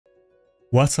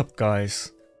What's up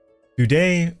guys?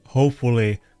 Today,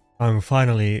 hopefully, I'm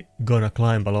finally gonna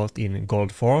climb a lot in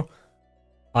Gold4.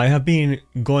 I have been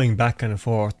going back and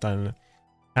forth and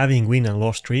having win and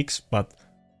loss streaks, but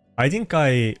I think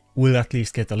I will at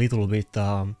least get a little bit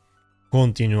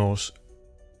continuous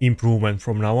improvement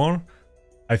from now on.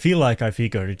 I feel like I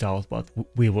figured it out, but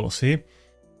we will see.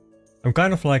 I'm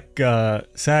kind of like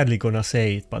sadly gonna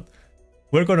say it, but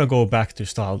we're gonna go back to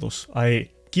Staltus. I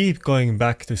keep going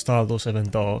back to Staltus even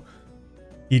though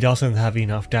he doesn't have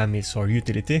enough damage or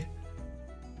utility.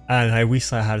 And I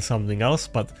wish I had something else,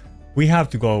 but we have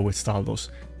to go with Staltus.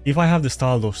 If I have the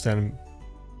Staltus, then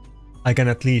I can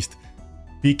at least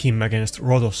pick him against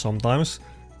Rotos sometimes.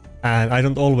 And I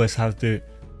don't always have to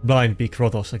blind pick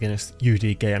Rotos against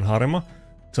UDK and Harima.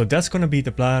 So that's gonna be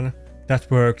the plan.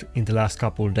 That worked in the last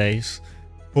couple of days.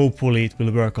 Hopefully it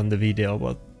will work on the video,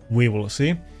 but we will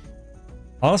see.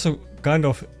 Also kind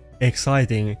of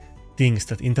exciting things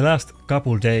that in the last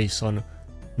couple of days on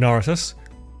Narses,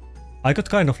 I got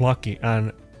kind of lucky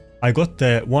and I got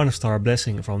the 1-star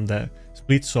blessing from the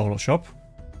split solo shop,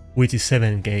 which is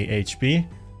 7k HP.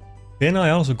 Then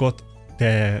I also got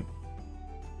the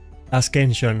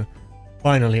Ascension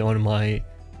finally on my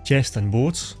chest and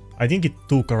boots. I think it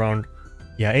took around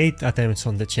 8 attempts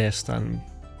on the chest and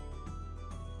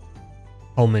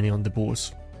how many on the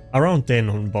boots? Around 10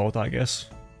 on both, I guess.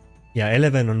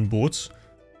 11 on boots.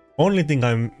 Only thing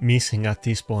I'm missing at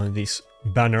this point is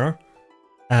banner.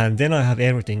 And then I have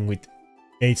everything with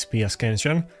HP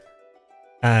Ascension.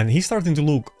 And he's starting to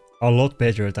look a lot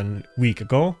better than a week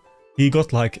ago. He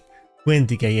got like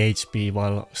 20k HP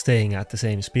while staying at the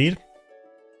same speed.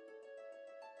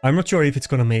 I'm not sure if it's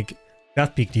gonna make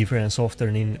that big difference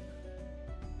often in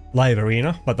live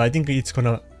arena, but I think it's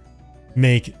gonna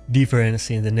make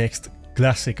difference in the next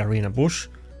classic arena push.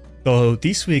 So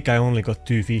this week I only got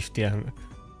 250 and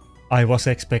I was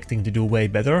expecting to do way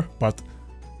better, but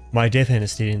my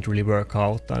defense didn't really work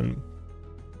out and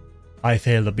I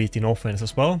failed a bit in offense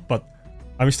as well, but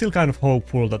I'm still kind of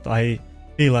hopeful that I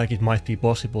feel like it might be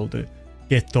possible to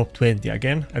get top 20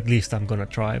 again. At least I'm gonna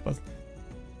try, but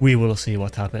we will see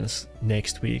what happens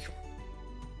next week.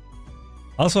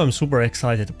 Also, I'm super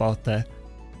excited about the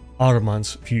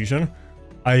Armand's fusion.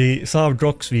 I saw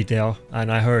Drock's video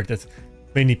and I heard that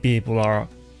many people are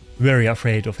very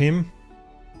afraid of him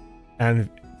and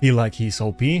feel like he's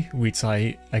OP, which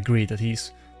I agree that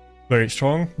he's very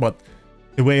strong, but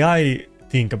the way I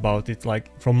think about it,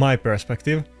 like from my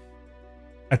perspective,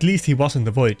 at least he wasn't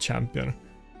the Void champion.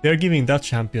 They're giving that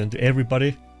champion to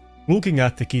everybody. Looking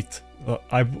at the kit,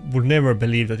 I would never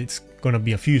believe that it's gonna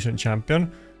be a fusion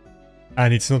champion.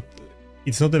 And it's not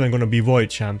even gonna be Void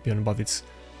champion, but it's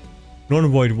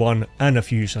non-Void 1 and a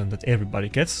fusion that everybody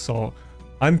gets. So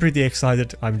I'm pretty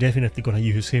excited. I'm definitely gonna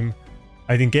use him.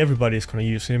 I think everybody's gonna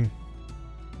use him.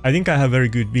 I think I have very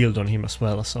good build on him as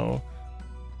well, so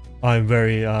I'm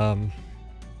very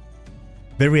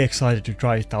excited to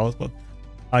try it out, but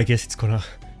I guess it's gonna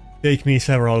take me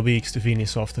several weeks to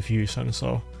finish off the fusion,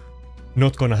 so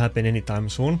not gonna happen anytime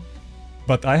soon.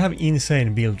 But I have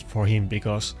insane build for him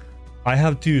because I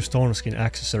have 2 stone skin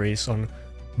accessories on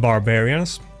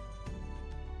barbarians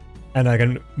and I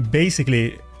can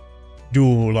basically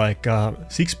do like a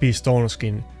 6-piece stone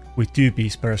skin with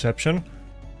 2-piece perception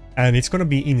and it's gonna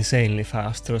be insanely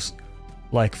fast. There's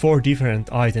like 4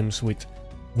 different items with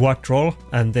quad roll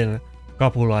and then a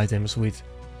couple items with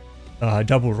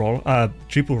triple roll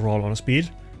on speed,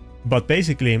 but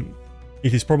basically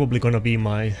it is probably gonna be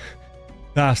my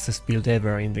fastest build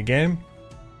ever in the game.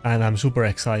 And I'm super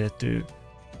excited to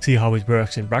see how it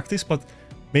works in practice, but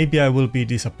maybe I will be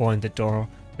disappointed or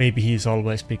maybe he's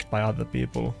always picked by other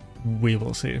people. We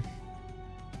will see.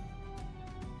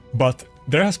 But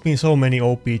there has been so many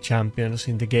OP champions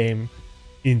in the game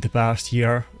in the past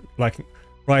year. Like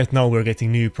right now we're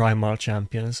getting new primal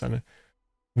champions and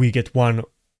we get one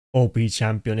OP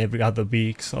champion every other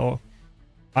week, so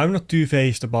I'm not too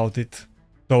phased about it,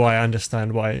 though I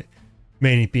understand why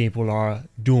many people are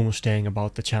doomsaying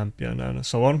about the champion and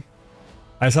so on.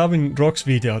 I saw in Drock's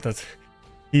video that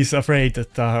he's afraid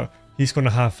that he's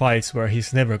gonna have fights where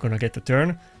he's never gonna get a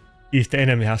turn if the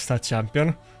enemy has that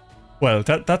champion. Well,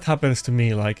 that happens to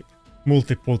me like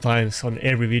multiple times on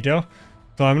every video,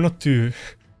 so I'm not too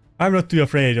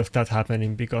afraid of that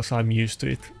happening because I'm used to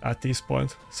it at this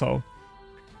point. So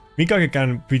Mikage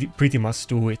can pretty much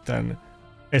do it, and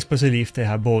especially if they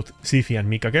have both Siphi and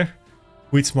Mikage,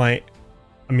 which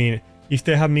I mean, if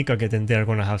they have Mikage, then they're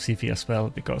gonna have Siphi as well,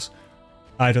 because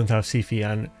I don't have Siphi,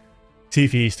 and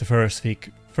Siphi is the first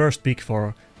pick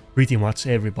for pretty much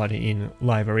everybody in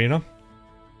live arena.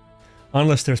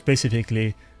 Unless they're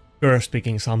specifically first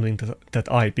picking something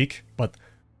that I pick, but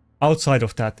outside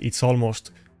of that, it's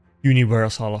almost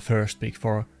universal first pick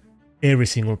for every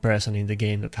single person in the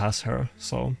game that has her.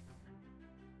 So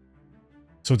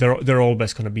they're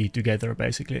always gonna be together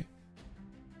basically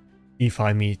if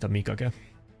I meet a Mikage.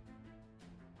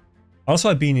 Also,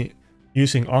 I've been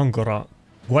using Angora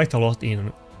quite a lot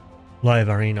in live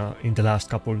arena in the last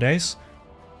couple of days,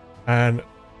 and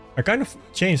I kind of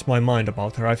changed my mind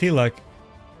about her. I feel like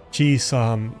she's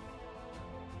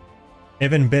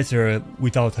even better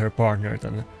without her partner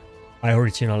than I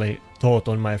originally thought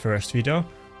on my first video.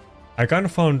 I kind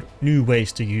of found new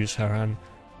ways to use her, and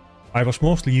I was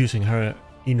mostly using her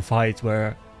in fight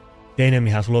where the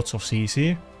enemy has lots of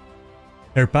CC.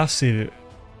 Her passive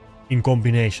in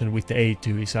combination with the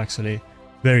A2 is actually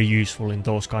very useful in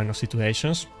those kind of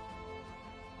situations.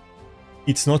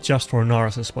 It's not just for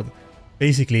Narses, but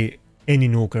basically any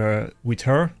nuker with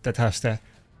her that has the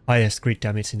highest crit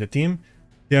damage in the team,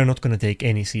 they are not gonna take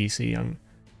any CC, and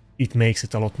it makes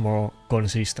it a lot more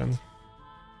consistent.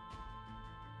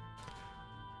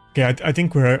 Okay, I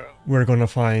think we're gonna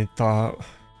find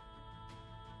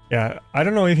yeah, I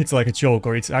don't know if it's like a joke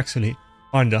or it's actually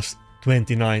Panda's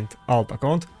 29th alt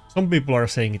account. Some people are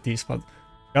saying it is, but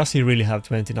does he really have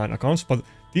 29 accounts? But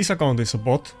this account is a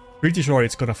bot. Pretty sure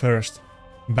it's gonna first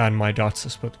ban my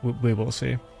Duchess, but we will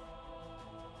see.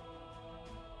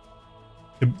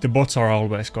 The bots are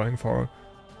always going for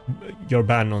your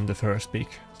ban on the first pick,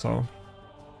 so...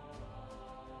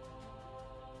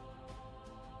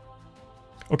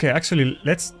 Okay, actually,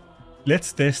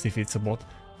 let's test if it's a bot.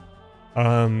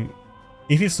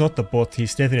 If it's not a bot,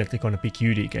 he's definitely gonna pick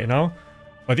UDK now.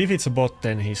 But if it's a bot,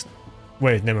 then he's...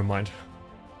 Wait, never mind.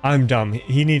 I'm dumb.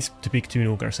 He needs to pick 2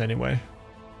 nukers anyway.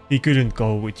 He couldn't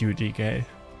go with UDK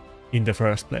in the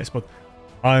first place, but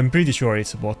I'm pretty sure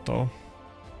it's a bot though.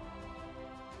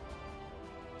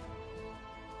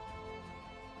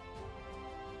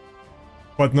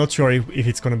 But not sure if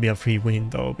it's gonna be a free win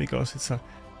though, because it's a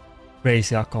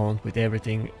crazy account with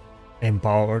everything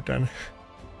empowered, and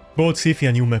both Siphi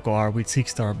and Yumeko are with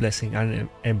 6-star blessing and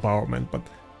empowerment, but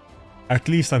at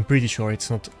least I'm pretty sure it's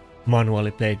not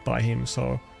manually played by him,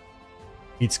 so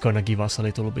it's gonna give us a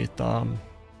little bit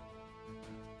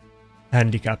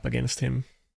handicap against him.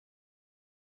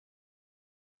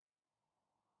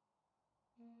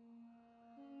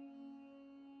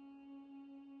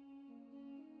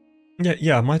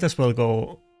 Yeah, might as well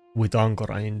go with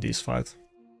Angora in this fight.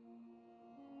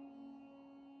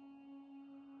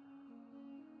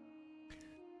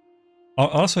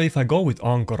 Also, if I go with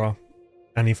Angora,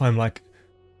 and if I'm like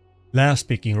last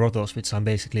picking Rotos, which I'm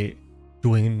basically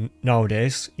doing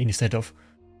nowadays, instead of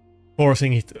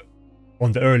forcing it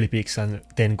on the early picks and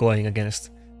then going against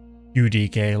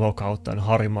UDK, Lockout and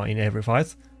Harima in every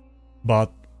fight.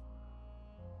 But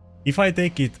if I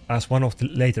take it as one of the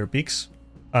later picks,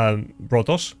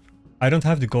 Rotos, I don't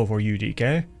have to go for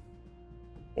UDK.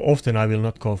 Often I will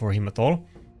not go for him at all.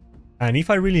 And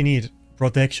if I really need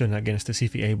protection against the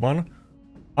Siphi A1,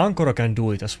 Angora can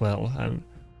do it as well, and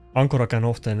Angora can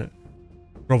often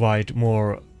provide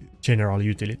more general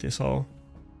utility, so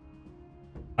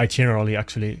I generally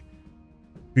actually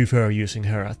prefer using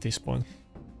her at this point.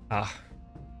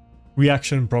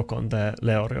 Reaction proc on the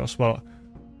Leorios. Well,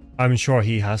 I'm sure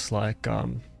he has like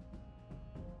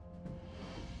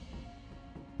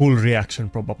full reaction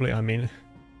probably. I mean,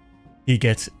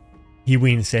 he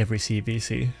wins every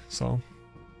CVC, so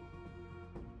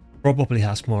probably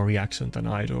has more reaction than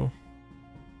I do.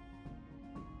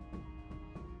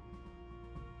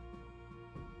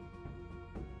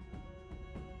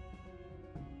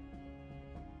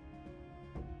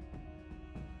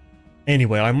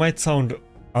 Anyway, I might sound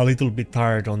a little bit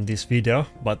tired on this video,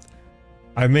 but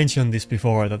I mentioned this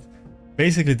before, that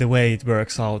basically the way it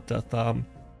works out that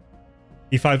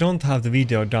if I don't have the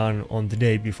video done on the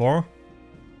day before,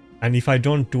 and if I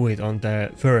don't do it on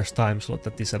the first time slot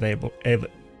that is available,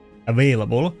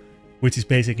 which is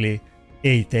basically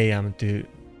 8 AM to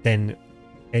 10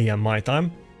 AM my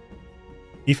time,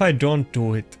 if I don't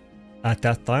do it at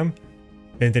that time,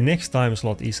 then the next time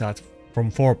slot is at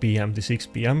from 4 PM to 6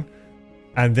 PM,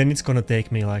 and then it's gonna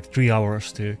take me like 3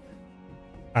 hours to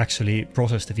actually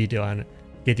process the video and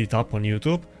get it up on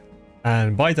YouTube,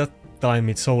 and by that time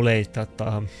it's so late that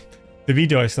the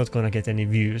video is not gonna get any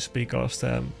views because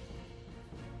the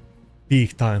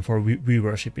peak time for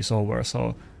viewership is over.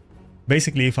 So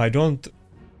basically, if I don't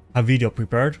have video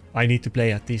prepared, I need to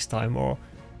play at this time, or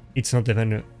it's not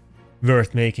even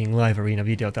worth making live arena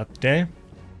video that day.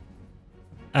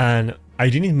 And I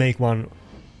didn't make one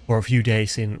for a few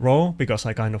days in row because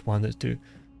I kind of wanted to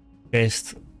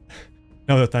test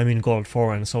now that I'm in Gold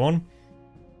 4 and so on.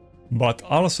 But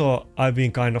also I've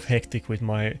been kind of hectic with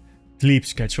my sleep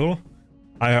schedule.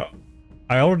 I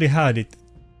already had it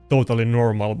totally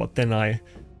normal, but then I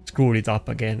screwed it up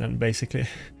again, and basically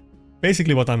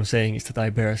what I'm saying is that I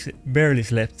barely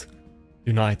slept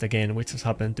tonight again, which has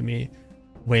happened to me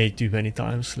way too many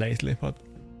times lately, but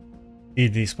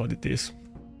it is what it is.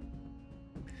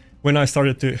 When I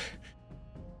started to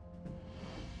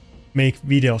make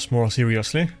videos more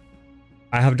seriously,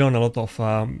 I have done a lot of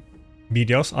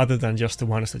videos other than just the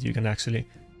ones that you can actually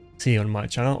see on my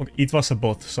channel. It was a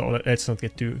bot, so let's not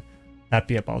get too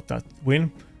happy about that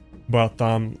win. But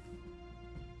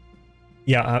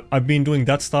yeah, I've been doing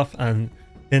that stuff and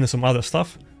then some other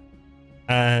stuff.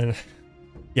 And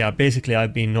yeah, basically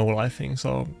I've been no-lifing,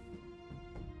 so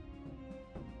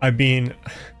I've been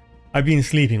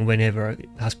sleeping whenever it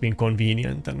has been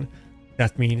convenient, and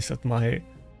that means that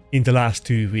in the last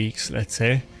 2 weeks, let's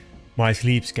say, my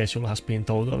sleep schedule has been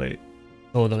totally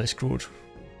screwed.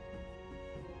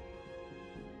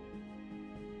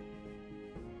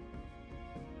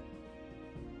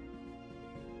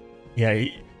 Yeah,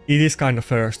 it is kind of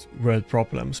first world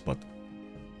problems, but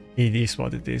it is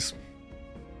what it is.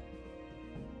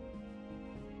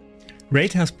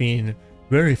 Raid has been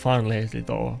very fun lately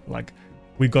though. Like,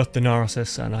 we got the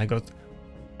nurses and I got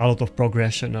a lot of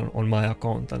progression on my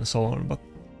account and so on, but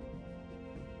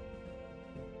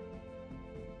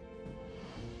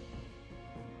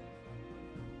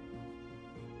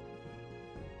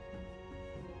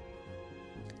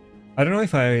I don't know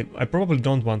if I probably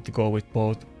don't want to go with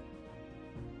both.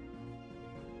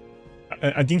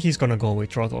 I think he's gonna go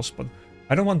with Trotos, but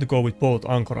I don't want to go with both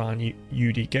Ankara and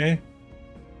UDK.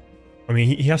 I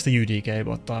mean, he has the UDK,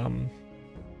 but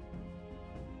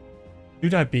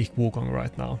should I pick Wukong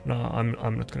right now? No,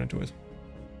 I'm not gonna do it.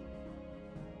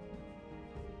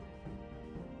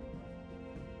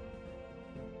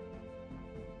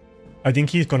 I think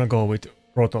he's gonna go with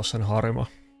Protoss and Harima.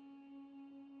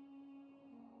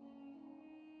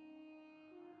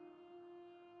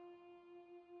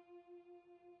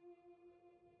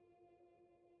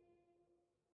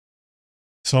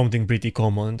 Something pretty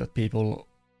common that people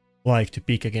like to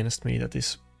pick against me that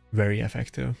is very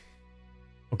effective.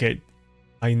 Okay,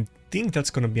 I think that's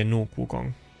gonna be a nuke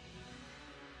Wukong.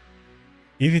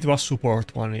 If it was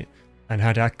support one and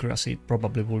had accuracy, it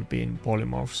probably would be in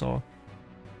polymorph, so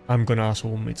I'm gonna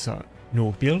assume it's a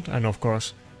nuke build, and of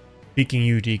course picking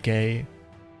UDK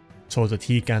so that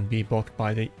he can't be blocked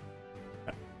by the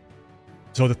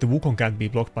so that the Wukong can't be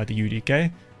blocked by the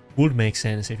UDK would make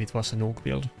sense if it was a nuke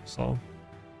build, so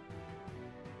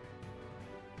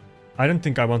I don't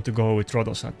think I want to go with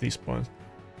Trotos at this point.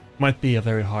 Might be a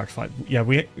very hard fight. Yeah,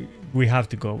 we have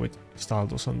to go with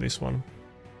Staltus on this one.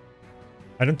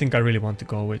 I don't think I really want to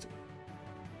go with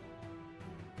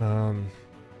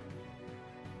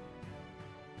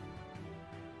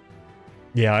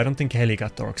yeah, I don't think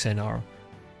Helicat or Xen are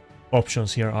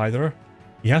options here either.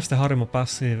 He has the Harima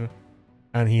passive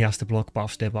and he has the block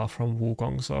buffs debuff from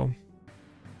Wukong, so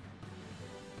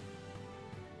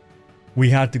we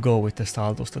had to go with the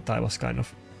Staltus that I was kind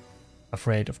of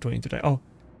afraid of doing today. Oh,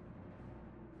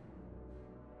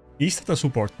 is that a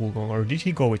support Wukong, or did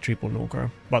he go with triple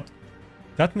nuker? But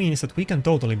that means that we can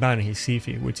totally ban his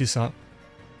Sifi, which is a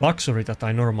luxury that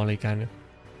I normally can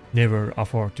never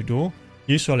afford to do.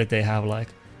 Usually they have like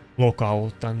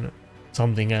lockout and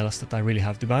something else that I really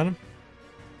have to ban.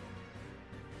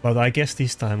 But I guess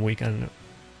this time we can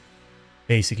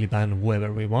basically ban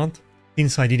whoever we want.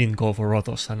 Since I didn't go for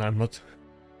Rotos and I'm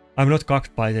not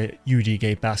cucked by the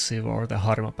UDK passive or the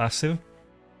Harima passive.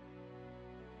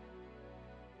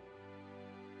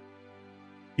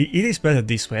 It is better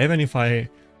this way, even if I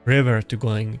revert to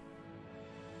going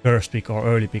first pick or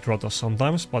early pick Rotos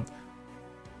sometimes, but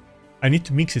I need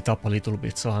to mix it up a little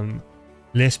bit so I'm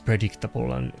less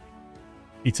predictable and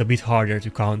it's a bit harder to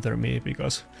counter me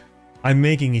because I'm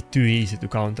making it too easy to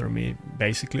counter me,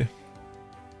 basically.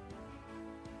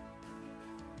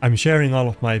 I'm sharing all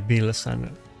of my builds and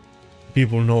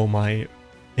people know my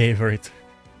favorite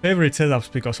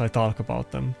setups because I talk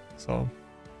about them, so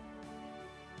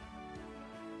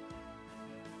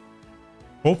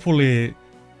hopefully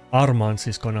Armands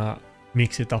is gonna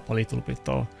mix it up a little bit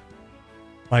though.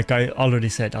 Like I already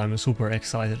said, I'm super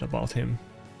excited about him.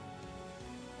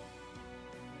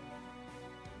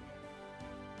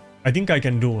 I think I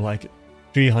can do like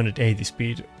 380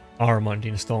 speed Armand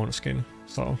in stone skin,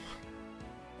 so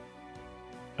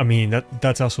I mean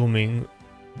that's assuming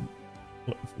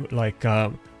like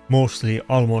mostly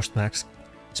almost max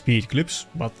speed clips,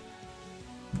 but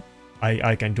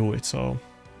I can do it, so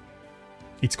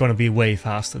it's gonna be way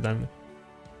faster than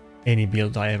any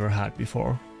build I ever had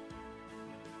before.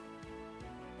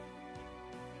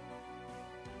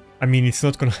 I mean, it's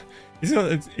not gonna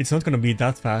it's not gonna be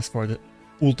that fast for the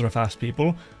ultra fast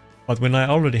people, but when I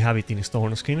already have it in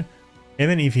stone skin,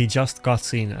 even if he just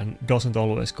cuts in and doesn't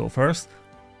always go first,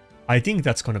 I think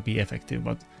that's gonna be effective.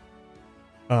 But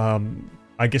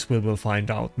I guess we will find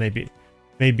out. Maybe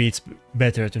it's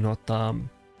better to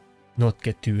not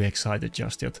get too excited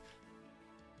just yet.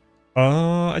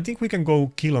 I think we can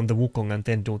go kill on the Wukong and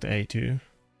then do the A2.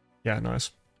 Yeah,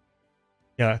 nice.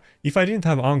 Yeah, if I didn't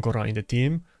have Angora in the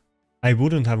team, I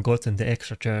wouldn't have gotten the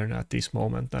extra turn at this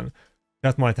moment, and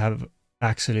that might have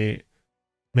actually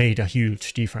made a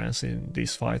huge difference in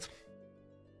this fight.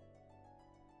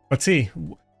 But see,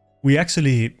 we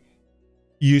actually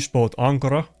used both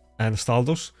Angora and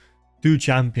Staltus, two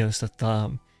champions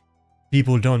that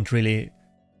people don't really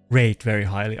rate very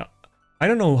highly. I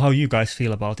don't know how you guys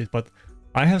feel about it, but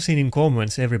I have seen in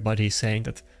comments everybody saying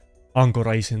that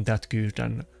Angora isn't that good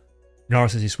and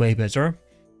Narcissus is way better.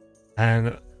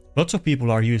 And lots of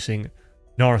people are using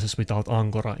Narcissus without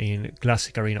Angora in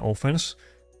Classic Arena offense.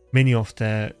 Many of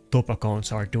the top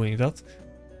accounts are doing that.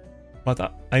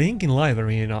 But I think in Live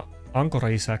Arena,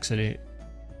 Angora is actually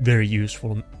very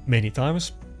useful many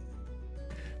times.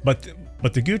 But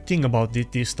the good thing about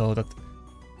it is though that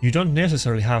you don't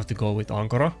necessarily have to go with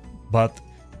Angora, but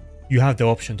you have the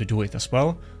option to do it as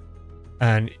well.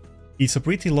 And it's a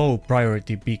pretty low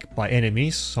priority pick by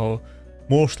enemies, so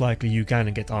most likely you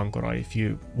can get Angora if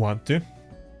you want to.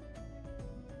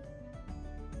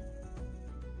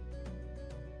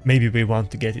 Maybe we want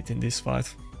to get it in this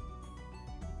fight.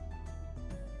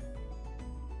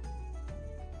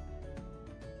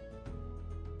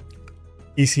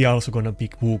 Is he also gonna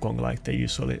pick Wukong like they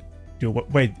usually do?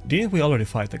 Wait, didn't we already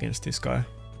fight against this guy?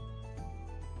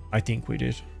 I think we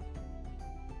did.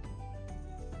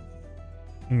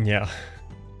 Yeah,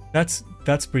 that's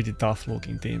pretty tough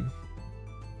looking team.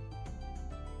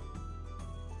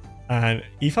 And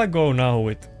if I go now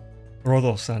with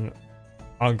Rotos and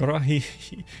Angora,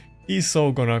 he's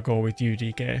so gonna go with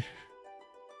UDK.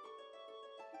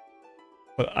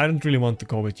 But I don't really want to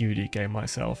go with UDK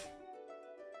myself.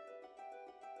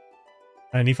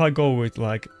 And if I go with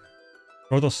like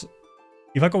Rotos,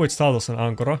 if I go with Staltus and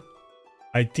Angora,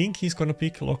 I think he's gonna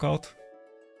pick Lockout.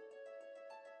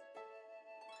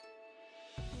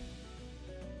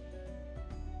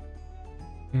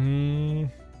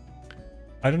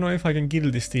 I don't know if I can kill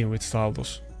this team with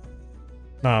Staltus.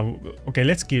 Nah, okay,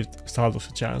 let's give Staltus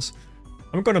a chance.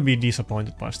 I'm gonna be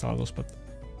disappointed by Staltus, but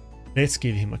let's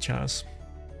give him a chance.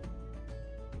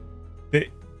 The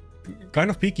kind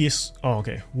of pick is... Oh,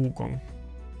 okay, Wukong.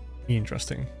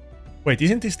 Interesting. Wait,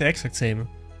 isn't this the exact same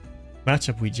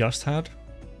matchup we just had?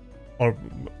 Or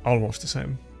almost the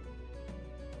same?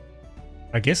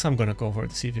 I guess I'm gonna go for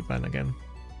the CV ban again.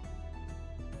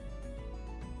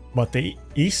 But the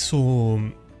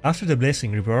issue after the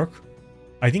Blessing rework,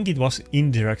 I think it was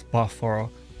indirect buff for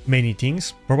many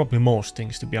things, probably most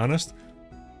things to be honest.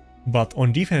 But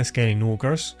on defense scaling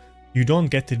nukers, you don't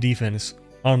get the defense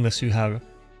unless you have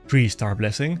 3-star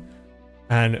Blessing.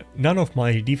 And none of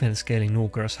my defense scaling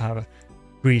nukers have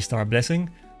 3-star Blessing,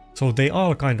 so they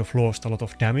all kind of lost a lot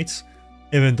of damage,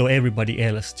 even though everybody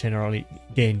else generally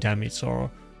gained damage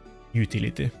or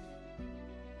utility.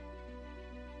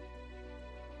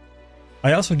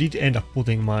 I also did end up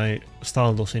putting my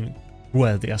Staltus in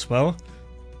Cruelty as well,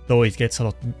 though it gets a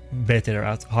lot better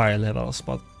at higher levels,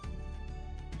 but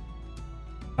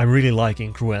I'm really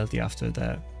liking Cruelty after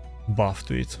the buff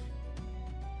to it.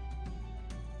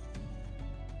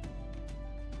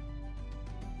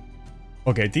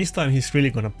 Okay, this time he's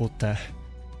really gonna put the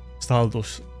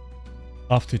Staltus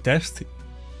up to test.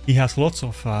 He has lots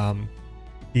of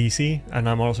PC, and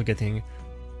I'm also getting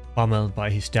pummeled by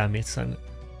his damage and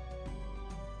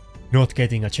not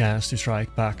getting a chance to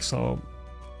strike back, so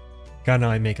can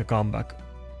I make a comeback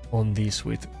on this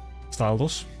with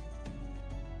Staltus?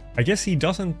 I guess he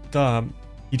doesn't,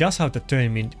 he does have the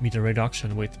turn meter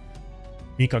reduction with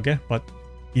Mikage, but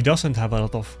he doesn't have a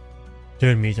lot of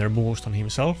turn meter boost on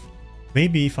himself.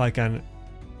 Maybe if I can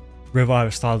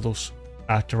revive Staltus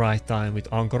at the right time with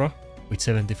Angora, with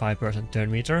 75% turn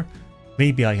meter,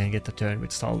 maybe I can get the turn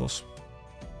with Staltus.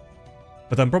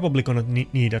 But I'm probably gonna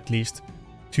need at least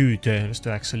 2 turns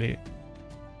to actually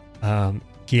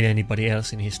kill anybody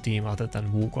else in his team other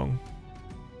than Wukong.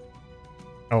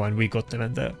 Oh, and we got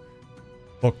even the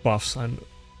block buffs, and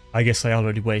I guess I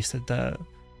already wasted the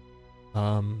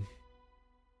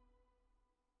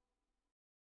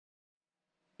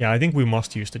yeah, I think we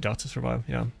must use the Duchess revive,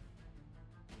 yeah.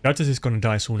 Duchess is gonna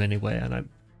die soon anyway, and I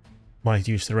might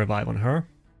use the revive on her.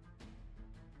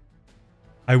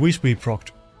 I wish we procced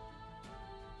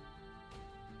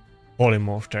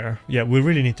polymorph there. Yeah, we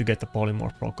really need to get the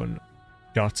polymorph proc on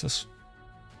Judges.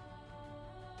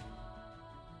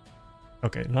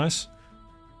 Okay, nice.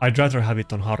 I'd rather have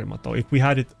it on Harima though. If we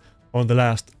had it on the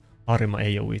last Harima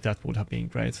AoE, that would have been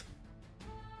great.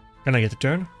 Can I get a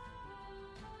turn?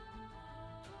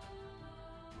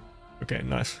 Okay,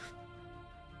 nice.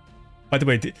 By the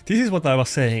way, this is what I was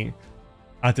saying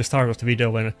at the start of the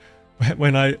video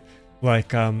when I,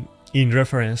 like, in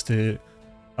reference to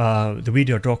the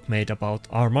video Doc made about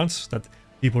Armands, that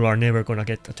people are never gonna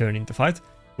get a turn in the fight.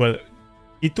 Well,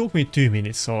 it took me 2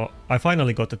 minutes, so I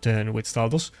finally got a turn with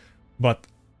Staltus, but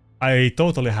I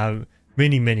totally have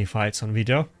many fights on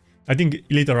video. I think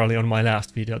literally on my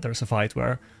last video there's a fight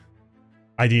where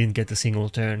I didn't get a single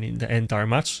turn in the entire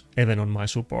match, even on my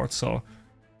support, so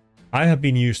I have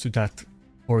been used to that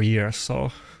for years,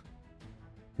 so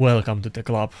welcome to the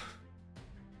club.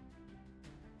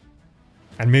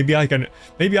 And maybe I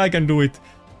can do it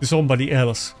to somebody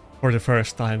else for the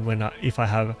first time when if I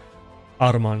have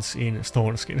Armands in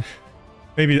Stone Skin.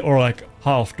 Maybe, or like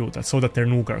half do that, so that their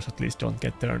Nugars at least don't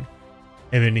get turned.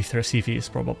 Even if their Sifi is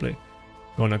probably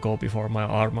gonna go before my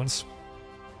Armands.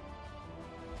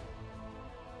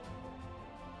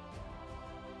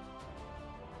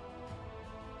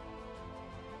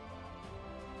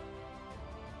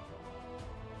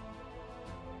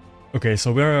 Okay,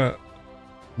 so we're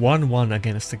 1-1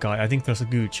 against the guy. I think there's a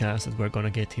good chance that we're gonna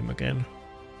get him again.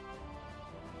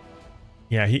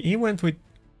 Yeah, he went with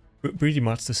pretty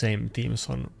much the same teams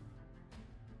on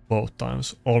both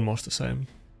times. Almost the same.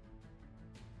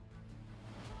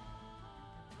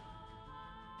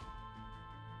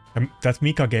 And that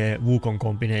Mikage Wukong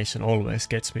combination always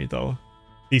gets me though.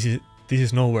 This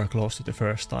is nowhere close to the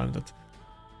first time that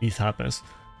it happens.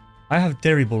 I have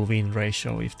terrible win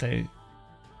ratio if they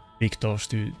pick those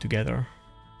two together.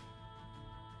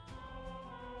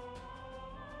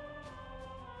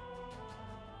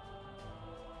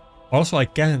 Also, I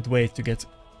can't wait to get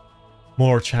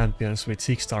more champions with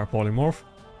 6-star polymorph.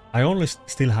 I only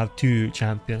still have 2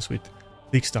 champions with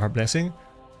 6-star blessing,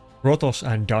 Protoss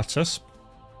and Duchess.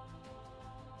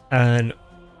 And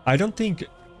I don't think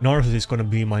Narsus is gonna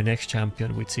be my next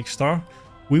champion with 6-star.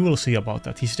 We will see about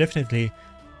that. He's definitely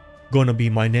gonna be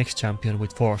my next champion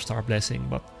with 4-star blessing,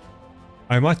 but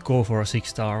I might go for a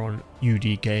 6-star on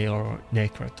UDK or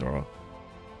Necret or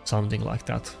something like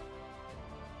that.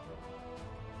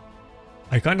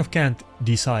 I kind of can't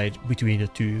decide between the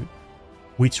two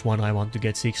which one I want to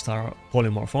get 6-star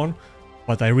polymorph on,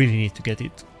 but I really need to get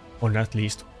it on at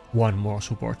least one more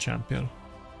support champion.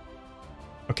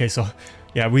 Okay, so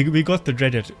yeah, we got the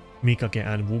dreaded Mikage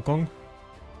and Wukong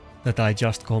that I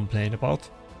just complained about.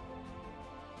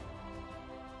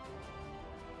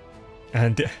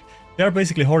 And they are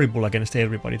basically horrible against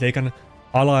everybody. They can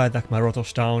ally attack my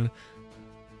Rotos down.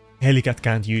 Helicat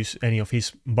can't use any of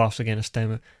his buffs against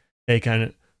them. They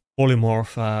can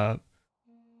polymorph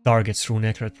targets through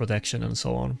Necret protection and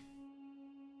so on.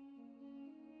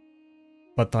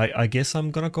 But I guess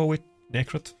I'm gonna go with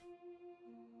Necret.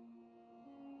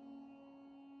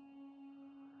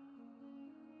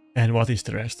 And what is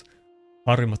the rest?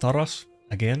 Harima Taras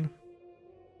again.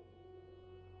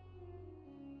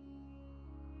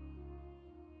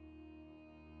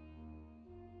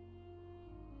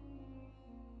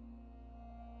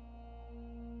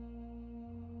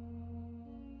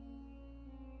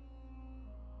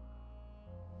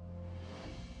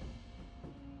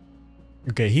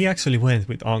 Okay, he actually went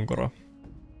with Angora.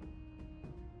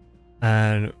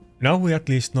 And now we at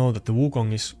least know that the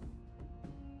Wukong is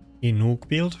in Nuke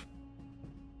build.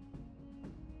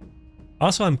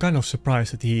 Also, I'm kind of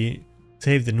surprised that he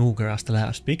saved the Nuker as the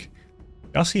last pick.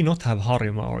 Does he not have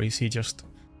Harima, or is he just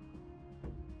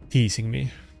teasing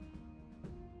me?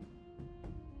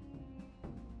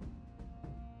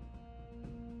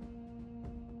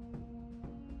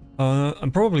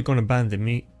 I'm probably gonna ban the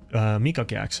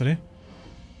Mikage actually.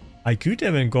 I could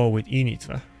even go with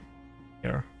Initve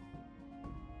here.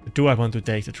 But do I want to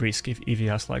take that risk if he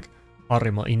has like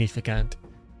Harima, Initve can't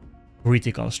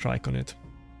critical strike on it?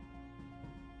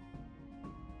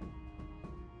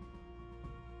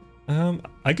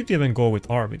 I could even go with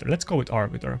Arbiter. Let's go with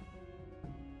Arbiter.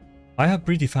 I have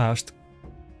pretty fast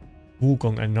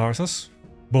Wukong and Narsus.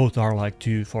 Both are like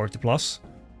 240 plus.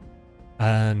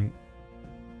 And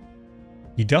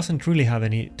he doesn't really have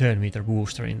any turn meter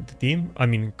booster in the team. I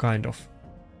mean, kind of.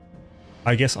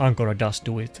 I guess Angora does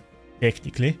do it,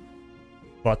 technically.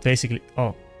 But basically...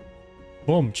 Oh.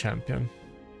 Bomb champion.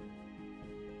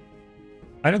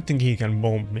 I don't think he can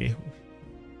bomb me.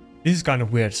 This is kind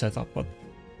of weird setup, but...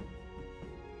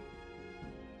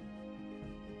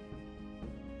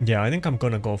 Yeah, I think I'm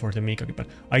gonna go for the Mikaki ban.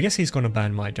 I guess he's gonna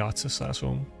ban my Duchess, I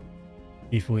assume.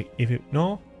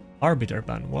 No? Arbiter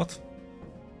ban, what?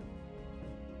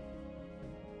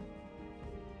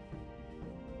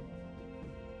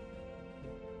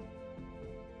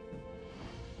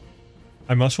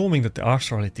 I'm assuming that the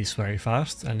Astralit is very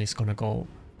fast and is gonna go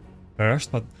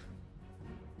first, but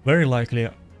very likely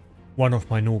one of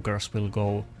my nukers will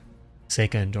go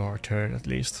second or third at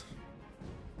least.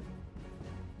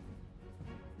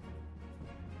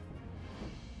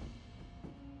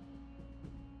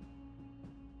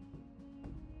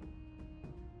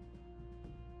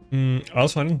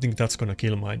 Also, I don't think that's gonna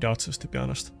kill my Duchess, to be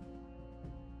honest.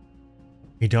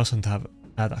 He doesn't have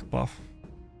attack buff.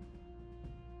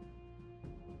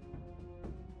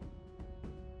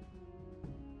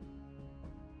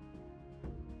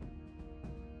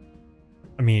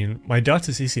 I mean, my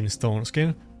Duchess is in Stone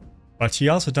Skin, but she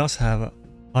also does have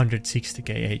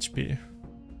 160k HP.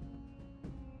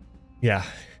 Yeah,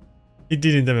 it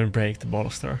didn't even break the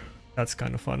bolster. That's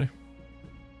kind of funny.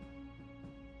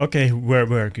 Okay,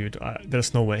 we're good.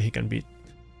 There's no way he can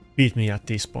beat me at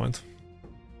this point.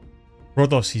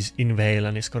 Protoss is in Vale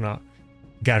and is gonna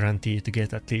guarantee to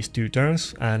get at least 2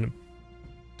 turns, and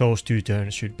those 2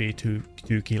 turns should be two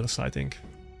kills, I think.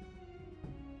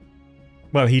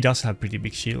 Well, he does have pretty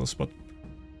big shields, but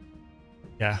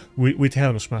yeah, with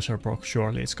Helm Smasher proc,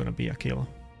 surely it's gonna be a kill.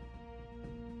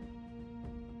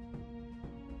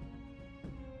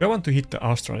 I want to hit the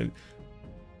Astralit.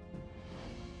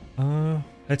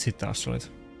 Let's hit the Astralit.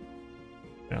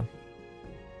 Yeah.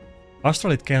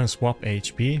 Astralit can swap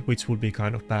HP, which would be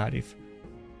kind of bad if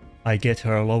I get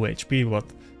her low HP, but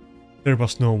there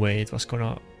was no way it was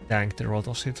gonna tank the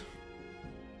Rotos hit.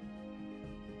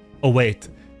 Oh wait,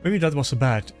 maybe that was a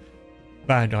bad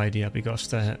idea, because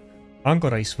the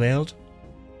Angora is veiled,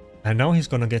 and now he's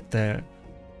gonna get the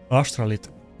Astralit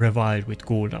revived with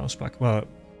cooldowns back. Well,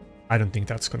 I don't think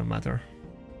that's gonna matter.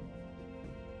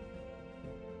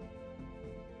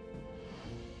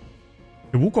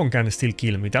 The Wukong can still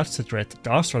kill me, that's the threat. The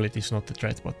Astralit is not the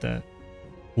threat, but the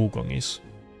Wukong is.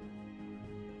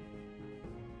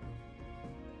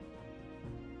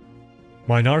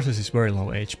 My Narcissus is very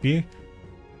low HP,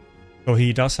 so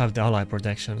he does have the ally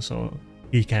protection, so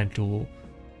he can't do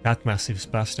that massive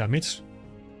splash damage.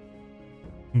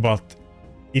 But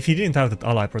if he didn't have that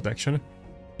ally protection,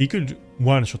 he could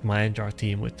one-shot my entire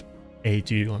team with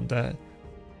A2 on the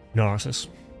Narcissus.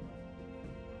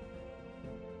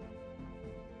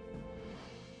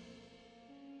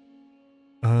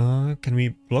 Can we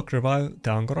block revive the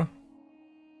Angora?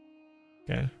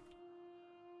 Okay.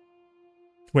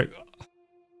 Wait.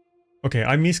 Okay,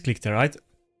 I misclicked there, right?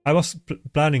 I was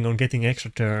planning on getting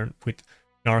extra turn with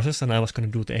Narcissus and I was gonna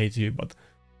do the A2, but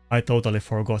I totally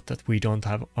forgot that we don't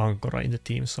have Angora in the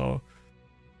team, so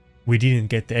we didn't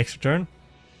get the extra turn.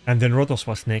 And then Rotos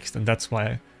was next, and that's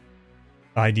why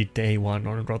I did the A1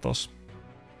 on Rotos.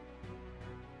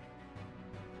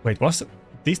 Wait, was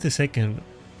this the second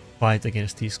fight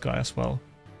against this guy as well?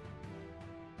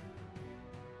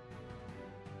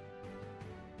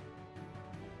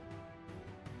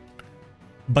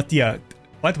 But yeah,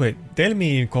 by the way, tell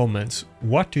me in comments,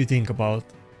 what do you think about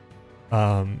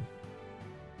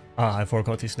I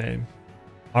forgot his name.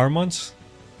 Armans?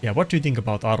 Yeah, what do you think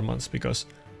about Armans? Because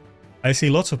I see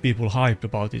lots of people hyped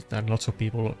about it and lots of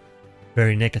people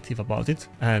very negative about it,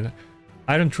 and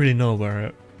I don't really know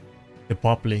where the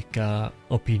public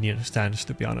opinion stands,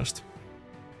 to be honest.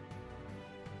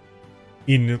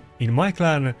 In my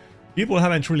clan, people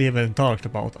haven't really even talked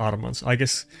about Armans. I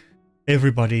guess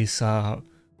everybody's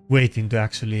waiting to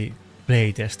actually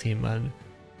play test him and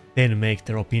then make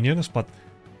their opinions, but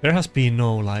there has been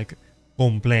no like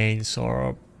complaints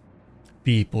or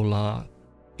people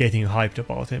getting hyped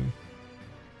about him.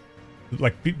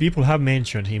 Like people have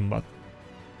mentioned him, but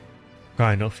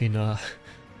kind of in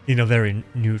a very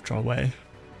neutral way.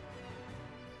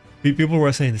 People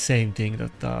were saying the same thing,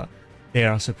 that they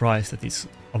are surprised that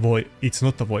it's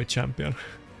not a void champion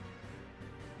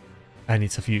and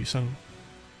it's a fusion.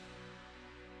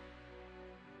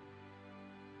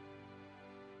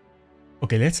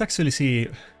 Okay, let's actually see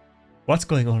what's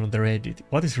going on the Reddit.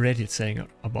 What is Reddit saying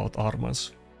about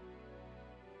Armans?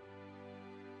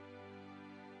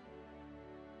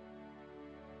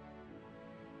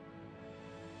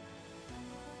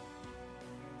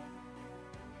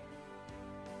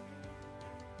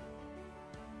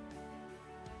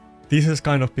 This has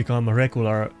kind of become a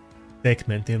regular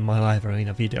segment in my live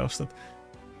arena videos, that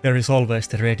there is always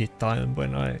the Reddit time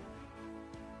when I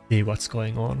see what's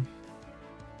going on.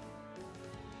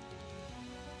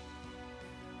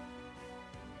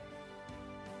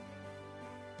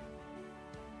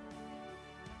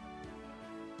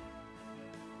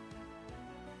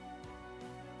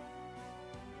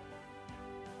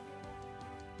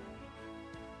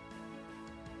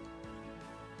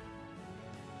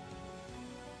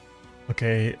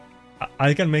 Okay,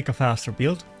 I can make a faster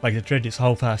build. Like the thread is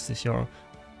how fast is your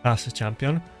fastest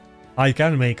champion. I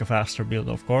can make a faster build,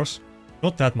 of course.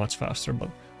 Not that much faster,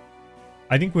 but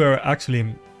I think we were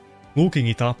actually looking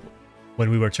it up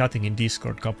when we were chatting in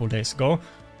Discord a couple days ago.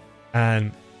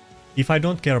 And if I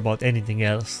don't care about anything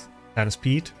else than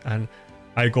speed, and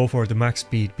I go for the max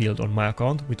speed build on my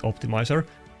account with optimizer,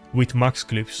 with max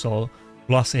clips, so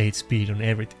 +8 speed on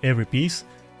every piece,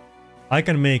 I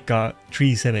can make a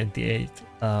 378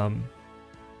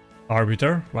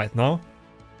 arbiter right now,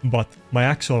 but my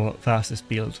actual fastest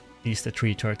build is the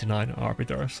 339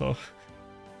 arbiter, so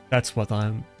that's what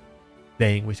I'm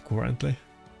playing with currently.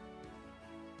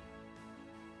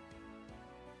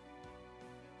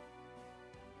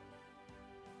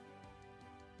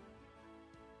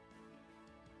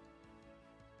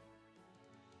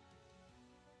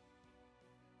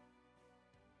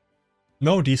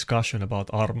 No discussion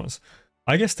about Armans.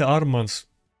 I guess the Armans...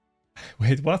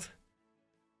 Wait, what?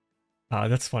 Ah,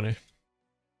 that's funny.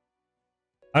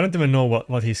 I don't even know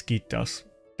what his kit does.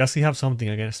 Does he have something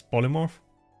against Polymorph?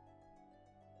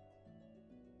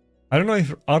 I don't know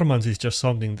if Armans is just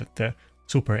something that the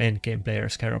super endgame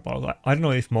players care about. I don't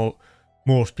know if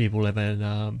most people even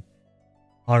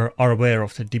are aware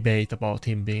of the debate about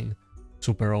him being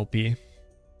super OP.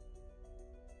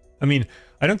 I mean,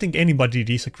 I don't think anybody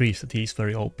disagrees that he's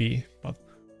very OP, but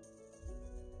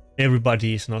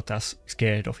everybody is not as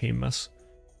scared of him as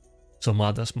some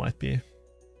others might be.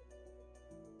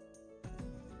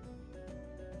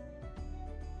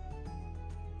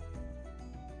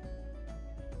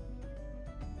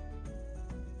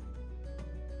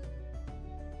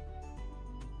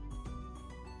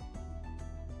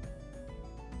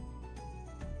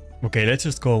 Okay, let's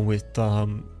just go with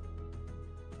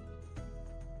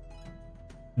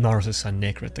Narcissus and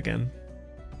Necret again.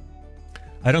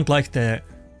 I don't like the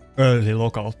early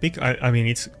lockout pick. I mean,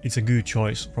 it's a good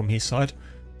choice from his side,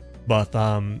 but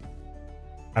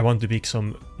I want to pick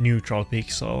some neutral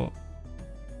picks, so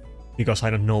because I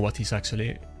don't know what he's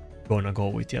actually gonna go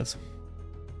with yet.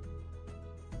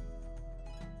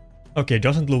 Okay,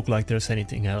 doesn't look like there's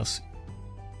anything else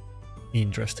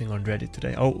interesting on Reddit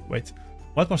today. Oh wait,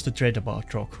 what was the thread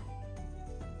about Rock?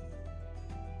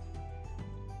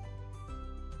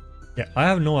 Yeah, I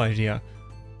have no idea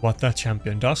what that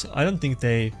champion does. I don't think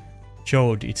they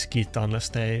showed its kit unless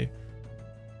they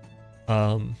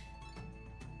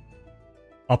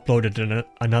uploaded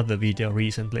another video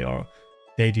recently, or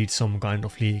they did some kind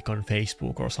of leak on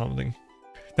Facebook or something.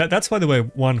 That's, by the way,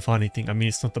 one funny thing. I mean,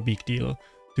 it's not a big deal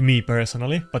to me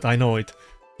personally, but I know it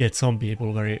gets some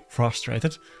people very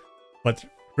frustrated. But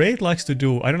Raid likes to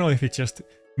do, I don't know if it's just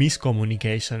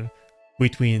miscommunication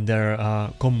between their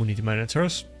community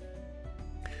managers,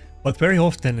 but very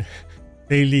often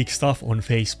they leak stuff on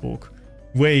Facebook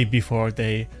way before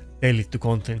they tell it to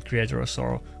content creators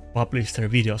or publish their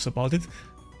videos about it.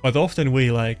 But often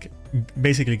we like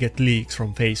basically get leaks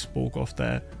from Facebook of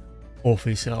the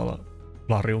official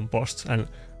Plarium posts, and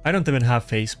I don't even have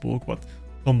Facebook, but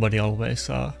somebody always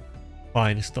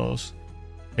finds those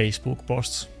Facebook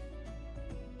posts.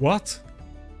 What?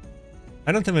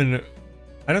 I don't even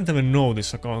know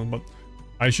this account, but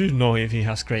I should know if he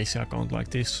has crazy account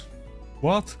like this.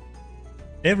 What?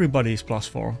 Everybody is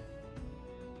 +4.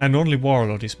 And only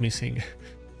Warlord is missing.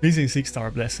 Missing 6-star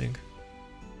blessing.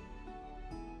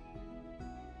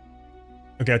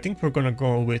 Okay, I think we're gonna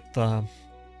go with UDK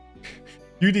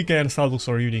and Staltus,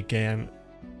 or UDK, and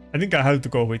I think I have to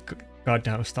go with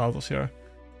goddamn Staltus here.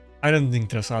 I don't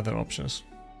think there's other options.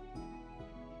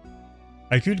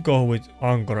 I could go with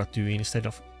Angora 2 instead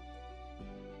of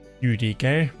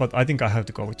UDK, but I think I have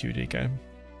to go with UDK.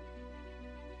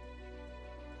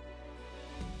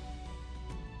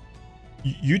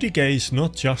 UDK is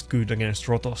not just good against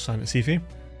Rotos and Siphi,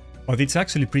 but it's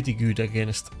actually pretty good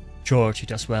against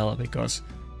Georgid as well, because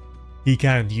he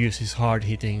can't use his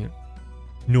hard-hitting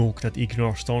nuke that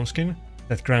ignores Stone Skin,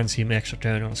 that grants him extra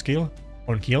turn on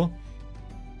kill.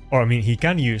 Or I mean, he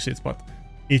can use it, but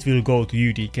it will go to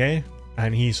UDK,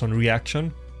 and he's on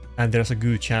reaction, and there's a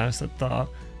good chance that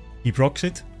he procs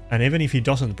it, and even if he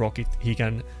doesn't proc it, he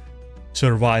can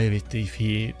survive it if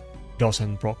he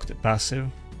doesn't proc the passive.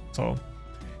 So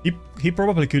he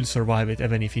probably could survive it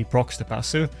even if he procs the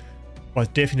passive,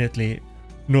 but definitely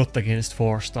not against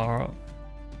 4-star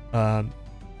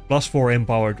 +4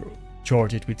 empowered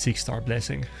Georgid with 6-star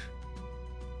blessing.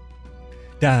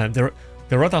 Damn, the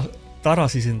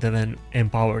Taras isn't even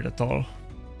empowered at all.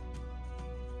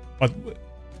 But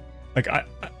like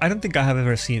I don't think I have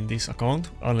ever seen this account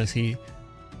unless he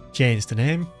changed the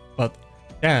name, but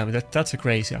damn, that's a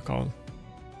crazy account.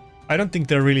 I don't think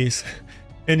there really is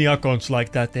any accounts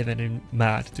like that even in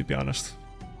Mad, to be honest.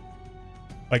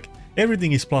 Like,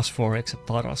 everything is +4 except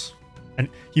Taras. And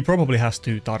he probably has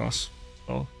 2 Taras,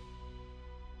 so...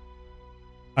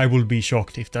 I will be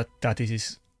shocked if that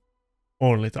is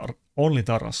only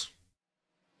Taras.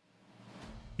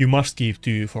 You must keep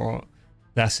 2 for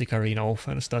Classic Arena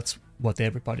offense, that's what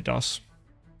everybody does.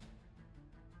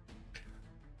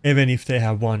 Even if they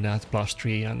have one at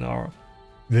 +3 and are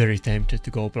very tempted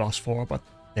to go +4, but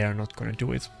they are not gonna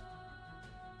do it.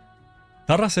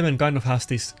 Taras 7 kind of has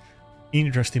this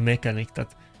interesting mechanic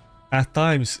that at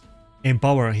times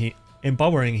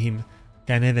empowering him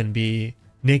can even be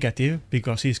negative,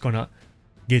 because he's gonna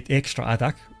get extra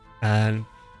attack, and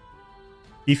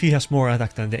if he has more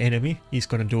attack than the enemy, he's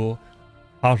gonna do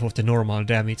half of the normal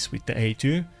damage with the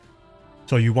A2,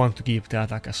 so you want to keep the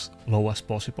attack as low as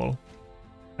possible.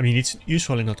 I mean, it's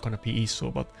usually not gonna be easy,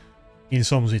 but in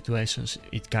some situations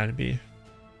it can be.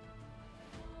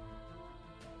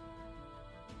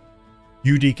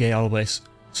 UDK always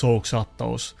soaks up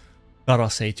those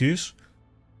Taras A2s,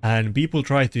 and people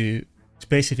try to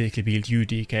specifically build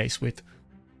UDKs with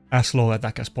as low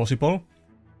attack as possible.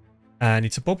 And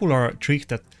it's a popular trick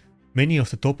that many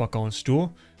of the top accounts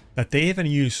do, that they even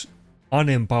use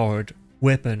unempowered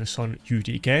weapons on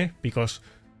UDK, because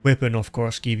weapon of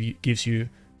course gives you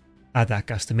attack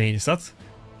as the main stat,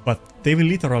 but they will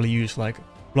literally use like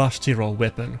 +0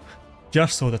 weapon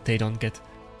just so that they don't get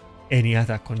any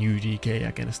attack on UDK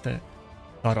against the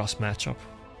Taras matchup.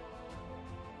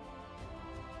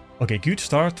 Okay, good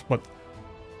start, but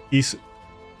is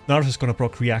Narsus gonna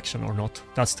proc reaction or not?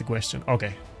 That's the question.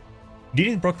 Okay.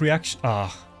 Didn't proc reaction.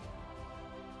 Oh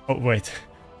wait.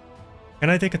 Can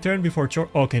I take a turn before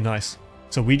okay, nice.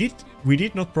 So we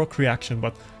did not proc reaction,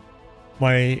 but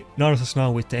my Narsus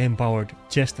now with the empowered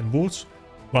chest and boots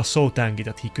was so tanky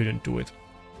that he couldn't do it.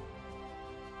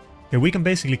 Okay, we can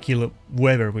basically kill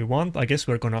whoever we want. I guess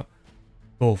we're gonna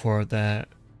go for the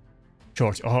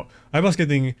George. Oh, I was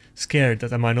getting scared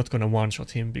that am I not gonna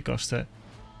one-shot him because the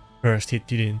first hit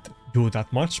didn't do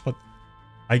that much, but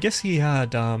I guess he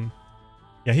had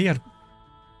yeah, he had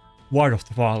Ward of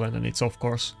the Fallen, and it's of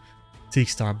course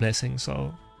 6-star blessing,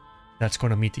 so that's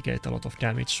gonna mitigate a lot of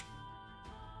damage.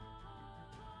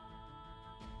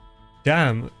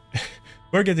 Damn,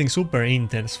 we're getting super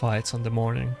intense fights on the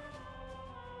morning.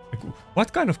 Like,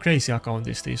 what kind of crazy account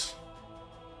is this?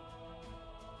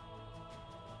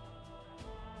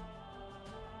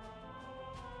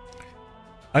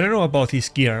 I don't know about his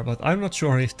gear, but I'm not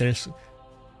sure if there's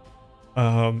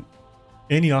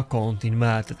any account in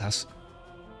Mad that has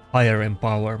higher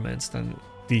empowerments than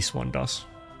this one does.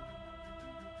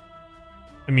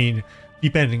 I mean,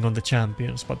 depending on the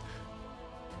champions, but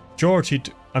George,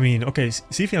 I mean, okay,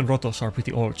 Siphi and Rotos are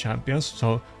pretty old champions,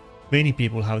 so many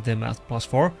people have them at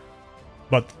 +4,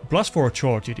 but +4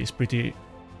 George it is pretty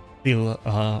still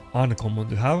uncommon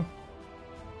to have,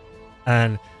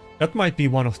 and that might be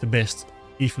one of the best,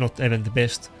 if not even the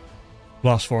best,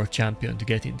 +4 champion to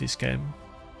get in this game.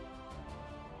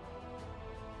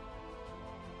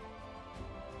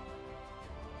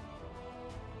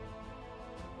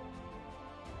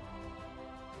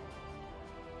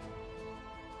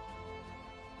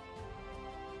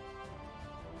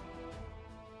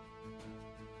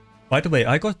 By the way,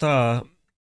 I got a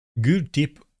good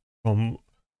tip from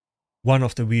one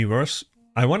of the viewers.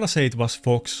 I wanna say it was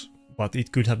Fox, but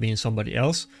it could have been somebody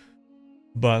else.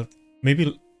 But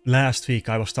maybe last week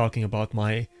I was talking about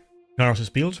my Narsus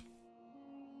build,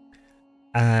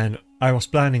 and I was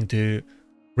planning to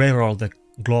reroll the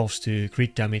gloves to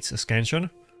crit damage extension.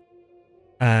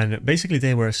 And basically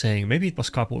they were saying, maybe it was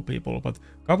couple people, but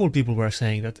couple people were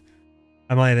saying that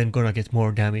am I even gonna get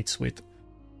more damage with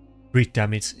crit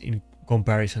damage in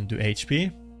comparison to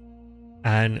HP?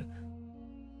 And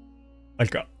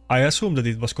like I assumed that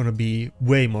it was gonna be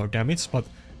way more damage, but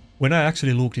when I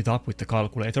actually looked it up with the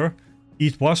calculator,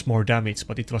 it was more damage,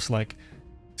 but it was like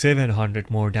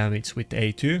 700 more damage with the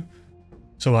A2.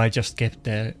 So I just kept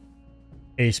the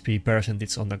HP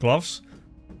percentage on the gloves,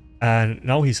 and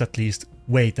now he's at least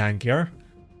way tankier.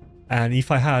 And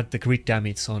if I had the crit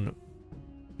damage on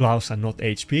gloves and not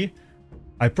HP,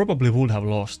 I probably would have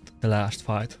lost the last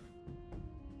fight.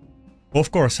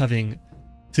 Of course, having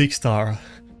 6-star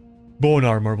bone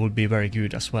armor would be very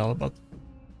good as well, but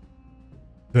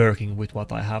working with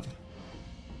what I have.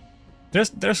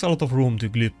 There's a lot of room to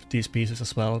glip these pieces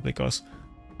as well, because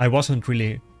I wasn't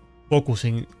really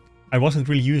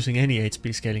using any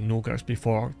HP scaling nukers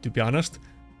before, to be honest.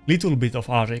 Little bit of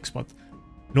Arix, but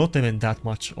not even that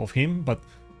much of him, but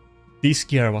this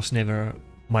gear was never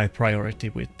my priority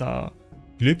with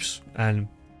clips, and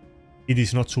it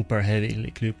is not super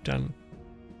heavily clipped, and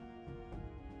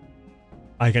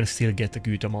I can still get a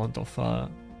good amount of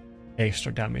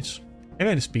extra damage.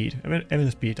 Even speed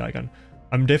I can.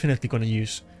 I'm definitely gonna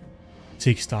use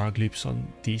 6-star glyphs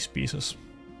on these pieces.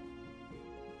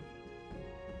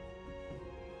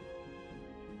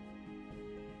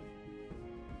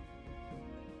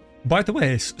 By the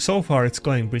way, so far it's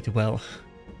going pretty well.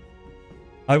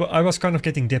 I was kind of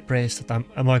getting depressed that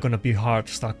am I gonna be hard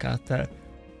stuck at the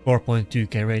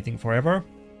 4.2k rating forever?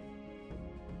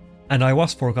 And I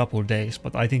was for a couple of days,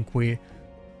 but I think we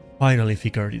finally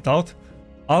figured it out.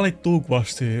 All it took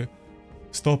was to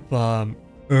stop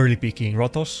early picking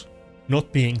Rotos,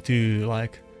 not being too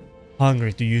like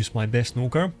hungry to use my best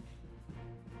nuker,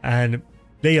 and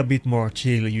play a bit more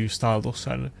chill, use Staltus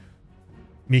and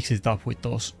mix it up with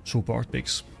those support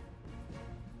picks.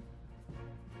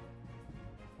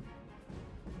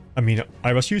 I mean,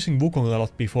 I was using Wukong a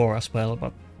lot before as well,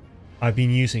 but I've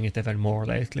been using it even more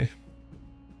lately.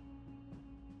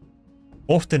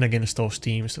 Often against those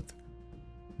teams that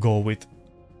go with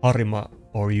Harima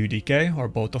or UDK, or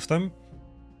both of them.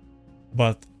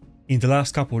 But in the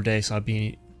last couple of days I've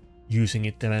been using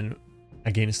it even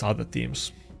against other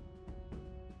teams.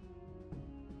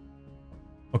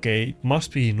 Okay, it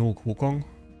must be Nuke Wukong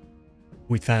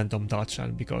with Phantom Touch,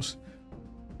 and because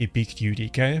he picked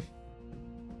UDK.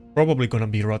 Probably gonna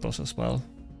be Rotos as well.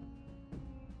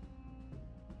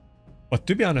 But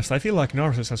to be honest, I feel like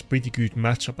Narcissus has pretty good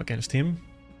matchup against him.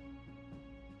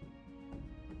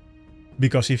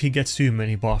 Because if he gets too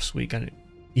many buffs, we can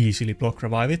easily block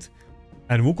revive it.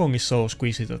 And Wukong is so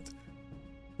squeezy that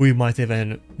we might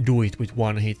even do it with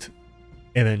one hit,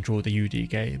 even through the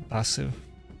UDK passive.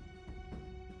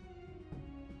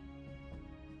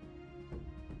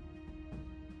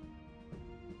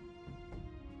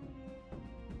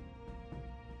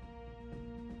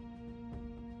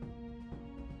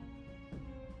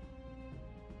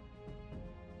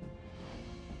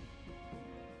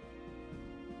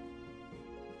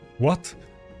 What?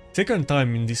 Second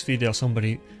time in this video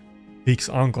somebody picks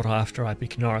Ankora after I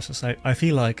pick Narcissus. I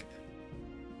feel like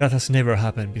that has never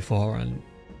happened before, and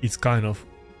it's kind of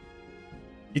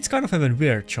a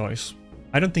weird choice.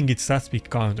 I don't think it's that big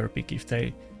counter pick if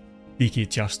they pick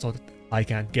it just so that I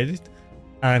can't get it.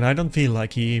 And I don't feel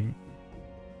like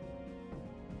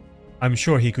I'm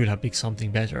sure he could have picked something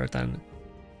better than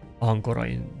Ankora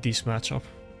in this matchup.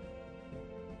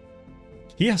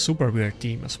 He has super weird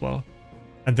team as well.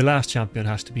 And the last champion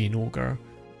has to be Nuker,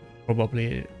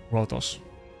 probably Rotos.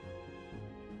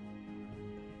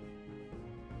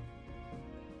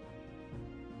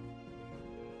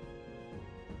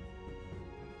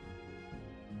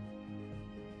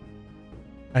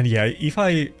 And yeah, if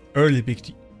I early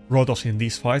picked Rotos in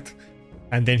this fight,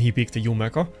 and then he picked the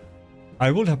Yumeko, I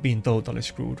would have been totally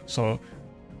screwed. So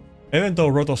even though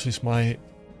Rotos is my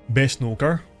best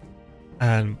nuker,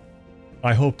 and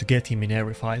I hope to get him in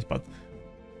every fight, but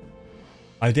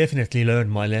I definitely learned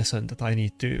my lesson that I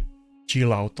need to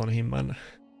chill out on him and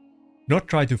not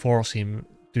try to force him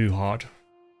too hard.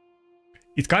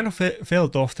 It kind of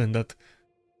felt often that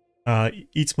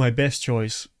it's my best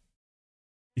choice,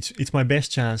 it's my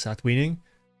best chance at winning,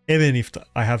 even if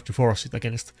I have to force it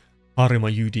against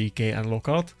Harima, UDK and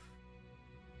Lockout.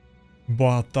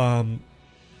 But I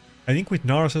think with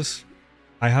Narcissus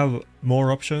I have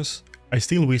more options. I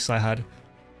still wish I had a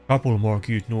couple more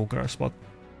good nukers, but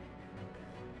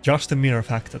just the mere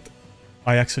fact that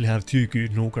I actually have 2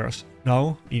 good nukers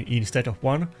now instead of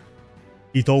 1,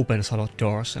 it opens a lot of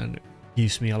doors and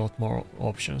gives me a lot more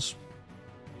options.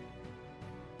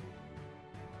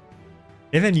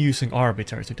 Even using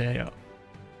Arbiter today,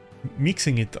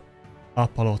 mixing it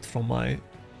up a lot from my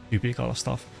typical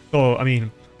stuff. So I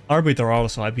mean, Arbiter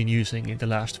also I've been using in the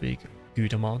last week a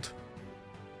good amount.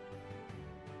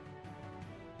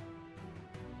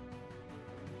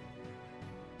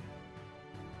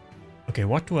 Okay,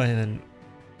 what do I even...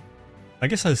 I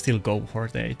guess I'll still go for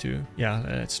the A2. Yeah,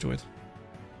 let's do it.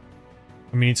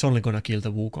 I mean, it's only gonna kill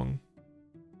the Wukong.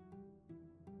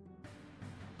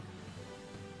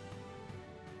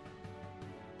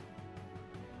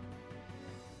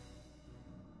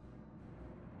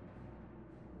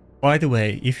 By the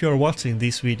way, if you're watching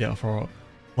this video for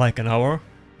like an hour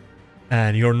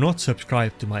and you're not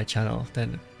subscribed to my channel,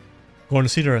 then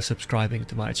consider subscribing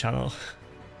to my channel.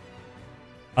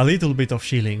 A little bit of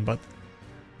shilling, but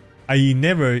I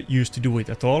never used to do it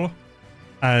at all,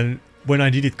 and when I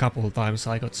did it a couple of times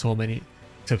I got so many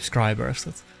subscribers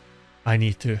that I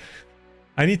need to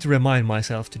remind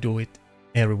myself to do it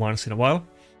every once in a while.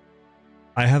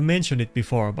 I have mentioned it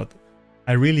before, but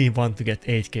I really want to get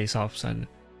 8k subs and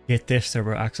get test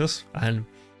server access, and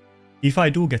if I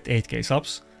do get 8k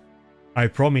subs, I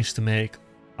promise to make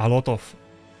a lot of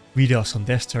videos on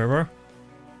test server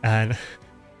and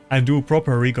do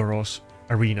proper rigorous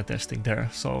arena testing there.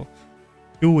 So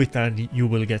do it and you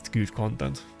will get good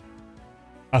content,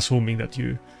 assuming that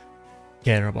you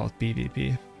care about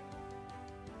PvP.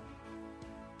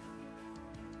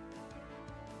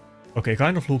 Okay,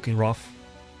 kind of looking rough,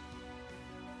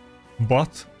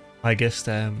 but I guess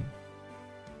the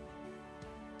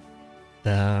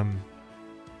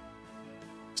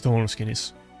stone skin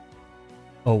is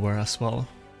over as well.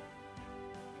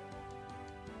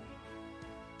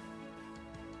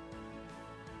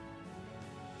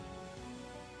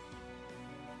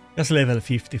 That's level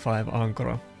 55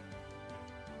 Ankara.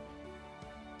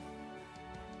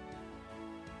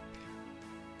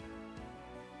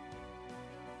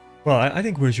 Well, I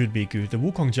think we should be good. The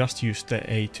Wukong just used the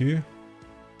A2.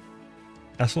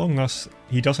 As long as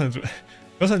he doesn't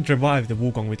revive the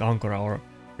Wukong with Ankara or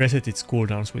reset its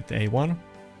cooldowns with the A1.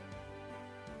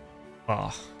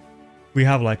 We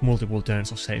have like multiple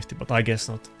turns of safety, but I guess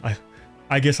not.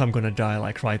 I guess I'm gonna die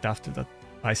like right after that.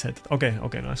 I said, okay,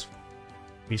 nice.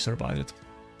 We survived it.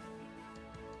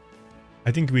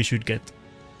 I think we should get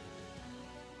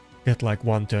like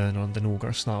one turn on the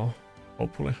Nukers now,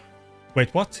 hopefully.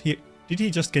 Wait, what? Did he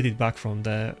just get it back from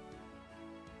the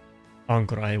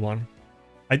Ankara A1?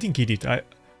 I think he did. I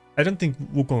don't think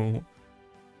Wukong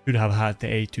should have had the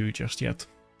A2 just yet.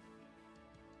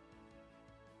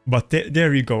 But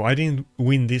there you go. I didn't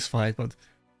win this fight, but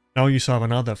now you saw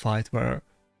another fight where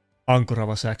Ankara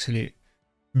was actually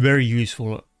very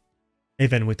useful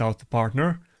even without the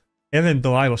partner. Even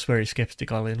though I was very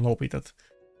skeptical in lobby that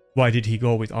why did he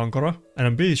go with Ankara? And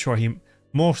I'm pretty sure he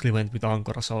mostly went with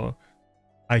Ankara, so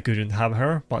I couldn't have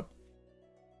her, but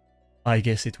I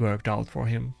guess it worked out for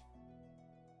him.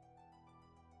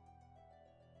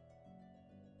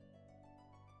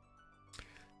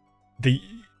 The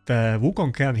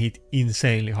Wukong can hit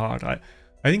insanely hard. I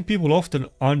think people often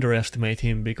underestimate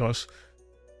him because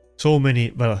so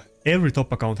many, well, every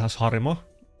top account has Harima,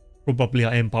 probably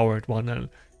an empowered one, and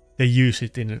they use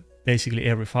it in basically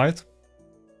every fight.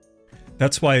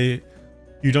 That's why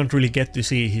you don't really get to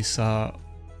see his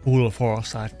full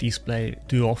force at display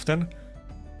too often.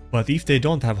 But if they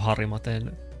don't have Harima,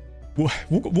 then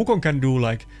Wukong can do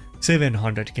like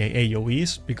 700k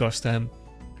AoEs, because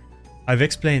I've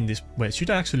explained this. Wait, should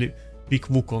I actually pick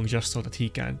Wukong just so that he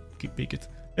can pick it?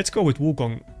 Let's go with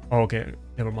Wukong. Oh, okay,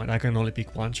 never mind. I can only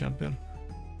pick one champion.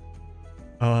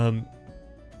 I've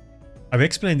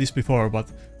explained this before, but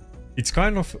it's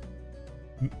kind of,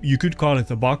 you could call it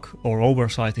a bug or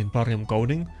oversight in Parium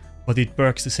coding, but it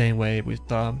works the same way with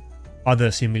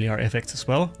other similar effects as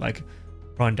well, like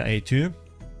Randa A2.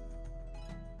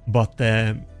 But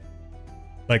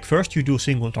like first you do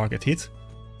single target hit,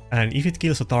 and if it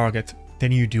kills a target,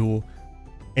 then you do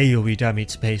AoE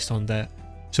damage based on the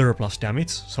surplus damage.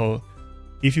 So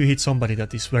if you hit somebody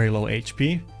that is very low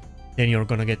HP, then you're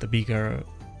gonna get a bigger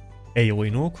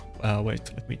AoE nuke.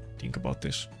 Wait, let me think about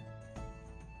this.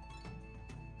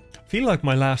 I feel like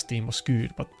my last team was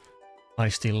good, but I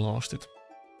still lost it.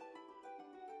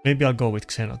 Maybe I'll go with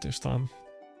Xena this time.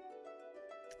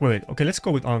 Wait, okay, let's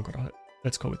go with Ankara.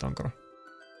 Let's go with Ankara.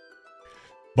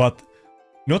 But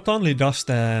not only does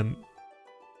the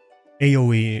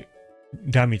AoE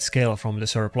damage scale from the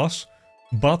surplus,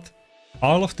 but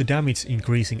all of the damage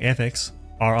increasing effects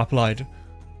are applied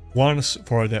once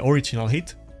for the original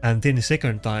hit and then the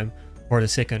second time for the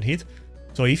second hit.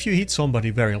 So if you hit somebody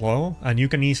very low, and you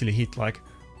can easily hit like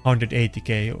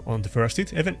 180k on the first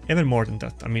hit, even more than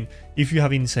that. I mean, if you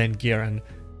have insane gear and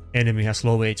enemy has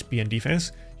low HP and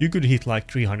defense, you could hit like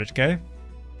 300k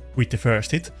with the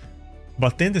first hit.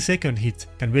 But then the second hit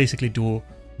can basically do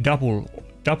double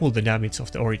the damage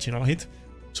of the original hit.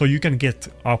 So you can get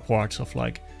upwards of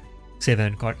like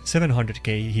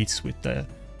 700k hits with the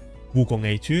Wukong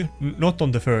A2. Not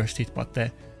on the first hit, but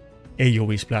the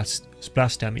AoE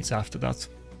splash damage after that.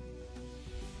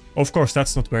 Of course,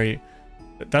 that's not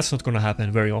gonna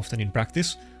happen very often in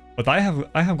practice, but I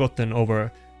have gotten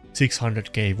over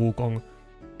 600k Wukong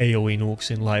AoE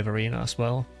nukes in live arena as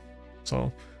well.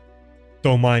 So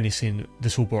though mine is in the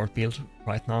support build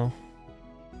right now.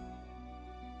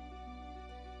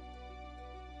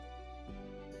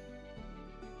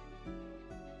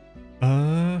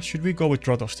 Should we go with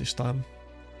Trotos this time?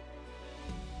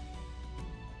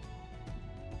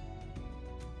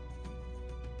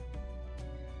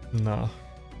 No.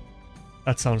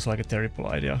 That sounds like a terrible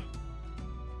idea.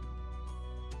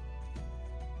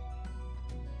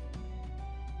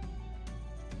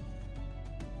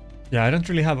 Yeah, I don't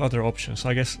really have other options.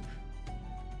 I guess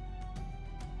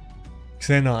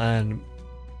Xena,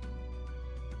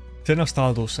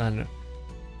 Staltus, and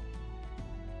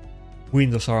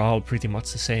windows are all pretty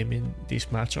much the same in this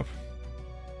matchup.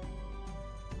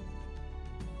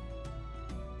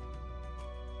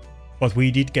 But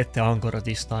we did get the Angora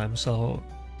this time, so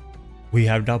we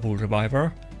have double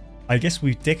Reviver. I guess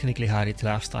we technically had it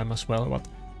last time as well, but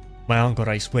my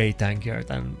Angora is way tankier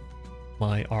than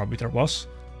my Arbiter was.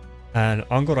 And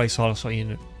Angora is also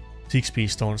in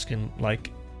 6-piece stone skin, like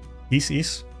this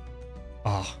is.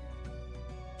 Ah,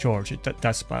 George,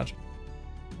 that's bad.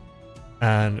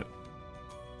 And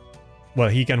well,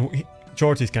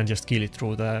 George can just kill it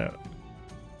through the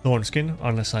stone skin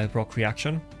unless I proc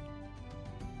reaction.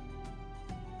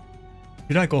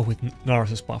 Did I go with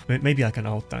Narcissus buff? Maybe I can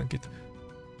out-tank it.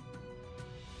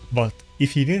 But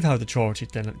if he didn't have to charge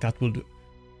it, then that would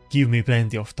give me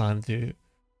plenty of time to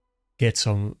get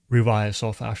some revives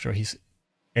off after his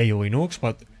AoE nukes,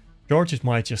 but George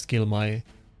might just kill my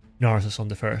Narcissus on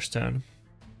the first turn.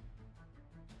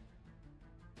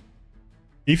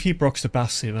 If he procs the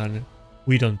passive and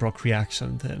we don't proc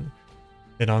reaction, then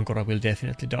Angora will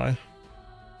definitely die.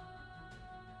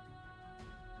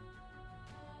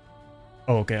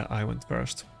 Okay, I went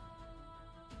first.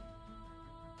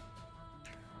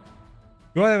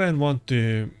 Do I even want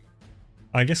to...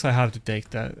 I guess I have to take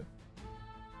the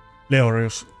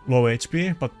Leorius low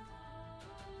HP, but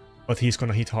he's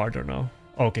gonna hit harder now.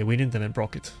 Okay, we didn't even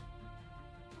proc it.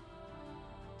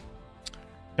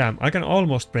 Damn, I can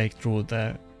almost break through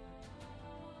the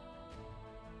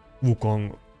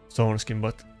Wukong stone skin,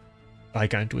 but I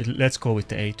can't do it. Let's go with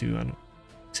the A2 and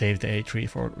save the A3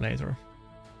 for later.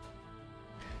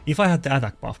 If I had the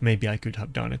attack buff, maybe I could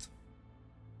have done it.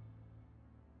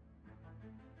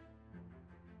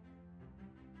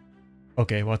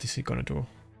 Okay, what is he gonna do?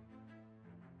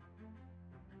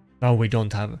 Now we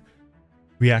don't have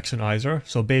reaction either,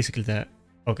 so basically the...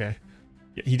 Okay,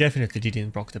 he definitely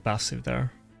didn't proc the passive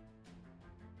there.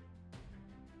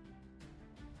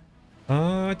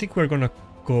 I think we're gonna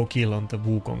go kill on the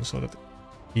Wukong so that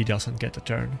he doesn't get a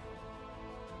turn.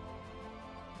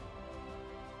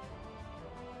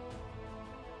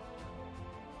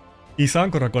 Is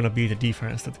Angora gonna be the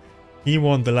difference that he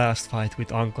won the last fight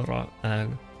with Angora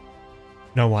and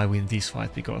now I win this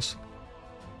fight because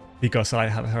I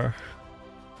have her?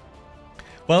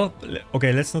 Well,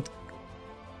 okay, let's not...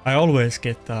 I always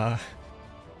get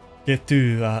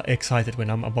too excited when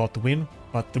I'm about to win,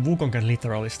 but the Wukong can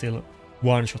literally still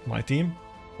one-shot my team.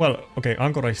 Well, okay,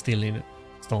 Angora is still in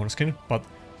stone skin, but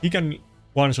he can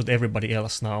one-shot everybody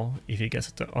else now if he gets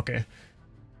it. Okay.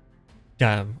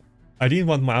 Damn. I didn't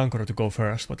want my Angora to go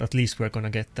first, but at least we're gonna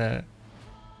get the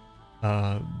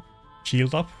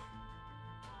shield up.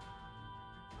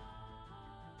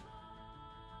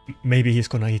 Maybe he's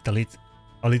gonna hit a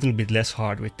little bit less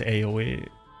hard with the AoE.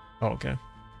 Oh, okay.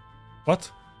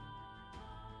 What?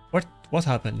 What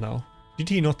happened now? Did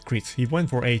he not crit? He went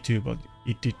for A2, but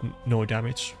it did no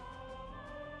damage.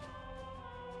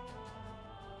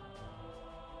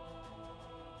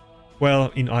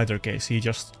 Well, in either case, he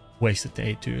just wasted the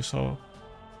A2, so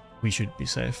we should be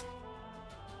safe.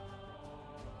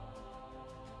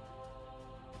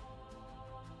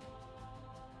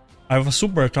 I was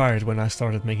super tired when I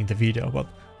started making the video, but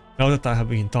now that I have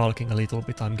been talking a little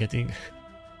bit, I'm getting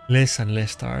less and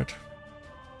less tired.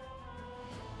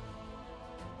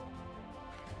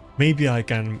 Maybe I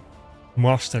can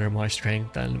muster my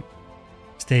strength and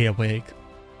stay awake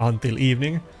until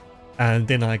evening, and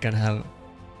then I can have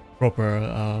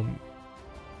proper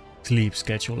sleep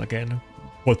schedule again,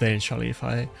 potentially,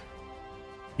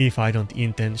 if I don't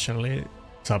intentionally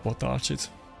sabotage it.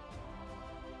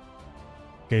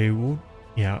 Okay,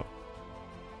 yeah.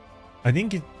 I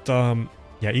think it,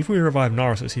 yeah, if we revive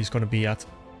Narcissus, he's gonna be at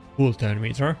full turn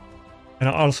meter. And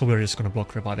also we're just gonna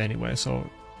block revive anyway, so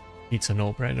it's a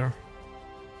no-brainer.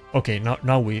 Okay,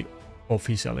 now we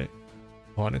officially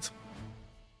won it.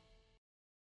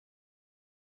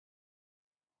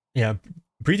 Yeah,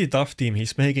 pretty tough team.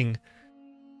 He's making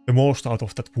the most out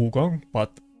of that Wukong,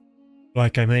 but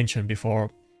like I mentioned before,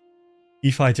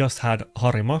 if I just had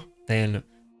Harima, then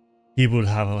he would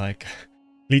have like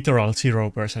literal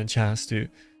 0% chance to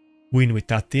win with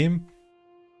that team.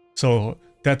 So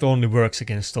that only works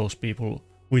against those people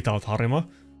without Harima,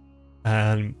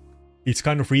 and it's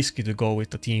kind of risky to go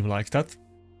with a team like that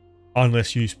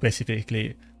unless you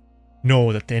specifically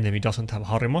know that the enemy doesn't have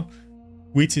Harima,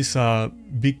 which is a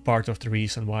big part of the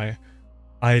reason why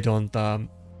I'm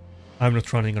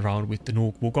not running around with the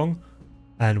Nuke Wukong,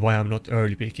 and why I'm not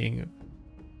early picking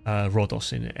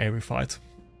Rotos in every fight.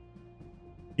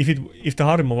 If the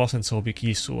Harima wasn't so big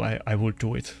issue, I would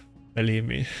do it, believe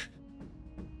me.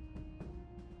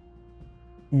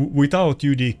 Without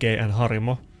UDK and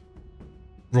Harima,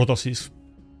 Rotos is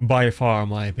by far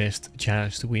my best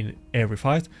chance to win every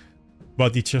fight,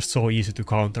 but it's just so easy to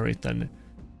counter it and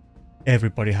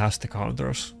everybody has the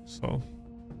counters, so...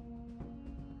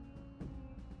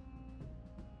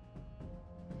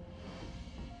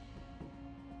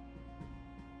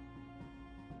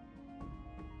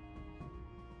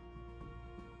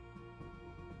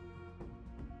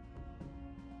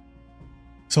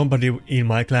 Somebody in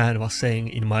my clan was saying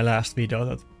in my last video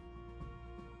that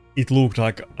it looked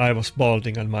like I was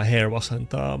balding and my hair wasn't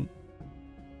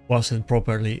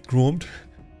properly groomed,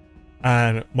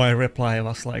 and my reply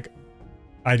was like,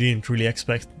 I didn't really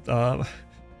expect the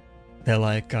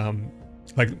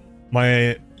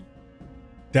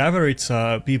average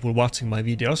people watching my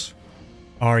videos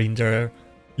are in their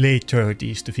late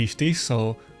 30s to 50s,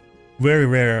 so very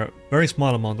rare, very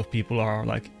small amount of people are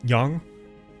like young,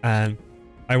 and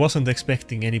I wasn't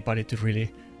expecting anybody to really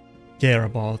care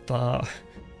about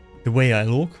the way I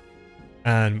look,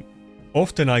 and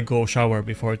often I go shower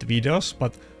before the videos,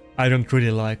 but I don't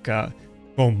really like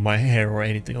comb my hair or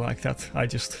anything like that. I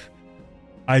just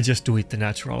do it the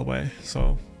natural way.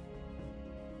 So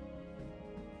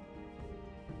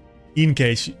in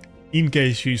case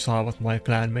you saw what my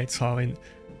clanmates saw in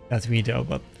that video,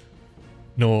 but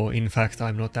no, in fact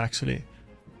I'm not actually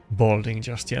balding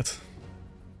just yet.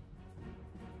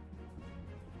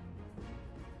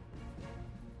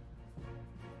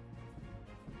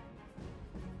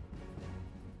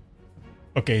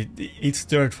 Okay, it's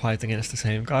third fight against the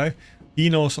same guy. He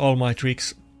knows all my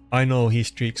tricks. I know his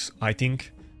tricks, I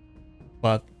think.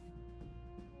 But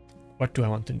what do I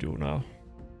want to do now?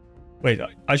 Wait,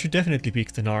 I should definitely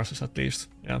pick the Narsus at least.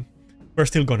 Yeah, we're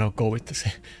still gonna go with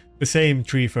the same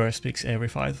 3 first picks every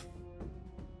fight.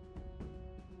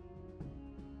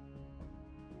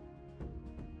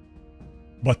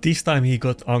 But this time he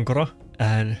got Ankara,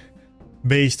 and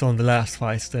based on the last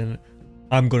fights, then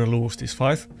I'm gonna lose this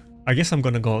fight. I guess I'm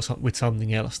gonna go with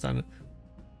something else than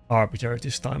Arbiter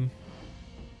this time.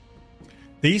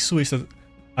 The issue is that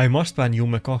I must ban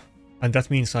Yumeko, and that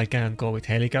means I can't go with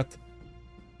Helicat.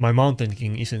 My Mountain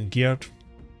King isn't geared.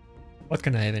 What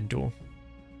can I even do?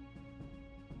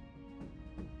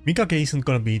 Mikage isn't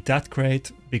gonna be that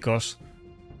great because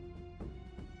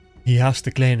he has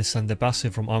the cleanse and the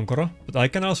passive from Ankara, but I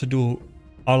can also do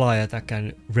ally attack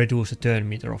and reduce the turn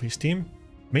meter of his team.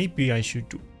 Maybe I should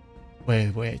do...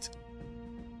 Wait.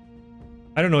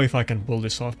 I don't know if I can pull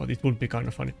this off, but it would be kind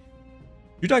of funny.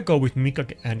 Should I go with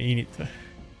Mikage and Init?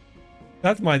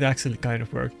 That might actually kind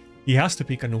of work. He has to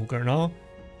pick a nuker now.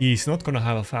 He's not gonna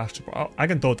have a fast support. I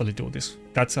can totally do this.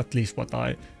 That's at least what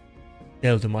I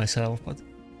tell to myself, but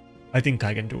I think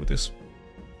I can do this.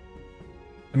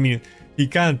 I mean, he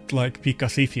can't like pick a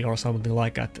Sifi or something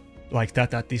like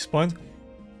that at this point.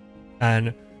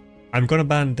 And I'm gonna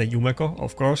ban the Yumeko,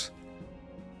 of course.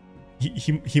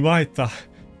 He might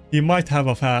have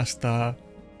a fast, I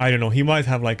don't know, he might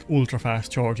have like ultra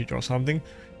fast charge it or something,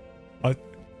 but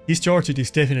his charge it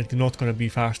is definitely not gonna be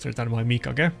faster than my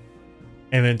Mikage,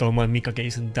 even though my Mikage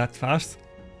isn't that fast.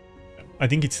 I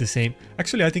think it's the same.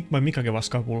 Actually, I think my Mikage was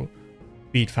couple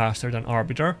speed faster than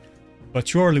Arbiter, but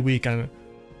surely we can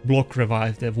block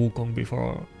revive the Wukong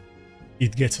before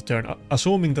it gets a turn,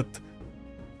 assuming that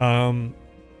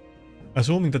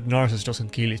Narsus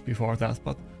doesn't kill it before that,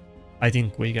 but I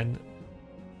think we can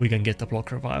get the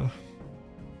block revive.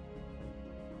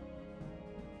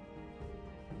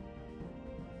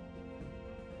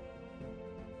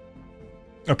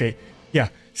 Okay, yeah,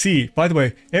 see, by the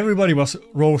way, everybody was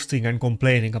roasting and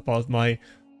complaining about my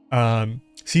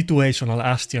situational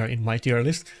S tier in my tier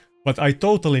list, but I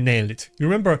totally nailed it. You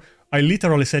remember, I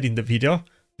literally said in the video,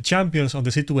 the champions on the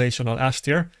situational S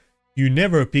tier, you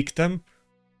never pick them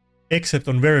except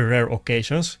on very rare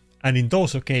occasions, and in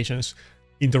those occasions,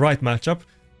 in the right matchup,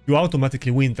 you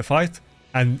automatically win the fight,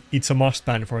 and it's a must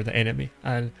ban for the enemy.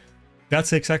 And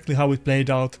that's exactly how it played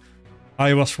out.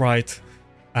 I was right,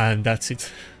 and that's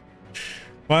it.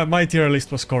 My tier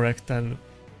list was correct, and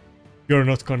you're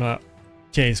not gonna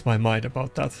change my mind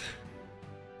about that.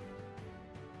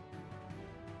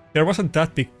 There wasn't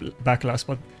that big backlash,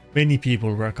 but many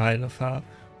people were kind of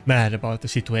mad about the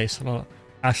situational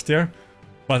S tier.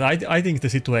 But I think the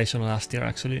situational S tier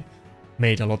actually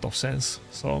made a lot of sense,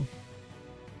 so...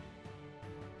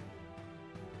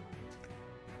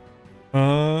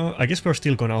 I guess we're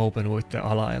still gonna open with the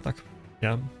ally attack,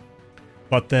 yeah.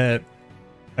 But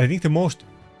I think the most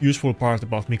useful part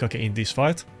about Mikage in this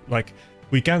fight, like,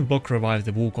 we can block revive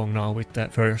the Wukong now with the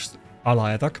first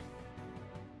ally attack,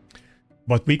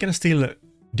 but we can still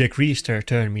decrease their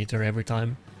turn meter every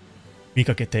time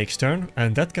Mikage takes turn,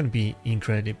 and that can be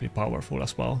incredibly powerful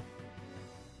as well.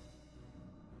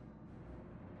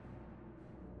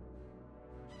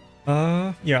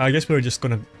 Yeah, I guess we're just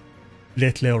gonna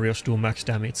let Leorios do max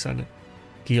damage and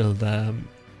kill the...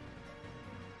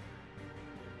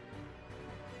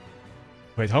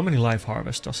 Wait, how many life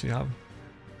harvests does he have?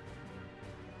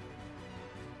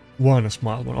 One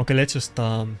small one. Okay, let's just...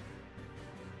 Yeah,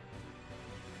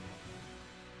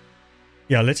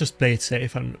 let's just play it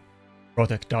safe and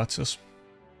protect Dodges.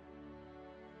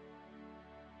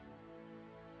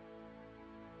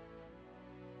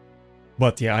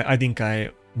 But yeah, I think I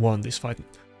won this fight.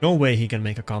 No way he can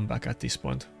make a comeback at this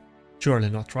point. Surely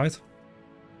not, right?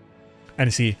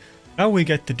 And see, now we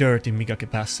get the dirty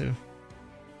Migaki passive.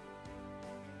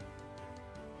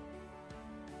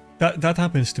 That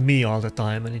happens to me all the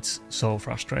time and it's so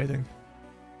frustrating.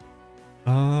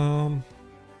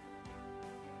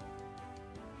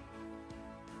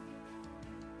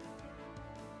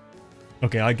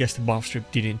 Okay, I guess the buff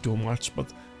strip didn't do much,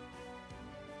 but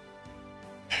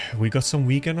we got some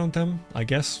weaken on them, I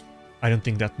guess. I don't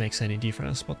think that makes any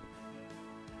difference, but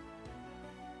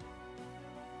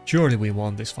surely we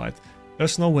won this fight.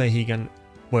 There's no way he can...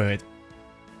 Wait.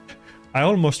 I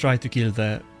almost tried to kill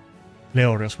the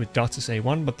Leorios with Dodge's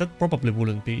A1, but that probably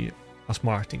wouldn't be a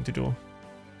smart thing to do.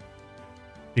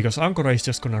 Because Ankora is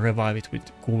just gonna revive it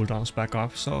with cooldowns back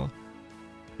up, so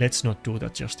let's not do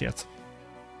that just yet.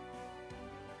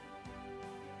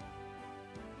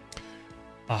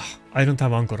 I don't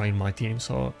have Ankora in my team,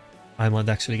 so I might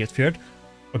actually get feared.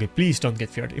 Okay, please don't get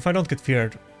feared. If I don't get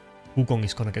feared, Wukong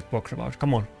is gonna get block revived.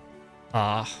 Come on.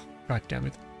 God damn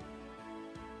it.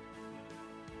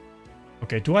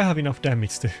 Okay, do I have enough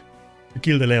damage to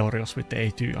kill the Leorios with the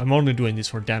A2? I'm only doing this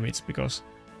for damage because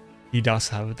he does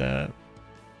have the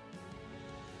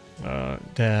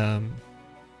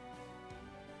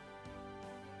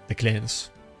cleanse.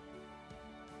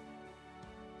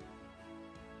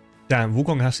 Damn,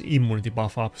 Wukong has immunity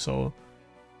buff up, so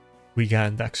we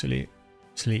can't actually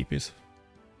sleep it.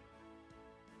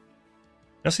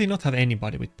 Does he not have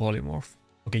anybody with polymorph?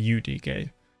 Okay,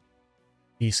 UDK.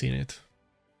 He's in it.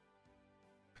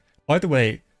 By the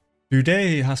way,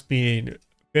 today has been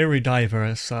very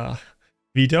diverse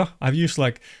video. I've used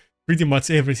like pretty much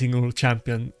every single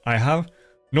champion I have.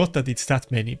 Not that it's that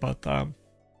many, but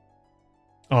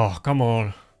oh, come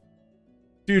on.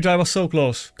 Dude, I was so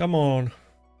close. Come on.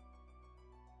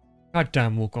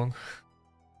 Goddamn Wukong.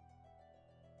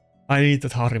 I need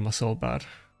that Harima so bad.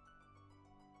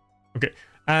 Okay,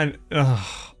 and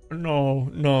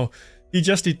no. He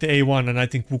just did the A1 and I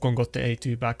think Wukong got the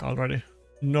A2 back already.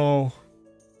 No.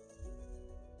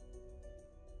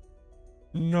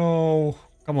 No.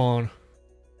 Come on.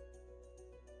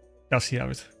 Does he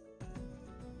have it?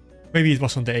 Maybe it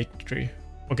was on the A3.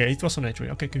 Okay, it was on A3.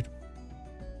 Okay, good.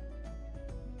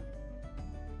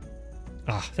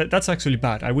 That's actually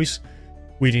bad. I wish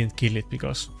we didn't kill it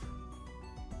because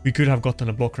we could have gotten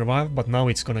a block revive, but now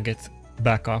it's gonna get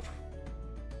back up.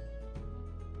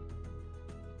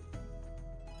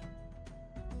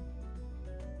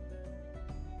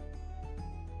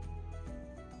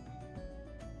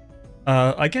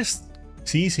 I guess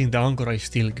seizing the Ankora is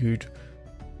still good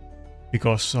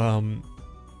because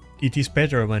it is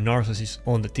better when Narcissus is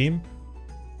on the team.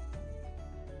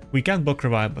 We can't block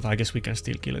revive, but I guess we can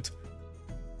still kill it.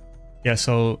 Yeah,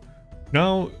 so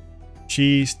now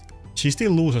she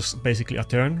still loses basically a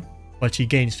turn, but she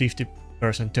gains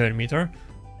 50% turn meter.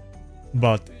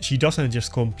 But she doesn't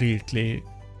just completely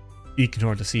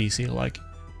ignore the CC like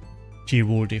she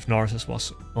would if Narcissus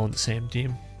was on the same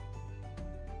team.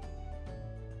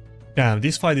 Damn,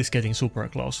 this fight is getting super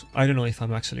close. I don't know if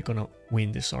I'm actually gonna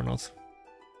win this or not.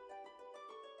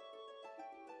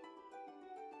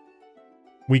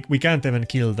 We can't even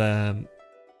kill the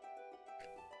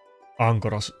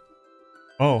Ankoras.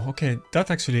 Oh, okay,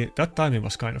 that timing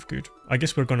was kind of good. I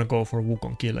guess we're gonna go for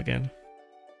Wukong kill again.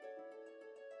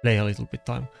 Play a little bit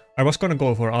time. I was gonna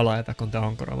go for ally attack on the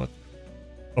Ankora, but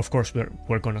of course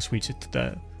we're gonna switch it to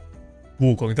the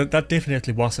Wukong. That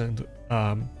definitely wasn't...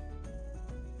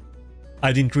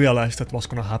 I didn't realize that was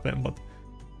gonna happen, but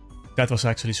that was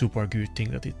actually super good thing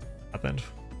that it happened.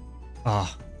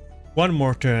 One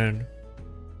more turn.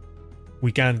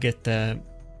 We can't get the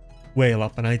whale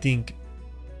up, and I think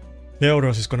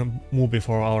Leorios is gonna move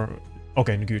before our...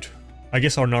 Okay, good. I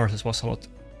guess our Narcissus was a lot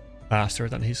faster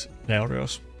than his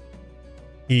Leorios.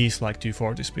 He's like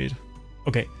 240 speed.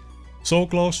 Okay, so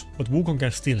close, but Wukong can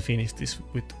still finish this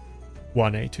with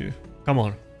 1A2. Come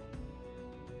on.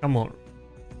 Come on.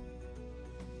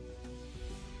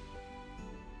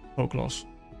 So close.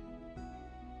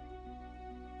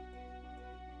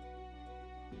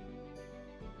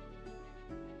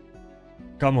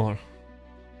 Come on.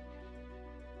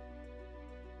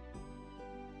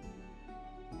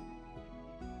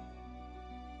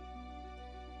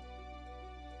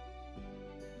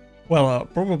 Well,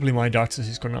 probably my Darkness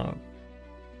is gonna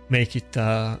make it,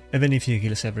 even if he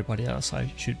kills everybody else, I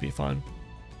should be fine.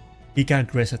 He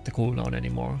can't reset the cooldown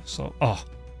anymore, so... Oh,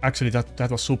 actually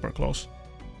that was super close.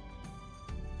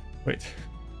 Wait,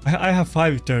 I have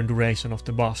 5 turn duration of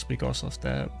the buffs because of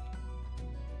the...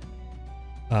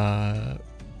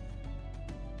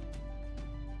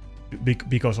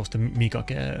 because of the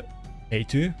Mikake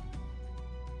A2.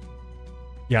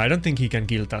 Yeah, I don't think he can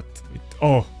kill that.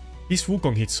 Oh, his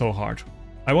Wukong hits so hard.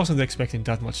 I wasn't expecting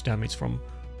that much damage from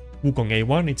Wukong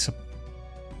A1.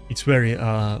 It's very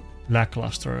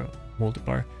lackluster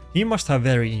multiplier. He must have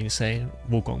very insane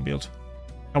Wukong build.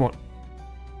 Come on.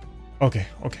 Okay.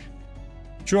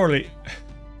 Surely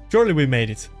we made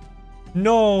it.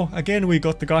 No, again we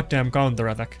got the goddamn counter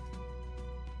attack.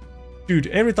 Dude,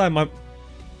 every time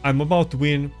I'm about to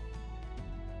win,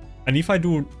 and if I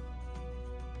go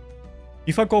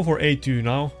for A2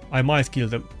 now, I might kill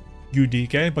the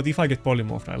UDK, but if I get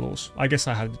polymorphed, I lose. I guess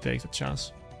I have to take the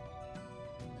chance.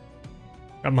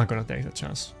 I'm not gonna take the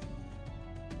chance.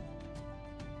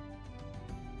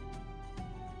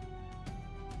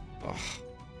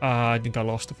 I think I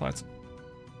lost the fight.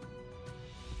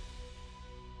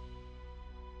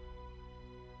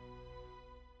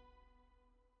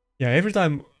 Yeah, every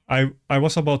time I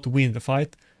was about to win the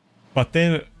fight, but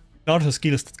then Narsa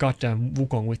kills that goddamn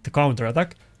Wukong with the counter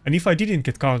attack, and if I didn't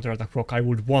get counter attack proc, I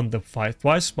would won the fight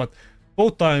twice, but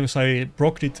both times I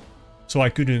procced it, so I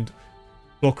couldn't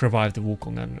block revive the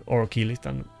Wukong or kill it,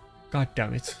 and god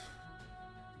damn it.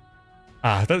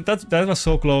 That was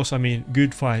so close. I mean,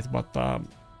 good fight, but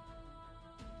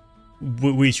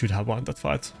we should have won that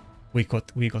fight. We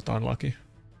got unlucky.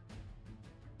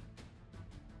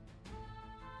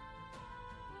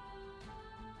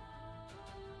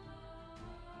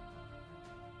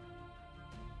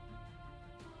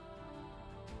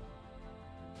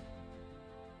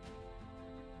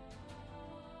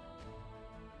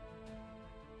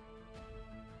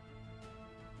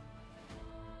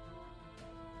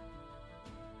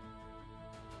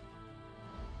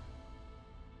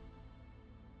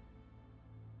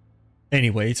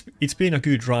 Anyway, it's been a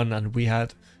good run and we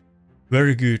had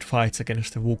very good fights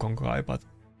against the Wukong guy, but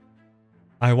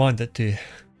I wanted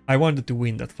to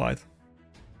win that fight.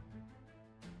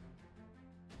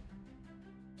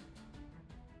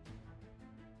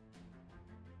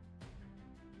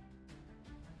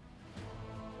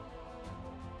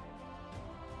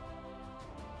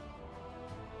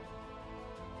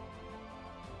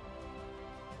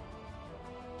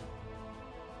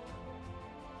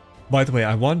 By the way,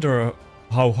 I wonder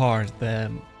how hard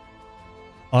the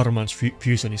Armand's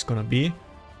fusion is gonna be.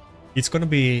 It's gonna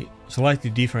be slightly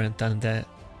different than the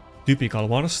typical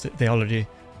ones. They already,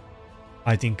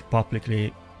 I think,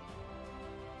 publicly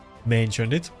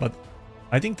mentioned it, but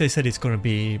I think they said it's gonna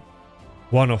be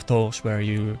one of those where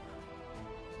you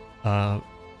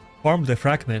farm the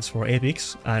fragments for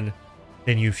epics and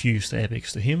then you fuse the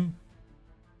epics to him.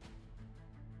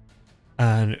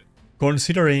 And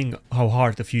considering how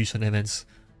hard the fusion events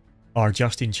are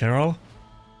just in general,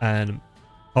 and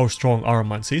how strong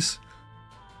Armand's is,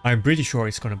 I'm pretty sure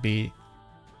it's gonna be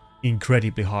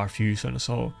incredibly hard fusion,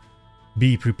 so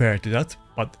be prepared to that,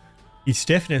 but it's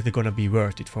definitely gonna be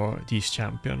worth it for this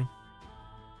champion.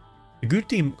 The good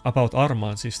thing about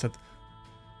Armand's is that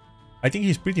I think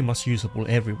he's pretty much usable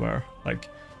everywhere. Like,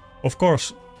 of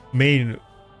course, main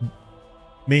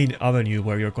avenue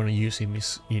where you're gonna use him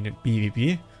is in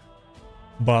PvP,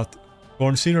 but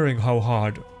considering how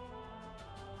hard,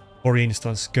 for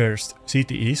instance, Cursed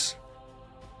City is,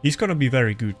 he's gonna be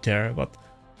very good there. But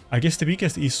I guess the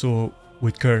biggest issue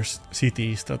with Cursed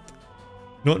City is that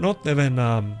not even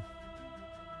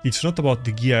it's not about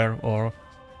the gear or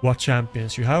what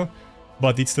champions you have,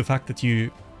 but it's the fact that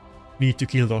you need to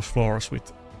kill those floors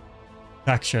with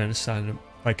factions and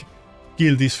like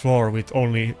kill this floor with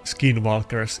only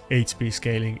Skinwalkers, HP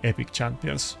scaling epic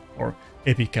champions or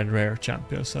epic and rare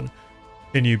champions, and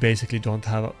then you basically don't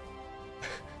have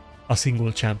a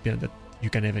single champion that you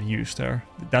can even use there.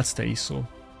 That's the issue.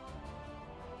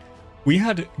 We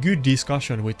had good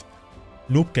discussion with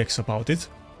Noobkex about it.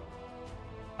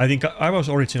 I think I was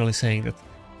originally saying that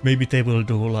maybe they will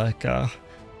do like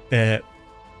the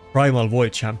Primal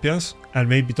Void champions, and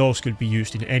maybe those could be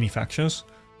used in any factions.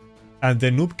 And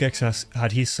then Noobkex has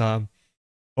had his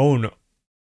own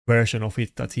version of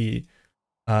it that he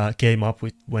came up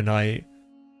with when I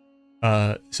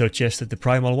suggested the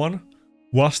Primal one,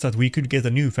 was that we could get a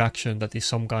new faction that is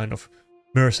some kind of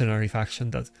mercenary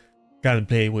faction that can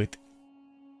play with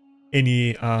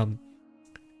any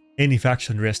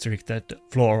faction restricted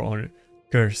floor on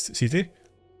Cursed City.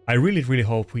 I really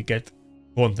hope we get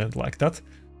content like that.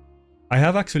 I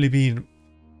have actually been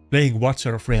playing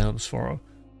Watcher of Realms for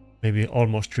maybe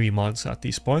almost 3 months at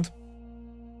this point.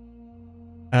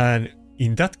 And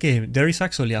in that game, there is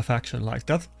actually a faction like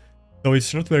that. So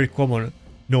it's not very common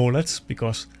knowledge,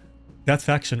 because that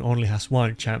faction only has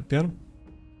one champion.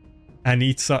 And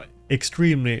it's a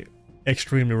extremely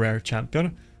rare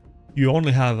champion. You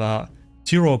only have a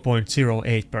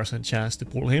 0.08% chance to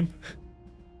pull him,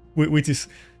 which is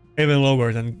even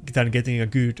lower than getting a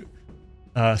good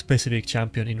specific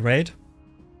champion in raid.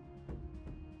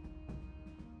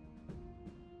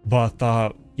 But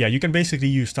yeah, you can basically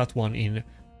use that one in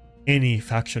any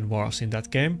faction wars in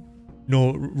that game,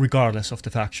 no, regardless of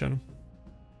the faction.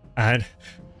 And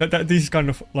this is kind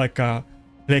of like a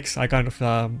flex. I kind of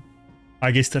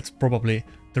I guess that's probably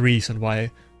the reason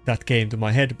why that came to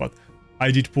my head, but I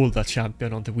did pull that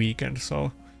champion on the weekend,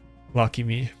 so lucky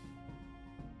me.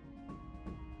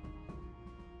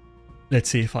 Let's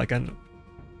see if I can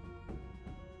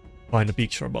find a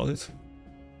picture about it.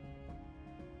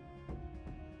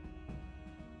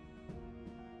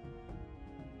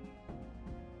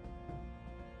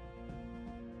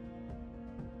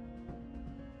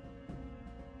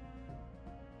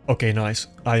 Okay, nice.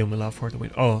 Ayumi love for the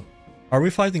win. Oh, are we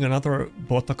fighting another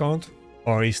bot account?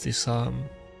 Or is this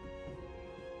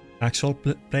actual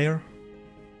player?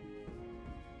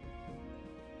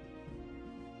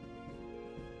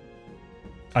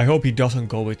 I hope he doesn't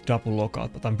go with double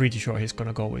lockout, but I'm pretty sure he's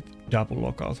gonna go with double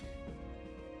lockout.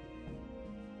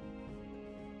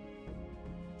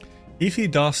 If he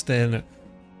does, then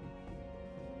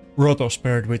Rotos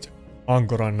paired with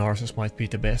Angora and Narcissus might be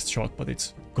the best shot, but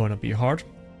it's gonna be hard.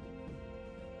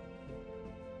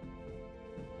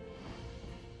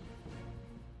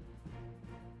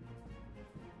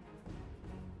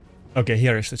 Okay,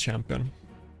 here is the champion.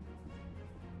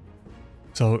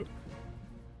 So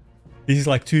this is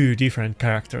like 2 different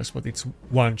characters, but it's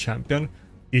one champion.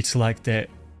 It's like the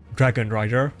Dragon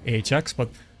Rider, Ajax, but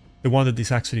the one that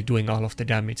is actually doing all of the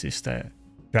damage is the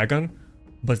Dragon.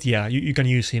 But yeah, you can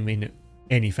use him in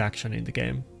any faction in the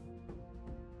game.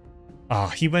 Ah,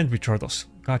 he went with Rotos.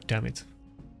 God damn it.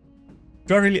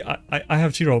 Do I really... I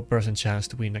have 0% chance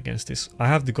to win against this. I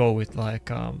have to go with like...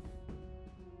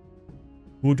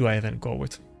 who do I even go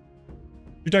with?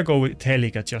 Should I go with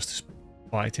Helika just to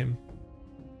fight him?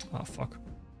 Ah, fuck.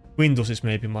 Quintus is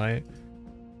maybe my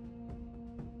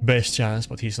best chance,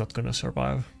 but he's not gonna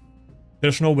survive.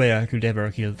 There's no way I could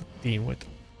ever kill the team with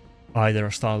either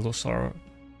Staltus or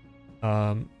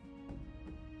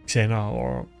Xena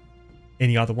or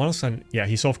any other ones. And yeah,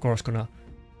 he's of course gonna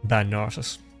ban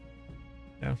Narcissus.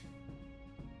 Yeah.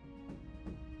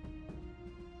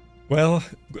 Well,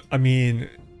 I mean,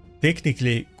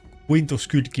 technically Quintus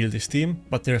could kill this team,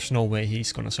 but there's no way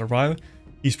he's gonna survive.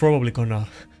 He's probably gonna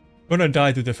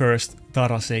die to the first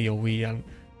Taras AoE and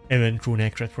even through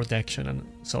Necret protection and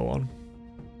so on.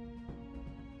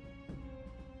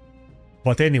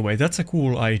 But anyway, that's a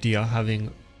cool idea,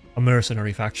 having a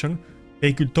mercenary faction.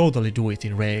 They could totally do it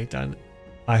in raid, and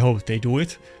I hope they do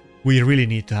it. We really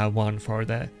need to have one for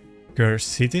the Cursed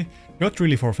City. Not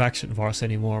really for faction wars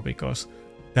anymore, because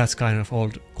that's kind of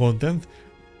old content.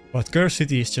 But Cursed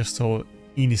City is just so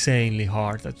insanely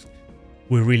hard that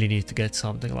we really need to get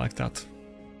something like that.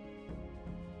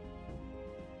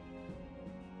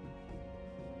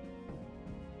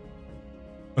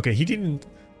 Okay, he didn't...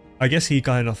 I guess he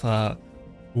kind of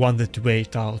wanted to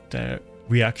wait out the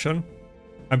reaction.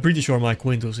 I'm pretty sure my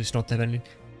Quintus is not even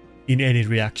in any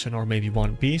reaction, or maybe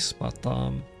one piece, but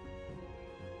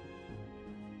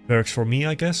works for me,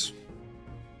 I guess.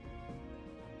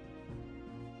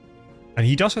 And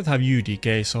he doesn't have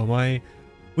UDK, so my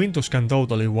Quintus can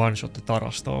totally one-shot the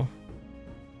Taras though.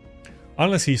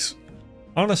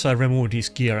 Unless I removed his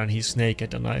gear and he's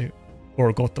naked and I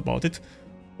forgot about it.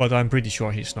 But I'm pretty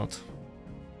sure he's not.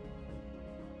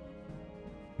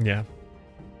 Yeah.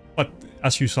 But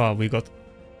as you saw, we got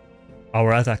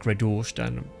our attack reduced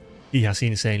and he has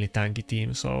insanely tanky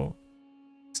team, so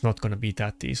it's not gonna be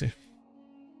that easy.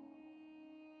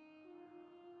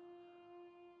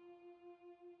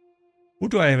 Who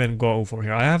do I even go for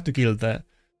here? I have to kill the...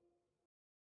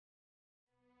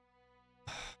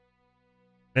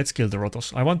 Let's kill the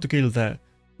Rotos. I want to kill the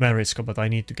Mariska, but I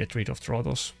need to get rid of the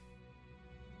Rotos.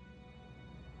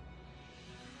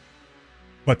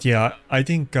 But yeah, I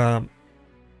think I'm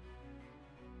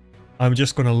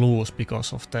just gonna lose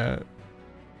because of the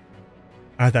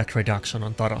attack reduction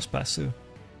on Taras passive.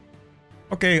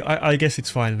 Okay, I guess it's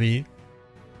fine.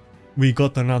 We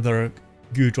got another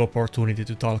good opportunity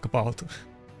to talk about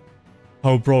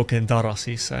how broken Taras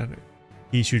is and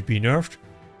he should be nerfed.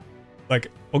 Like,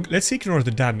 okay, let's ignore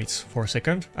the damage for a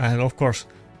second, and of course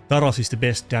Taras is the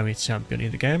best damage champion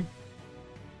in the game.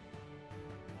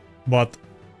 But...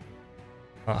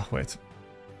 wait.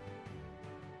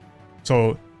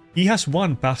 So, he has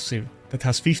one passive that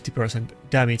has 50%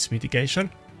 damage mitigation.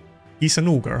 He's a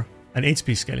nuker, an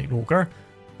HP scaling nuker,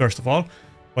 first of all.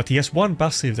 But he has one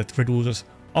passive that reduces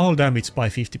all damage by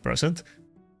 50%.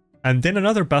 And then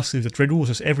another passive that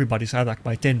reduces everybody's attack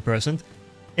by 10%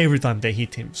 every time they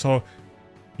hit him. So,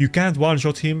 you can't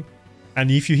one-shot him. And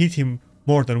if you hit him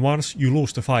more than once, you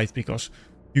lose the fight because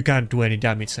you can't do any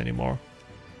damage anymore.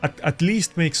 At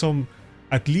least make some...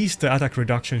 At least the attack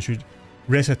reduction should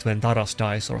reset when Taras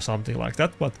dies or something like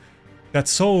that, but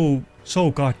that's so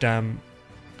goddamn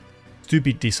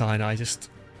stupid design.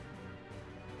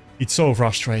 It's so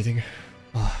frustrating.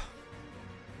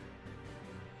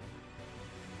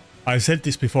 I've said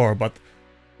this before, but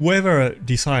whoever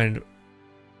designed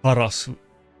Taras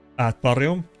at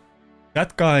Parium,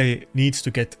 that guy needs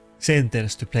to get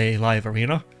sentenced to play live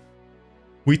arena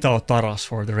without Taras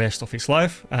for the rest of his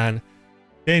life, and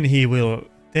then he will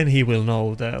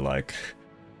know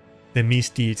the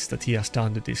misdeeds that he has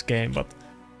done to this game. But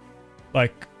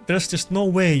like, there's just no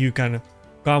way you can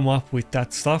come up with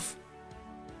that stuff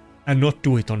and not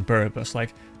do it on purpose.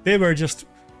 Like, they were just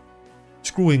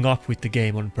screwing up with the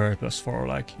game on purpose for,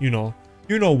 like, you know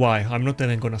why. I'm not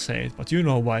even gonna say it, but you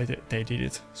know why they did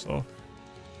it. So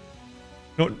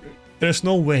no, there's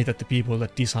no way that the people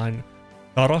that designed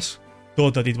Taras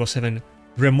thought that it was even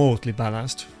remotely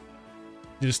balanced.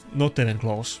 Just not even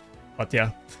close. But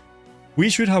yeah, we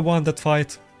should have won that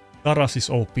fight. Taras is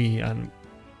OP, and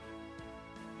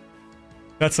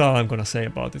that's all I'm gonna say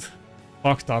about it.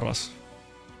 Fuck Taras.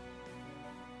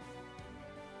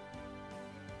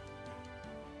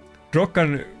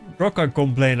 Rock can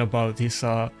complain about his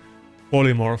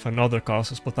polymorph and other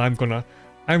causes, but I'm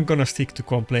gonna stick to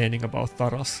complaining about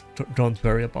Taras. Don't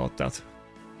worry about that.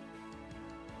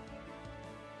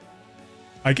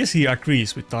 I guess he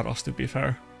agrees with Taras, to be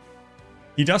fair.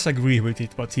 He does agree with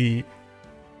it, but he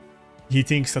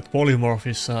thinks that polymorph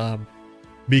is a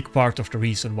big part of the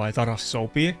reason why Taras is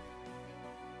OP.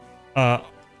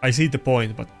 I see the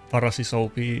point, but Taras is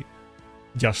OP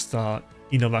just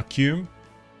in a vacuum.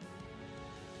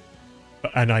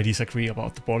 And I disagree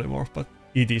about the polymorph, but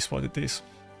it is what it is.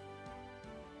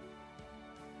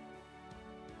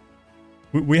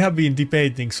 We have been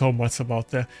debating so much about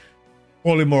the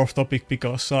polymorph topic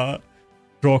because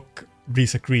Rock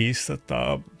disagrees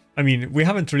that I mean, we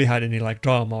haven't really had any like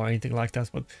drama or anything like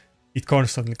that, but it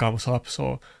constantly comes up,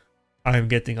 so I'm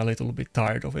getting a little bit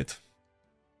tired of it.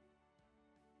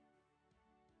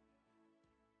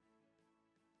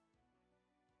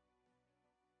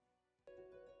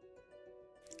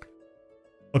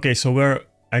 Okay, so we're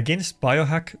against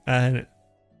Biohack, and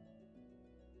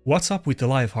what's up with the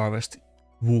Live Harvest?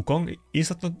 Wukong? Is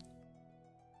that not...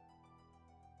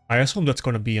 I assume that's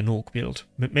gonna be a nuke build.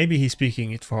 Maybe he's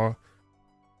picking it for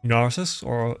Narses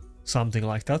or something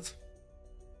like that.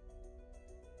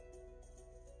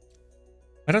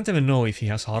 I don't even know if he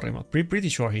has Harima. Pretty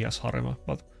sure he has Harima,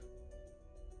 but...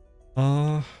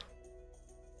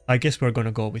 I guess we're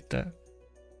gonna go with the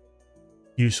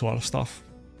usual stuff.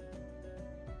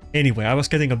 Anyway, I was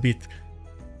getting a bit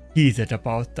heated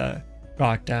about the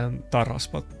goddamn Taras,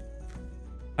 but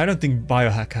I don't think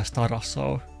Biohack has Taras,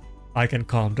 so I can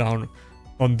calm down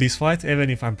on this fight, even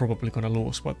if I'm probably gonna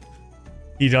lose, but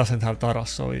he doesn't have Taras,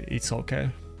 so it's okay.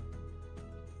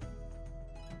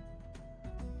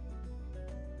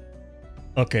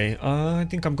 Okay, I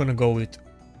think I'm gonna go with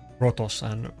Protoss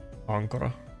and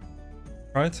Ankara,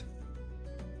 right?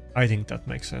 I think that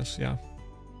makes sense, yeah.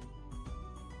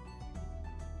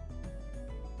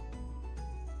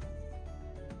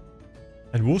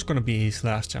 And who's gonna be his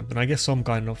last champion? I guess some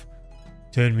kind of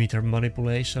turn meter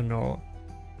manipulation or...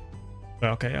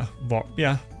 Okay,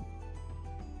 yeah.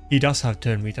 He does have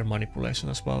turn meter manipulation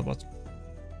as well, but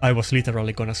I was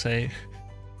literally gonna say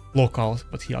lockout,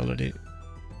 but he already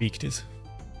peaked it.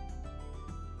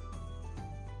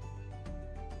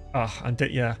 And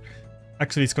yeah,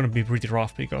 actually it's gonna be pretty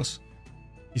rough because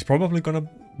he's probably gonna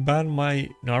ban my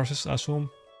Narses, I assume.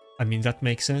 I mean, that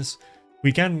makes sense.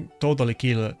 We can totally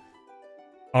kill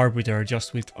Arbiter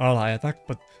just with ally attack,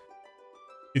 but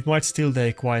it might still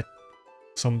take quite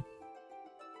some...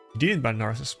 He didn't ban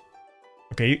Narses.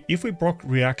 Okay, if we proc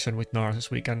reaction with Narses,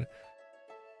 we can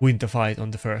win the fight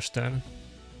on the first turn.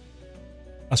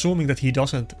 Assuming that he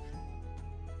doesn't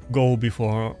go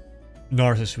before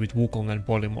Narses with Wukong and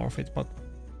polymorph it, but...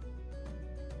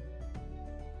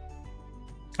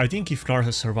 I think if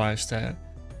Narses survives the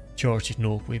George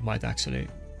nuke, we might actually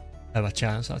have a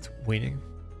chance at winning.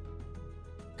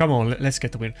 Come on, let's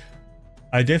get the win.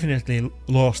 I definitely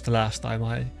lost the last time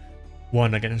I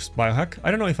won against Biohack.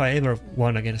 I don't know if I ever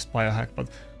won against Biohack, but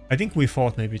I think we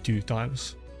fought maybe 2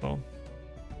 times. So.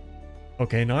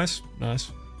 Okay, nice,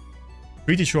 nice.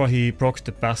 Pretty sure he procs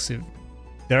the passive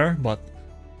there, but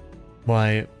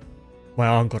my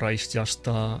Ankara is just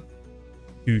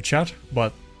too chat.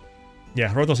 But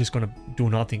yeah, Rotos is gonna do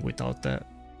nothing without the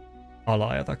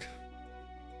ally attack.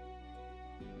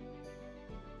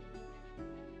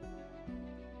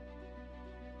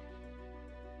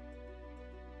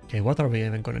 Okay, what are we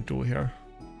even gonna do here?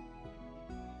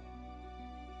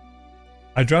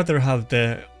 I'd rather have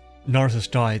the Narcissus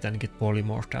die than get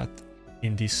polymorphed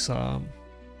in this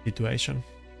situation.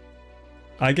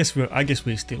 I guess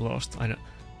we still lost.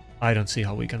 I don't see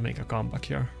how we can make a comeback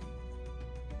here.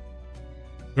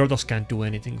 Rotos can't do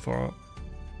anything for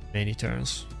many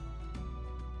turns.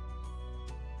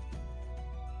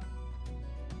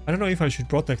 I don't know if I should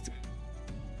protect.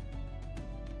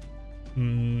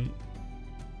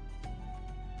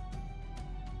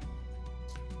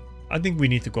 I think we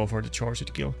need to go for the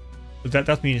charged kill. But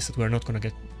that means that we're not gonna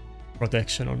get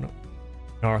protection on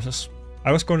Narcissus.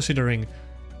 I was considering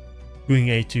doing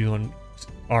A2 on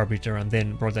Arbiter and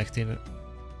then protecting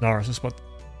Narcissus, but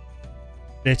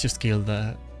let's just kill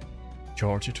the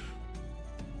charged.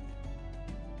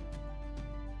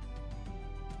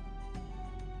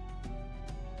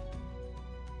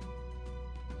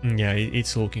 Yeah,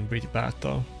 it's looking pretty bad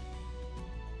though.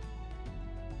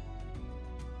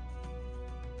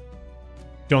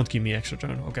 Don't give me extra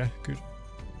turn. Okay, good.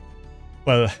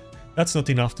 Well, that's not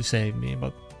enough to save me,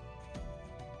 but...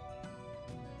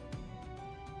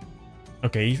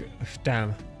 Okay,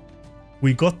 damn.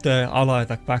 We got the ally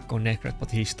attack back on Necret,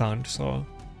 but he's stunned, so...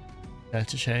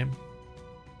 That's a shame.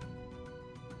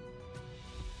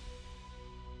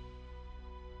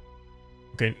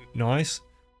 Okay, nice.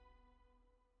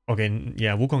 Okay,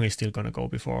 yeah, Wukong is still gonna go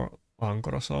before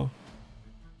Ankara, so...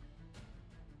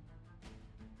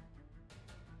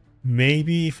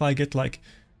 Maybe if I get like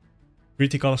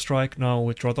critical strike now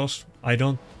with Rotos, I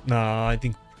don't. Nah, I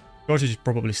think George is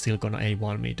probably still gonna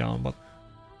A1 me down, but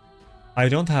I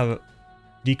don't have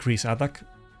decrease attack.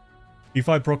 If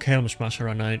I proc Helm Smasher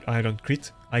and I don't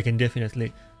crit, I can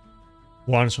definitely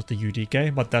one-shot the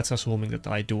UDK, but that's assuming that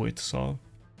I do it, so...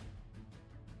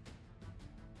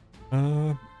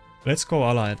 let's go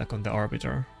ally attack on the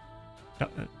Arbiter.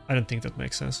 I don't think that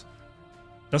makes sense.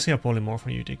 Does he have polymorph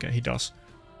on UDK? He does.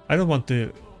 I don't want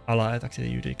to ally attack the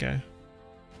UDK.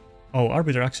 Oh,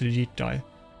 Arbiter actually did die.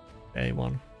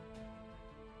 A1.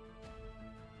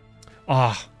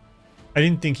 Ah! I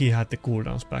didn't think he had the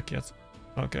cooldowns back yet.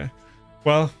 Okay.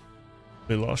 Well,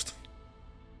 we lost.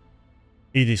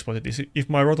 It is what it is. If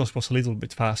my Rotos was a little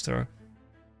bit faster,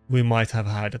 we might have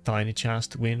had a tiny chance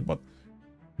to win, but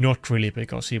not really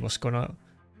because he was gonna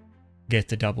get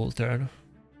the double turn.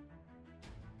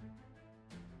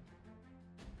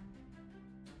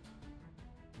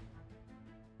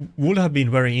 Would have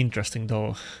been very interesting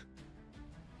though.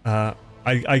 I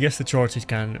guess the Georges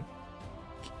can...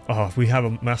 Oh, we have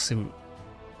a massive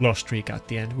loss streak at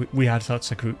the end. We had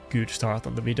such a good start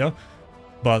on the video.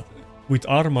 But with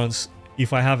Armans,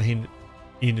 if I have him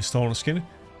in Stone Skin,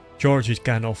 Georges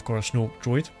can of course nuke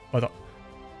Druid, but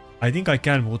I think I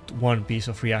can put one piece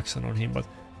of reaction on him, but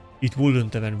it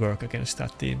wouldn't even work against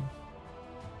that team.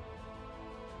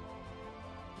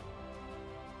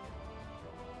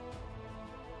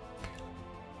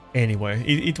 Anyway,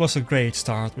 it was a great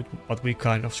start, but we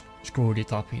kind of screwed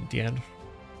it up in the end.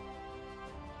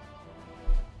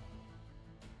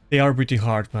 They are pretty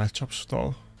hard matchups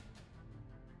though,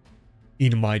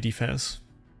 in my defense.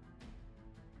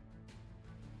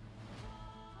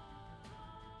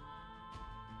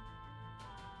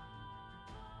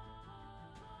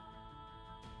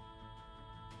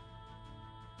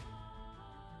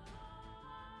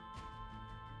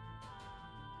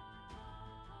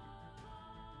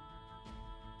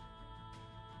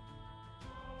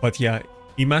 But yeah,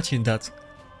 imagine that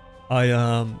I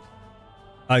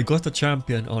got a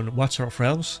champion on Watcher of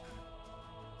Realms,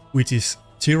 which is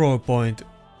 0.08,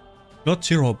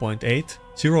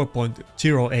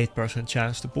 0.08%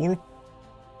 chance to pull.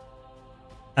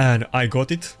 And I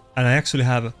got it, and I actually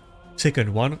have a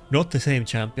second one, not the same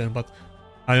champion, but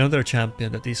another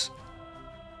champion that is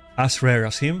as rare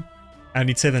as him, and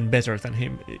it's even better than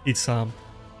him. It's a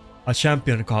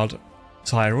champion called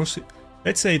Cyrus.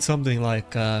 Let's say it's something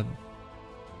like, well,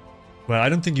 I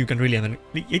don't think you can really even...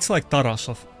 It's like Taras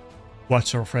of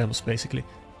Watcher of Realms, basically.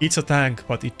 It's a tank,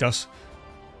 but it does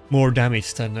more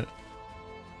damage than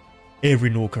every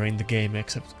nuker in the game,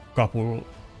 except couple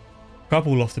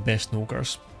of the best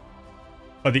nukers.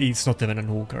 But it's not even a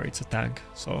nuker, it's a tank.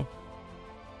 So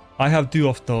I have 2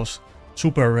 of those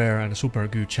super rare and super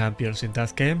good champions in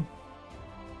that game.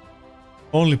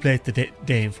 Only played the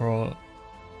game for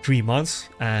 3 months,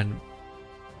 and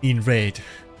in raid,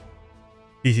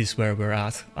 this is where we're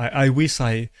at. I wish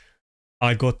I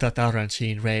got that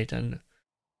RNG in raid and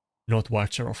not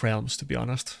Watcher of Realms, to be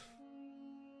honest.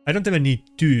 I don't even need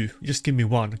 2, just give me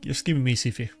 1, just give me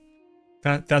Siphi.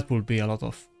 That would be a lot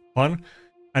of fun,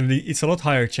 and it's a lot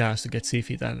higher chance to get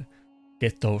Siphi than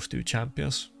get those 2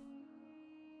 champions.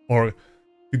 Or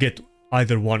to get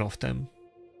either one of them.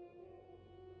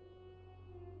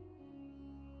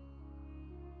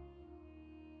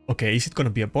 Okay, is it gonna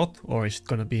be a bot or is it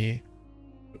gonna be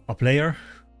a player?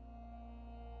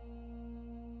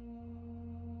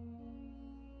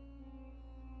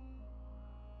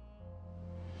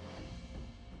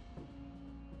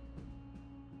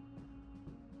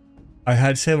 I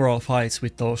had several fights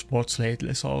with those bots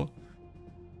lately, so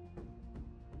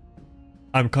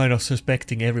I'm kind of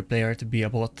suspecting every player to be a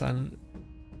bot, and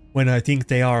when I think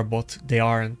they are a bot, they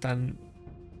aren't, and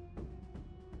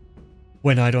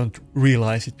when I don't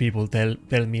realize it, people tell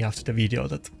me after the video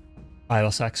that I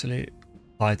was actually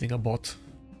fighting a bot.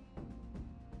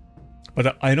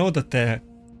 But I know that the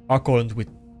account with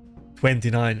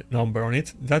 29 number on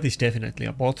it, that is definitely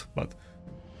a bot, but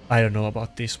I don't know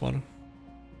about this one.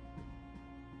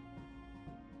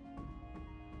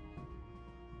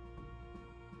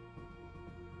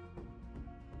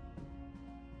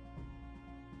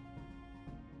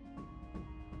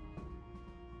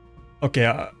 Okay,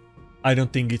 I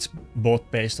don't think it's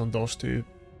bot based on those 2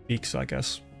 picks, I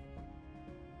guess.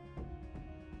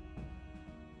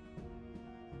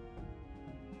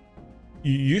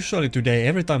 Usually today,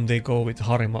 every time they go with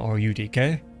Harima or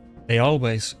UDK, they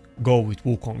always go with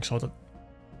Wukong so that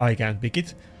I can't pick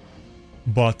it.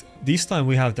 But this time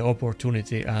we have the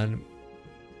opportunity, and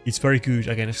it's very good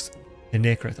against the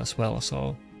Necret as well,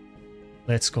 so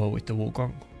let's go with the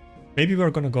Wukong. Maybe we're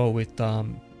gonna go with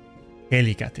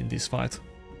Helicat in this fight.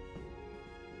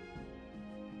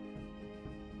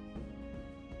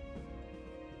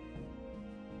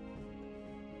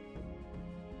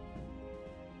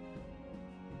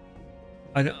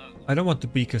 I don't want to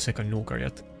pick a second nuker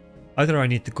yet. Either I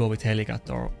need to go with Helicat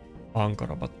or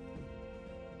Ankara, but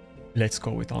let's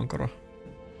go with Ankara.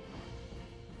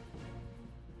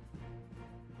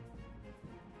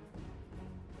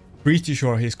 Pretty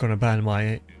sure he's gonna ban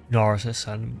my Narses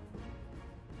and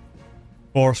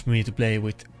force me to play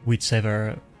with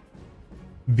whichever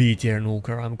B tier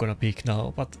nuker I'm gonna pick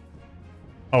now, but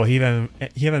oh, he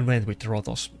even went with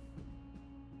Rotos.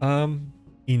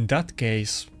 In that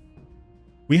case,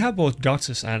 we have both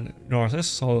Duchess and Narses,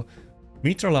 so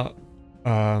Mitrala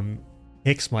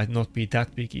Hex might not be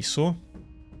that big issue.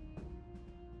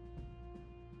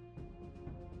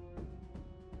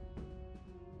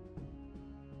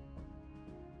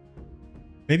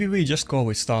 Maybe we just go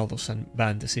with Staltus and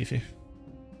ban the Siphi.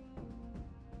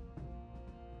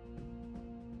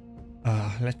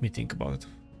 Let me think about it.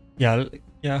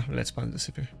 Yeah, let's ban the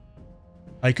Siphi.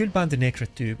 I could ban the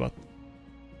Necret too, but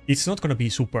it's not gonna be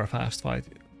super fast fight.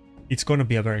 It's gonna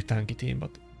be a very tanky team,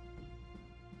 but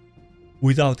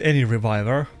without any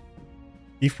reviver,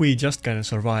 if we just can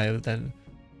survive, then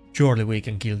surely we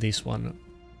can kill this one,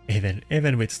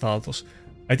 even with Staltus.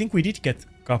 I think we did get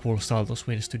a couple Staltus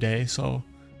wins today, so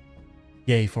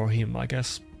yay for him, I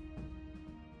guess.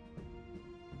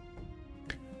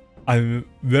 I'm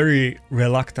very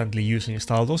reluctantly using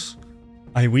Staltus.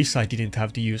 I wish I didn't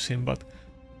have to use him, but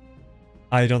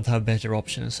I don't have better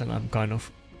options and I'm kind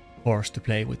of forced to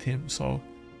play with him, so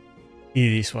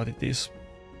it is what it is.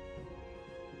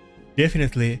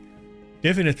 Definitely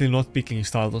not picking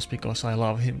Staltus because I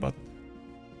love him, but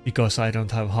because I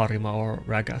don't have Harima or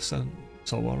Ragas and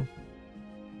so on.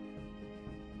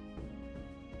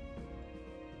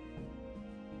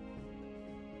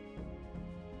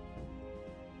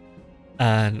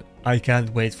 And I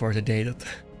can't wait for the day that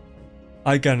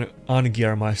I can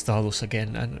ungear my Staltus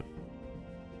again and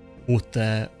put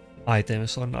the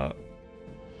items on a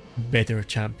better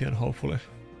champion, hopefully.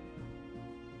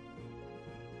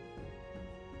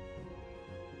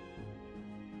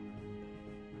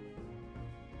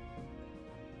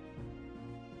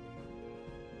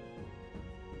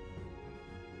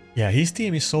 Yeah, his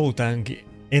team is so tanky,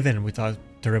 even without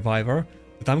the reviver,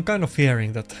 that I'm kind of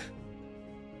fearing that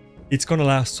it's gonna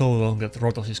last so long that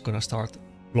Rotos is gonna start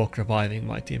block reviving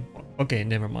my team. Okay,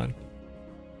 never mind.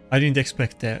 I didn't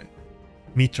expect the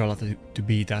Mitrala to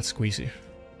be that squeezy.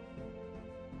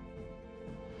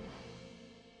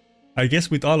 I guess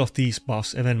with all of these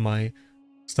buffs, even my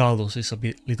Staltus is a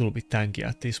little bit tanky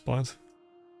at this point.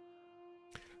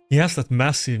 He has that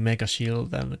massive mega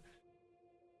shield and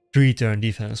 3-turn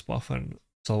defense buff and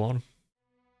so on.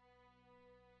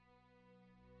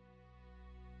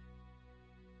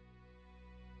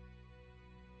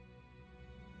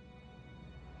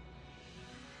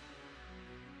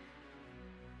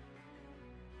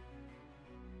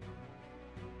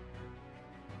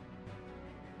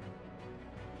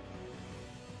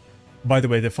 By the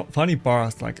way, the funny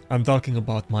part, like, I'm talking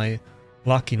about my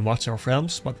luck in Watcher of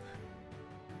Realms, but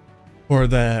for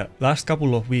the last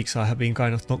couple of weeks I have been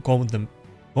kind of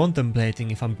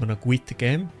contemplating if I'm gonna quit the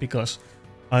game, because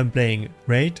I'm playing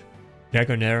Raid,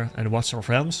 Dragonair and Watcher of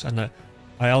Realms, and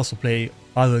I also play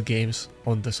other games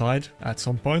on the side at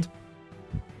some point.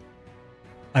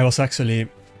 I was actually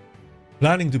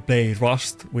planning to play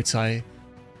Rust, which I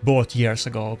bought years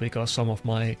ago because some of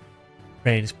my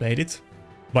friends played it.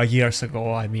 By years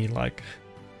ago, I mean like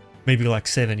maybe like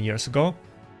 7 years ago,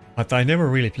 but I never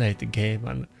really played the game,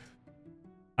 and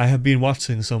I have been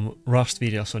watching some Rust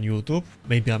videos on YouTube.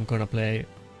 Maybe I'm gonna play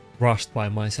Rust by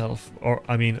myself, or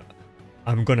I mean,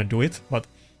 I'm gonna do it, but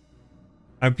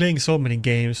I'm playing so many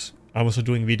games. I'm also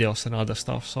doing videos and other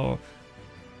stuff, so...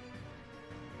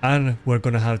 And we're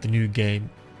gonna have the new game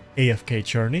AFK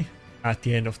Journey at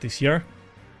the end of this year.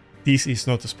 This is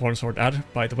not a sponsored ad,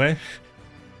 by the way.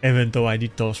 Even though I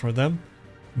did those for them,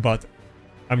 but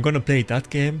I'm gonna play that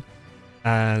game,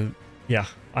 and yeah,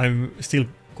 I'm still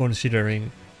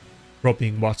considering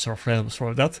dropping Watcher of Realms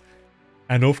for that.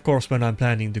 And of course, when I'm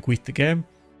planning to quit the game,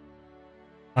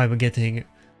 I'm getting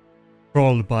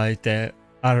trolled by the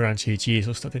RNG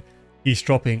Jesus that he's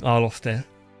dropping all of the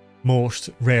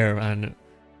most rare and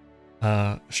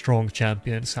strong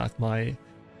champions at my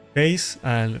base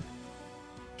and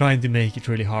trying to make it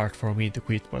really hard for me to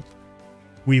quit, but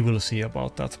we will see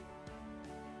about that.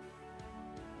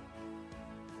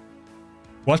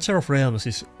 Watcher of Realms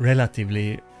is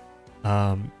relatively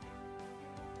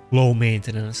low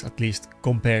maintenance, at least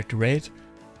compared to Raid,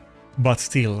 but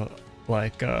still,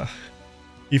 like,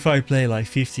 if I play like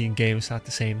 15 games at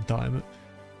the same time,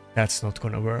 that's not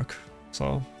gonna work,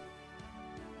 so...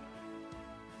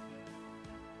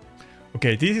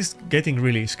 Okay, this is getting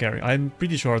really scary. I'm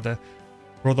pretty sure that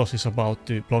Protoss is about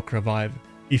to block revive,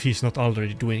 if he's not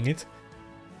already doing it.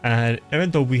 And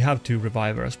even though we have 2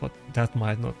 revivers, but that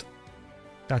might not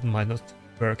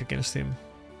work against him.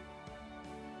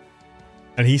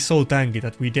 And he's so tanky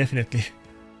that we definitely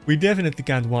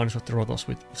can't one-shot the Protoss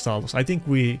with Staltus. I think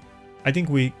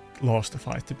we lost the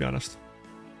fight, to be honest.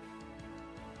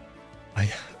 I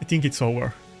think it's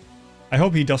over. I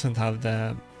hope he doesn't have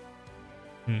the...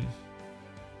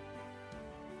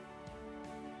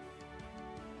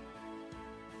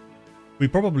 We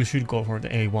probably should go for the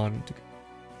A1 to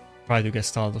try to get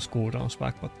Staltus cooldowns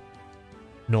back, but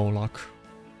no luck.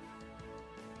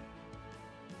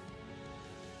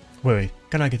 Wait,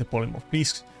 can I get a polymorph?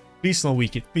 Please, please no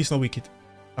weak it, please no weak it.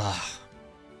 Ah.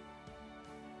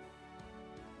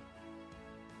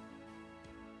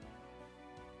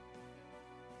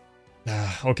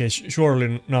 Okay,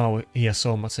 surely now he has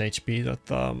so much HP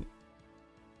that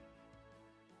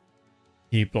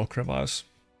he block revives.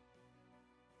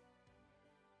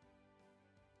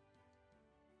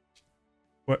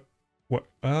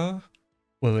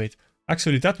 Wait.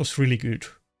 Actually, that was really good.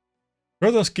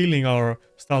 Protoss killing our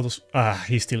Staltus.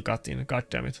 He still got in. God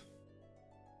damn it.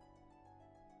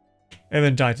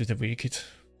 Even died to the weak hit.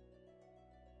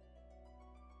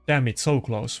 Damn it, so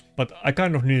close. But I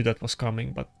kind of knew that was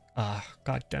coming, but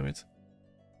god damn it.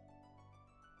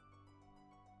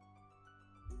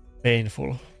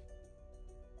 Painful.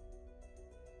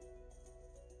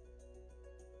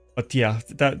 But yeah,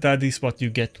 that is what you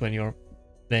get when you're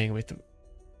playing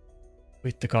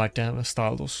with the goddamn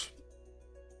Staltus.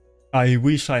 I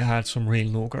wish I had some real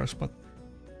nukers, but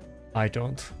I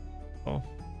don't. Oh.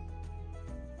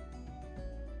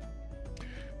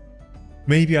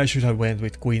 Maybe I should have went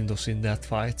with Quintus in that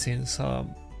fight, since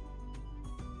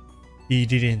he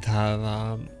didn't have...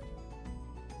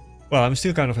 well, I'm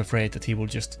still kind of afraid that he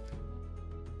would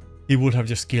have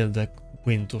just killed the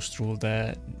Quintus through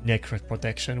the Necret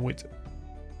protection with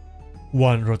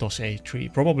one Rotos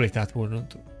A3. Probably that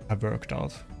wouldn't have worked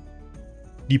out.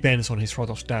 Depends on his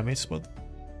Rotos damage, but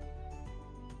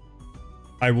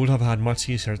I would have had much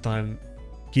easier time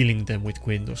killing them with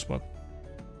Quintus, but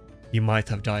he might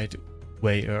have died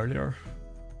way earlier.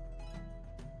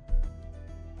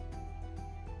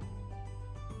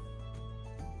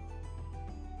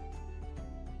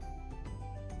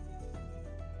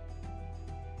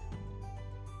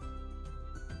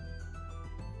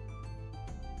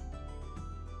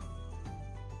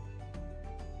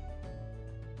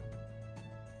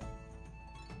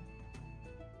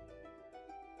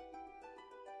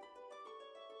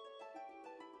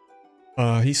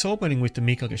 He's opening with the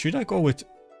Mikage. Should I go with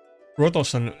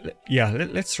Rotos and... Yeah,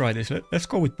 let's try this. Let's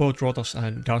go with both Rotos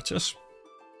and Duchess.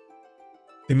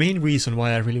 The main reason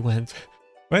why I really went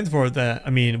for the...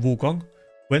 Wukong.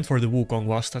 Went for the Wukong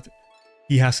was that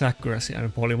he has accuracy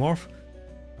and polymorph.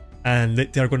 And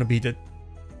they're gonna be the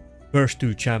first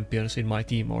two champions in my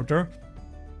team order.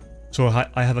 So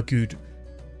I have a good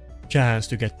chance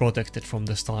to get protected from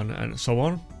the stun and so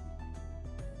on.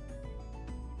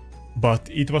 But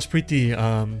it was pretty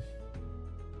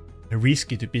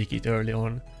risky to pick it early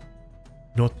on,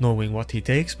 not knowing what he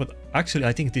takes, but actually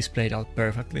I think this played out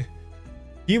perfectly.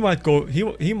 He might go,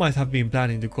 he might have been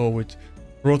planning to go with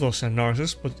Rotos and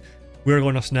Narcissus, but we're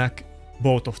gonna snack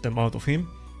both of them out of him.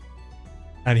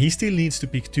 And he still needs to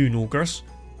pick two nukers.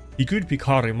 He could pick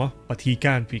Harima, but he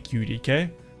can't pick UDK,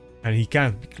 and he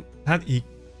can't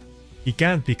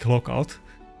pick Lockout.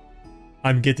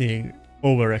 I'm getting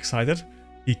overexcited.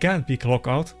 He can't pick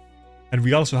Lockout, and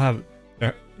we also have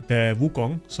the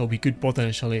Wukong, so we could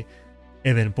potentially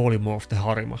even polymorph the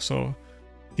Harima, so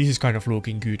this is kind of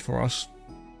looking good for us.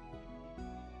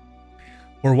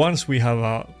 For once we have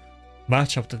a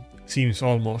matchup that seems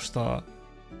almost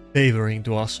favoring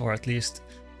to us, or at least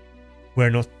we're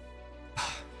not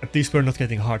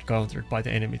getting hard countered by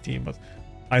the enemy team, but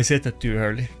I said that too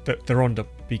early. The Ronda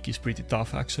pick is pretty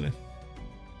tough actually.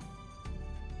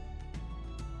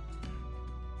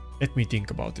 Let me think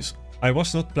about this. I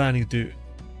was not planning to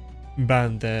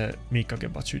ban the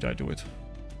Mikage, but should I do it?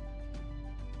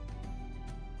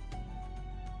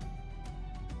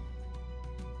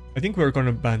 I think we're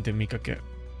gonna ban the Mikage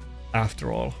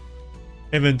after all.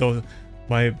 Even though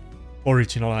my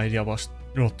original idea was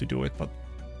not to do it, but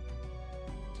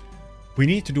we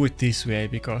need to do it this way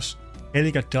because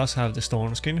Helicat does have the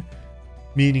stone skin,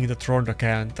 meaning that Ronda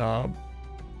can't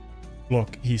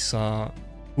block his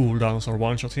cooldowns or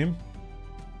one-shot him.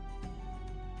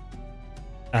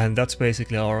 And that's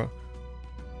basically our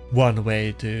one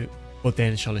way to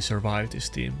potentially survive this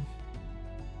team.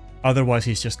 Otherwise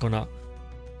he's just gonna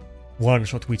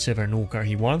one-shot whichever nuker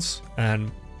he wants,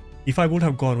 and if I would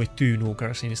have gone with two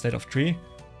nukers instead of three,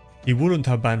 he wouldn't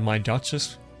have banned my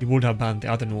Duchess, he would have banned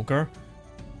the other nuker,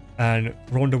 and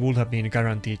Ronda would have been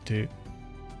guaranteed to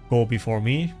go before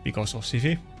me because of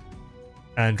Siphi,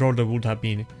 and Ronda would have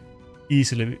been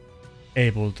easily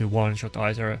able to one-shot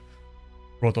either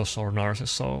Rotos or Narcissus,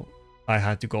 so I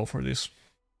had to go for this.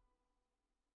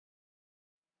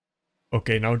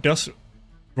 Okay, now does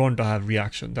Ronda have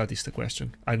reaction? That is the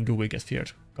question. And do we get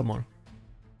feared? Come on.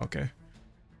 Okay.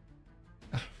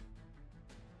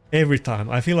 Every time.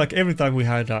 I feel like every time we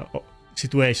had a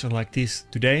situation like this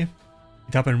today,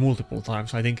 it happened multiple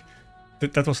times. I think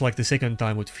that was like the second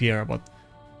time with fear, but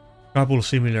a couple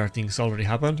similar things already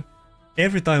happened.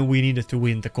 Every time we needed to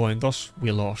win the coin toss,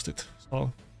 we lost it.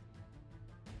 So...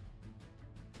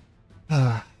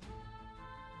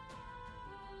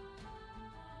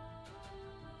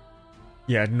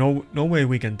 yeah, no way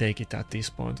we can take it at this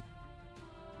point.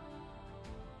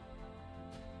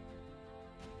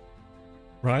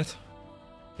 Right?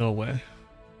 No way.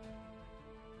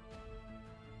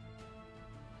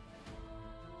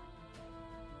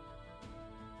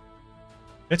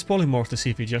 Let's polymorph the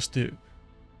Siphi just to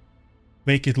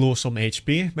make it lose some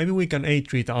HP. Maybe we can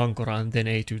A3 the Ankora and then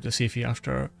A2 the Siphi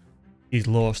after it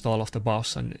lost all of the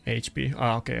buffs and HP.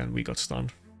 Ah, okay, and we got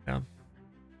stunned. Yeah.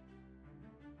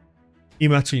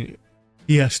 Imagine,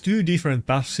 he has two different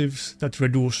passives that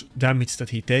reduce damage that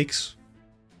he takes,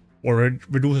 or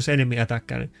reduces enemy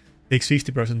attack and takes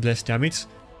 50% less damage.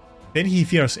 Then he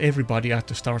fears everybody at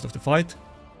the start of the fight,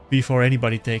 before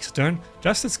anybody takes a turn.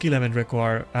 Does that skill even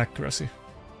require accuracy?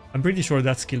 I'm pretty sure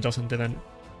that skill doesn't even...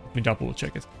 Let me double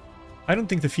check it. I don't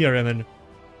think the fear even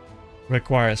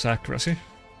requires accuracy.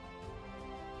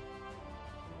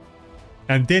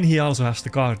 And then he also has the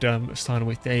goddamn stun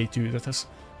with the A2 that has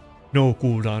no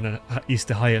cooldown and is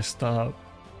the highest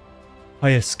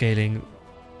scaling,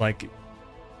 like,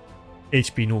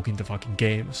 HP nuke in the fucking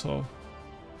game, so...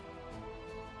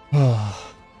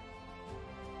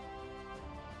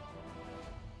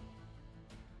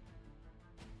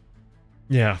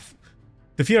 yeah,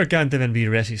 the fear can't even be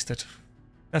resisted.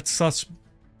 That's such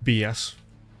BS.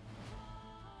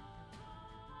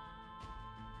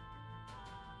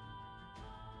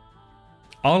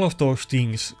 All of those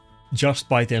things just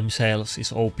by themselves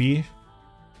is OP,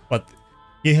 but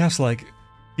he has like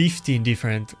 15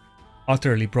 different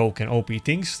utterly broken OP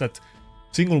things that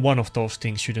single one of those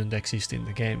things shouldn't exist in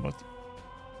the game, but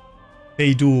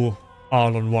they do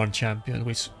all on one champion,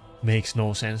 which makes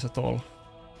no sense at all.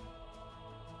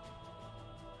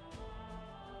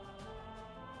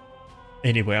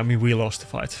 Anyway, I mean, we lost the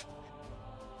fight.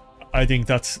 I think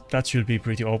that should be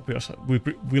pretty obvious.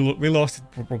 We lost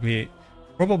it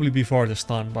probably before the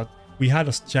stun, but we had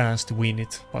a chance to win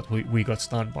it, but we got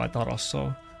stunned by Taras,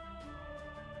 so...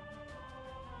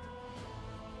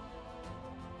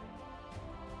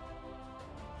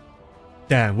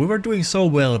 Damn, we were doing so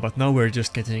well, but now we're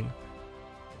just getting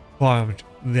farmed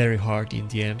very hard in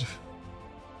the end.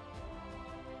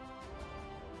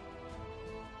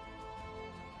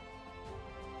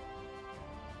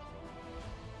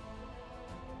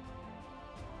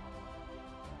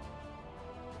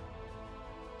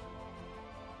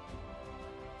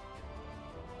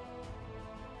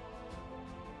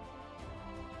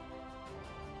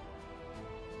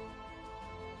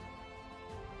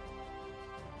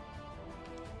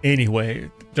 Anyway,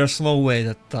 there's no way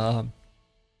that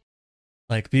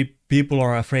like people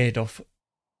are afraid of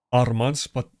Armands,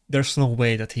 but there's no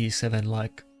way that he's even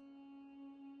like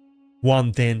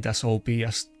 1/10 as OP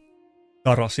as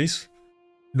Taras is,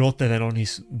 not even on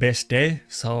his best day,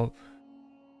 so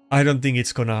I don't think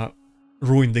it's gonna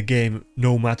ruin the game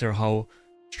no matter how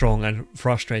strong and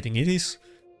frustrating it is,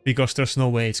 because there's no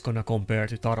way it's gonna compare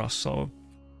to Taras, so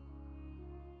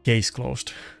case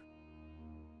closed.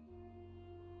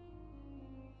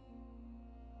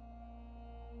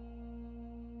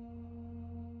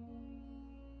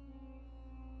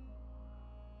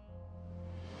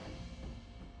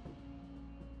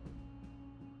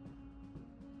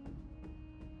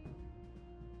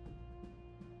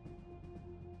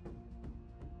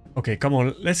 Okay, come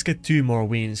on, let's get 2 more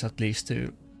wins at least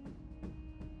to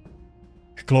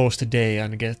close the day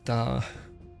and get good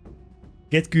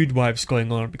vibes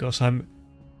going on, because I'm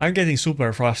getting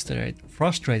super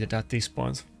frustrated at this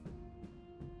point.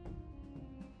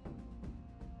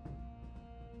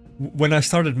 When I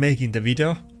started making the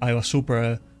video, I was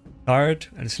super tired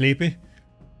and sleepy,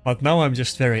 but now I'm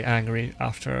just very angry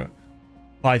after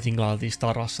fighting all these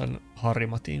Taras and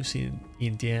Harima teams in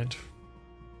the end.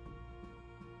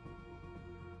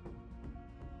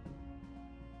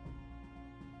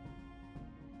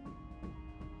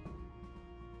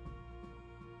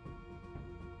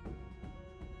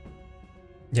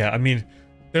 Yeah, I mean,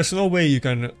 there's no way you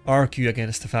can argue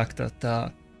against the fact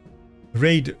that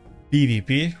raid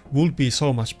PvP would be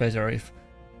so much better if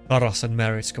Taras and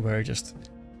Maritzka were just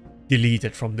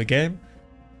deleted from the game.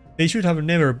 They should have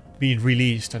never been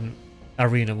released and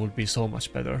Arena would be so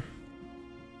much better.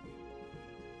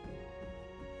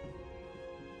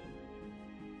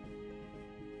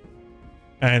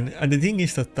 And the thing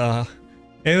is that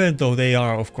even though they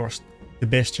are of course the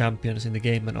best champions in the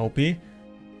game and OP,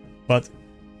 but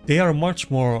they are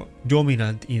much more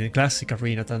dominant in the classic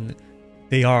arena than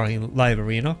they are in live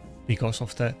arena because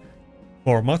of the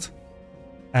format.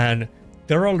 And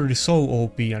they're already so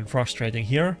OP and frustrating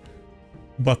here,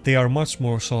 but they are much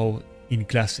more so in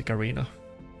classic arena,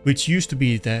 which used to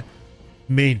be the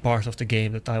main part of the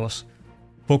game that I was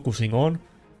focusing on,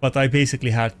 but I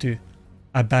basically had to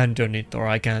abandon it, or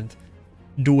I can't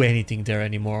do anything there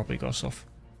anymore because of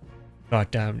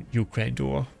goddamn Ukraine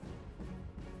duo.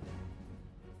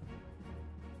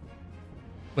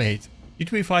 Wait,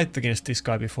 did we fight against this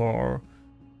guy before, or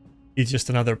it's just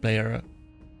another player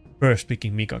first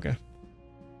picking Mikage?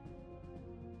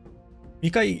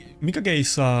 Mikage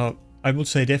is, I would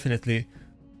say, definitely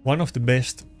one of the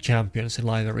best champions in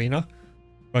live arena,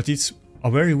 but it's a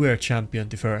very weird champion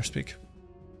to first pick.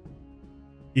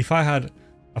 If I had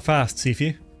a fast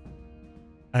Siphi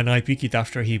and I pick it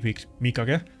after he picked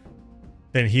Mikage,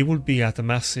 then he would be at a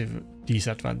massive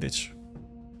disadvantage.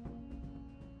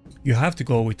 You have to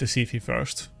go with the Siphi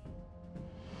first.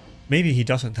 Maybe he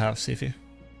doesn't have Siphi.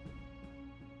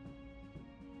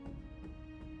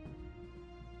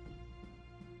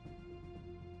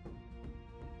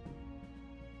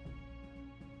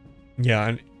 Yeah,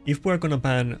 and if we're gonna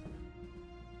ban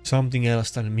something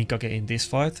else than Mikage in this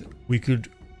fight, we could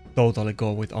totally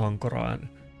go with Ankora and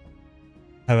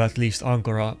have at least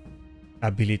Ankora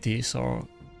abilities or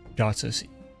Judge's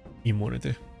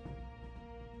immunity.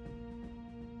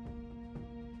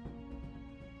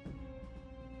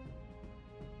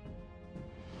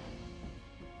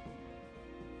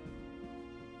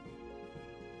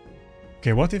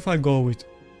 Okay, what if I go with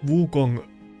Wukong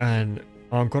and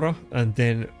Ankora and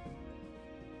then...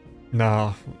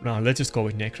 Nah, let's just go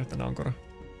with Nekrat and Ankora.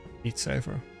 It's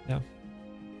safer, yeah.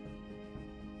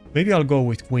 Maybe I'll go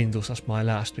with Quintus as my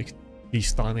last pick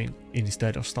this time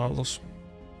instead of Staltus.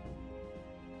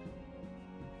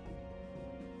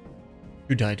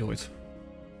 Should I do it?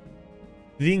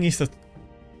 The thing is that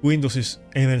Quintus is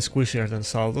even squishier than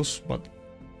Staltus, but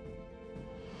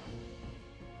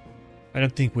I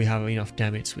don't think we have enough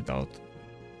damage without...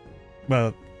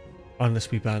 Well,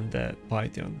 Unless we ban the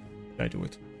Python. I do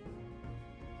it.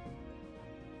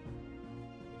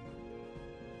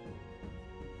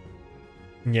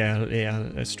 Yeah,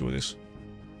 let's do this.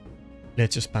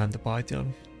 Let's just ban the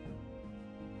Python.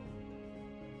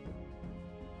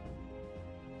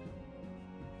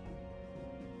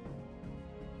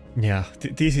 Yeah,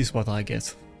 this is what I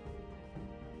get.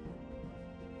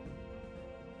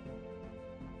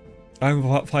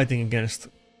 I'm fighting against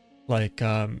like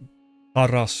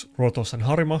Taras, Rotos and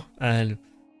Harima, and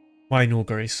my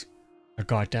Nuker is a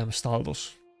goddamn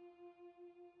Staltus,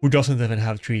 who doesn't even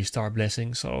have 3-star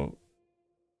blessing, so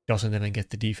doesn't even get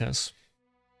the defense.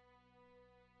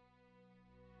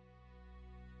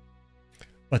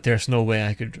 But there's no way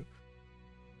I could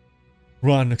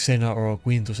run Xena or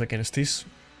Quintus against this.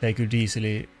 They could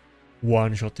easily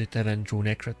one-shot it even through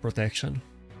Necret protection.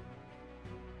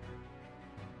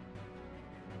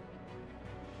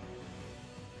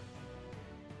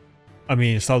 I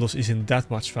mean, Staltus isn't that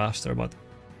much faster, but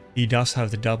he does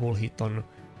have the double hit on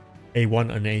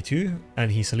A1 and A2, and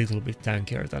he's a little bit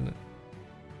tankier than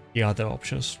the other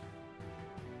options.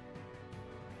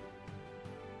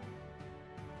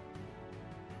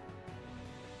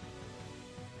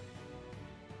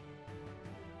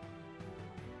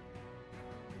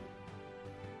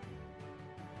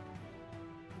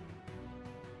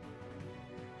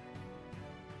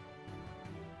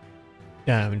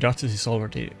 Damn, Justice is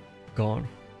already gone.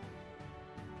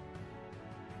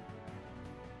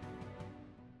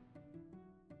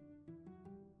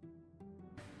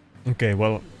 Okay,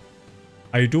 well,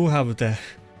 I do have the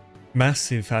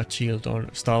massive fat shield on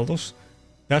Staltus.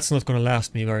 That's not gonna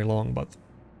last me very long, but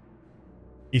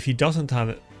if he doesn't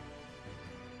have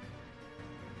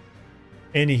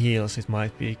any heals, it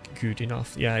might be good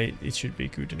enough. Yeah, it should be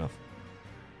good enough.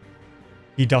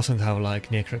 He doesn't have like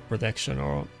Necret protection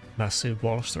or massive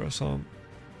bolster, so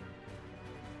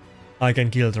I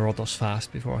can kill the Rotos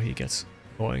fast before he gets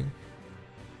going.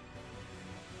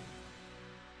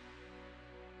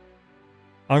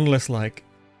 Unless like,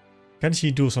 can she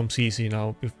do some CC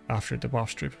now after the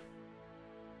buff strip?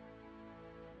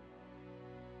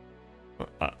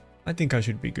 I think I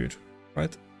should be good,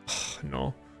 right?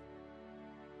 No.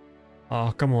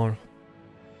 Ah, come on.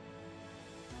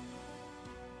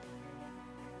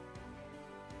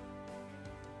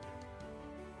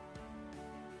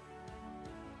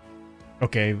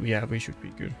 Okay, yeah, we should be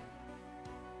good.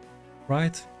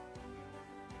 Right?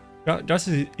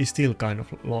 Justice is still kind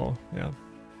of low, yeah.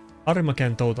 Harima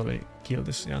can totally kill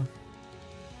this, yeah.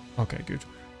 Okay, good.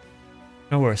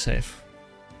 Now we're safe.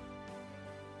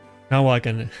 Now I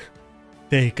can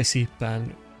take a sip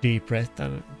and deep breath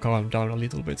and calm down a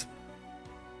little bit.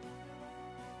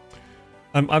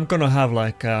 I'm gonna have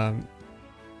like I'm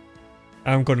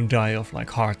gonna die of like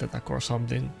heart attack or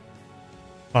something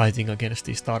fighting against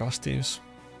these Taras teams.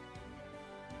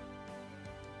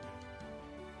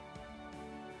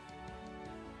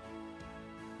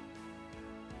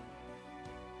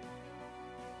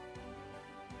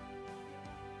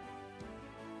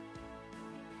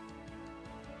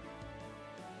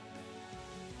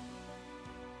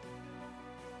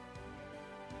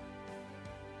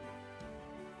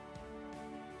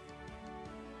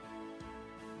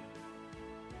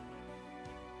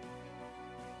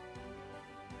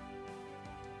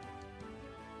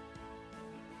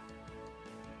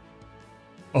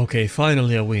 Okay,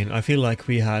 finally a win. I feel like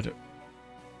we had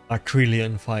a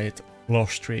trillion fight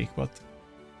loss streak, but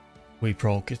we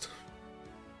broke it.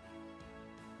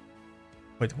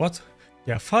 Wait, what?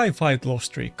 Yeah, 5 fight loss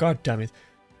streak, god damn it.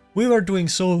 We were doing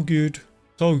so good,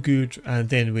 and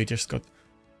then we just got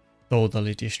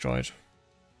totally destroyed.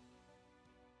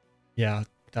 Yeah,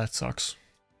 that sucks.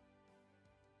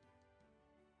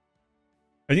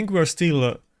 I think we're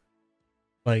still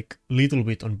like little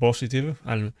bit on positive,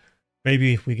 and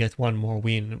maybe if we get one more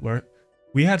win, where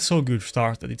we had so good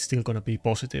start that it's still gonna be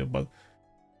positive, but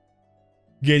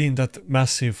getting that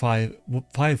massive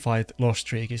 5 fight loss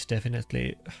streak is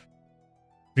definitely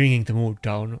bringing the mood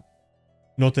down.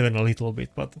 Not even a little bit,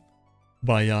 but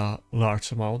by a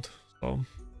large amount. So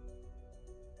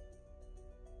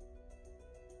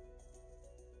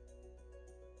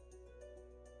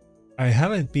I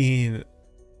haven't been,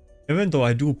 even though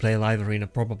I do play Live Arena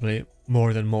probably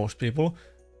more than most people,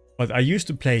 but I used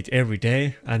to play it every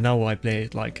day, and now I play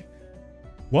it like...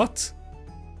 What?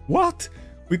 What?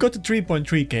 We got a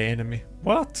 3.3k enemy.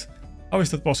 What? How is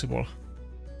that possible?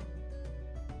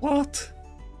 What?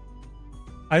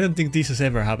 I don't think this has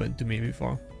ever happened to me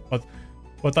before.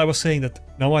 But I was saying that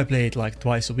now I play it like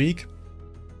twice a week.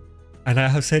 And I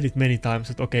have said it many times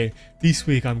that okay, this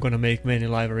week I'm gonna make many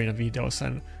Live Arena videos,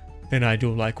 and then I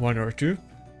do like 1 or 2.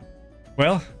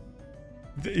 Well,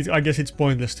 I guess it's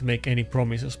pointless to make any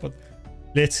promises, but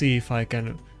let's see if I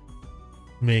can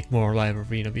make more live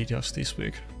arena videos this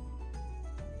week.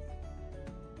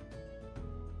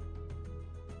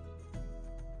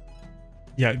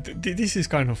 Yeah, this is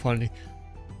kind of funny.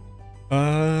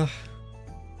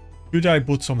 Should I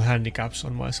put some handicaps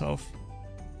on myself?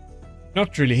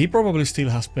 Not really. He probably still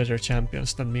has better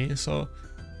champions than me, so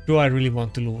do I really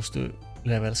want to lose to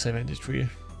level 73?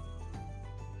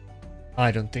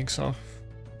 I don't think so.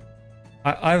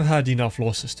 I've had enough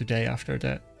losses today after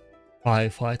the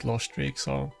 5-fight loss streak,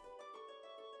 so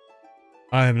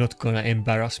I am not gonna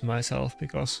embarrass myself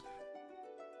because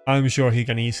I'm sure he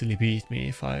can easily beat me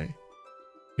if I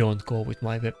don't go with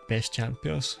my best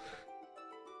champions,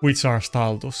 which are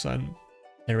Staltus and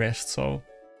the rest, so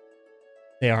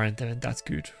they aren't even that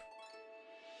good.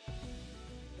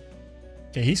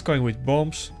 Okay, he's going with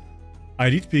bombs.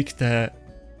 I did pick the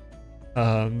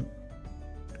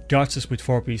Duchess with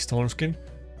 4-piece stone skin,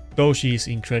 though she is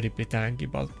incredibly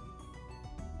tanky, but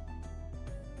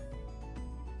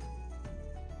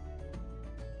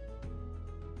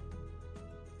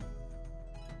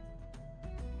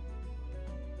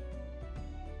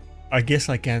I guess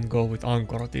I can't go with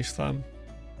Angkor this time.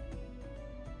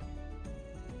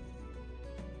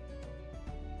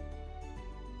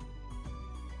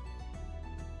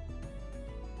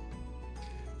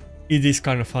 It is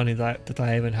kind of funny that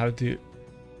I even have to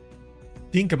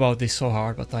think about this so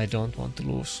hard, but I don't want to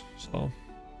lose, so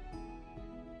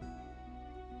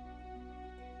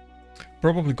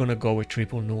probably gonna go with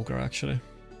triple nuker actually.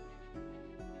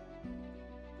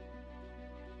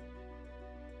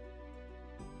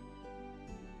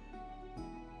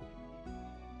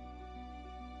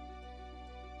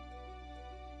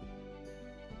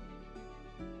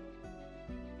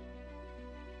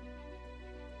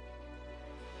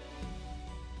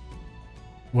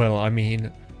 Well, I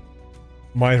mean,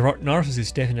 my Narcissus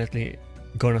is definitely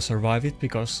gonna survive it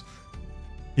because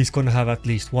he's gonna have at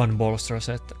least one bolster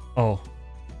set. Oh,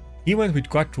 he went with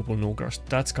quadruple nukers.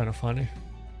 That's kind of funny.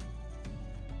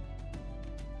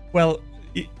 Well,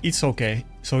 it's okay.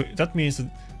 So that means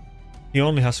that he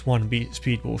only has one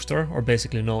speed booster, or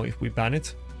basically no if we ban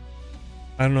it.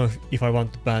 I don't know if I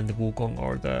want to ban the Wukong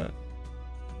or the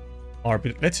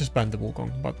Arbiter. Let's just ban the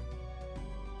Wukong, but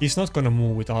he's not gonna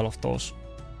move with all of those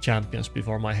champions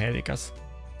before my Helicat,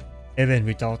 even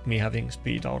without me having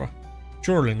speed aura.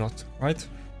 Surely not, right?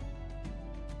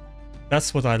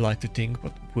 That's what I like to think,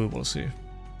 but we will see.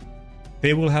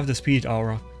 They will have the speed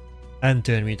aura and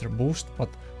turn meter boost, but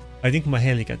I think my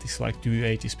Helicat is like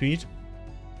 280 speed.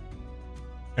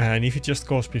 And if it just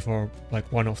goes before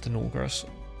like one of the nukers,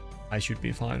 I should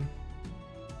be fine.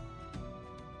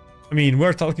 I mean,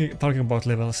 we're talking about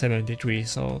level 73,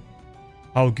 so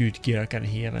how good gear can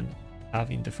he even have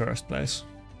in the first place?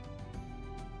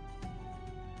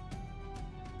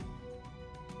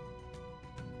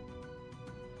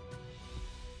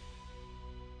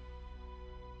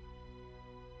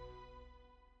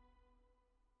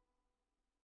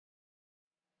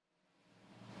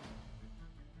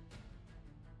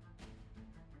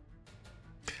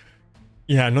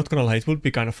 Yeah, not gonna lie, it would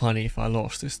be kind of funny if I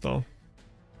lost this though.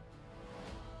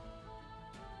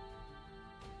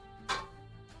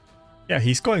 Yeah,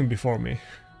 he's going before me.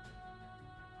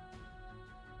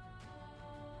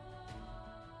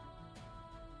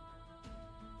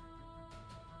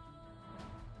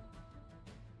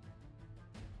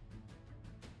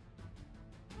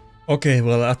 Okay,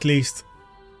 well at least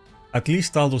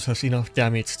Staltus has enough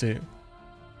damage to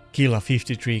kill a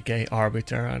 53k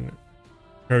Arbiter and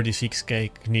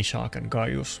 36k Nishak and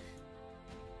Gaius.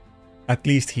 At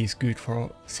least he's good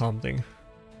for something.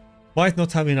 Might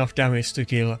not have enough damage to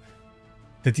kill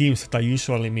the teams that I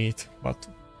usually meet, but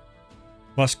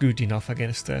was good enough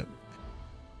against the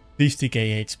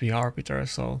 50k HP Arbiter,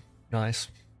 so nice.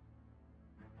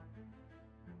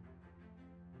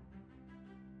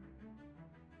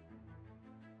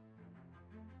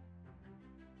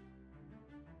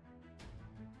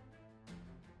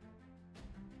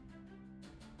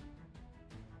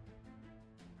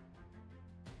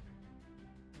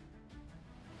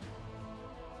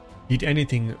 Did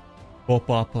anything pop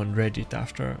up on Reddit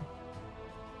after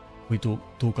we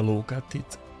took a look at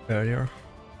it earlier?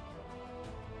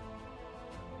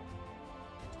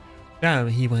 Damn,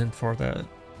 he went for the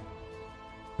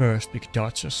first big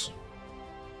Duchess.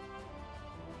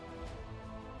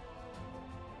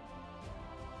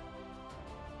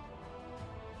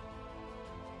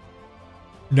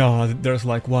 No, there's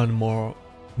like one more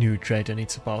new trait and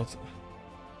it's about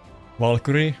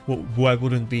Valkyrie, who I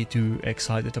wouldn't be too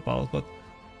excited about, but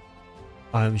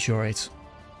I'm sure it's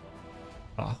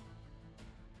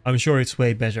I'm sure it's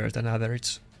way better than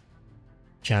average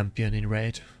champion in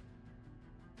raid.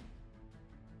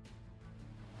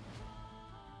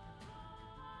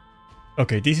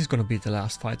 Okay, this is gonna be the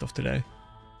last fight of the day.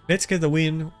 Let's get the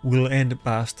win. We'll end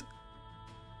past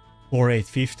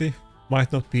 4850.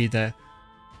 Might not be the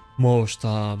most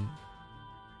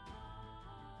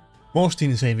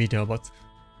insane video, but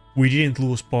we didn't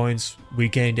lose points. We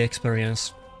gained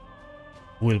experience.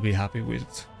 We'll be happy with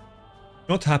it.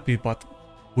 Not happy, but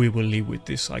we will live with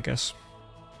this, I guess.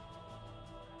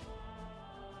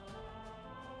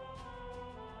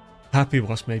 Happy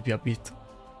was maybe a bit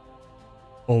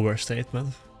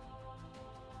overstatement.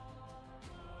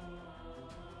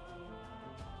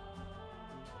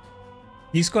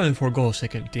 He's going for Go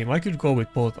second team. I could go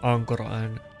with both Ankora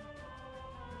and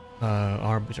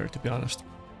Arbiter, to be honest.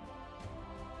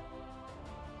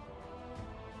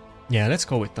 Yeah, let's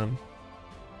go with them.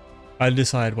 I'll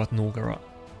decide what Nugara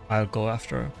I'll go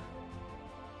after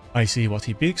I see what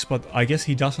he picks, but I guess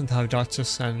he doesn't have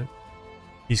Duchess and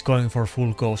he's going for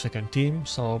full Go second team,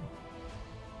 so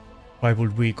why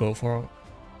would we go for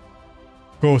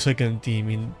Go second team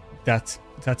in that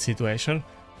situation?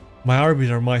 My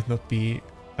Arbiter might not be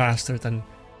faster than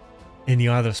any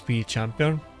other speed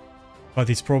champion, but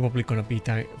it's probably gonna be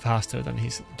faster than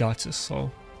his Duchess,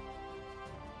 so...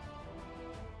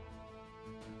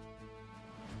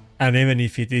 And even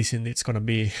if it isn't, it's gonna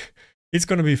be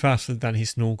faster than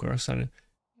his Snookers, and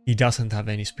he doesn't have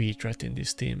any speed threat in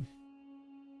this team.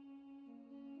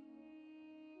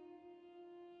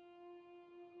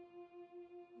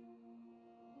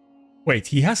 Wait,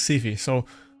 he has Siphi, so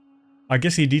I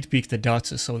guess he did pick the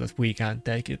Duchess so that we can't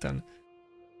take it and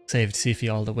saved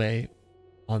Siphi all the way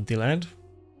until end.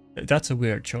 That's a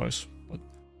weird choice, but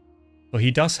so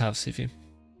he does have Siphi.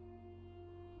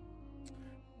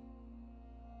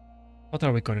 What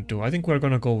are we gonna do? I think we're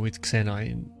gonna go with Xena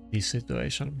in this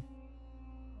situation.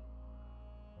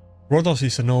 Protoss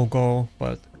is a no-go,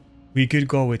 but we could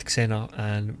go with Xena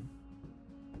and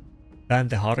ban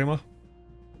the Harima.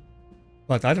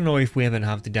 But I don't know if we even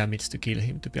have the damage to kill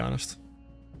him, to be honest.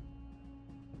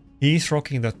 He's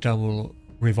rocking that double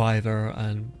reviver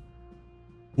and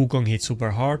Wukong hits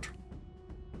super hard.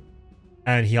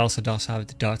 And he also does have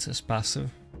the Duchess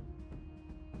passive.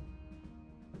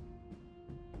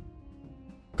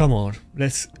 Come on,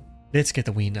 let's get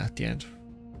a win at the end.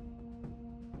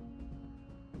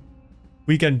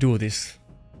 We can do this.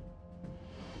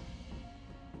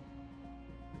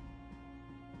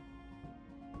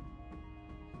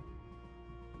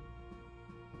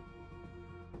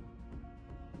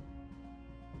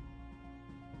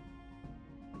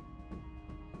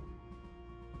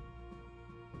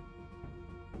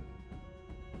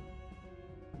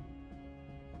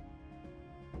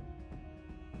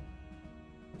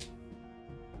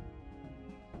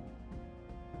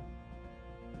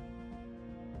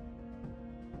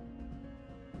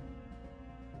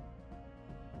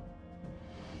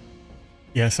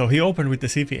 Yeah, so he opened with the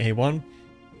Siphi A1,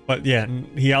 but yeah,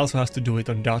 he also has to do it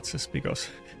on Duchess because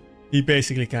he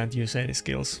basically can't use any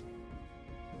skills.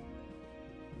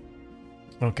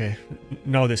 Okay,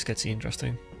 now this gets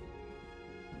interesting.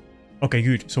 Okay,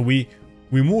 good. So we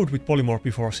moved with Polymorph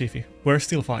before Siphi. We're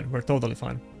still fine. We're totally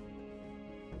fine.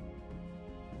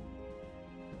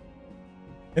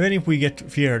 Even if we get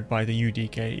feared by the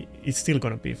UDK, it's still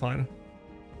gonna be fine.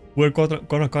 We're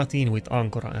gonna cut in with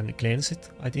Ankora and cleanse it,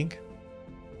 I think.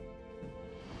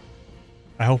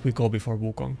 I hope we go before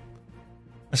Wukong.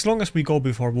 As long as we go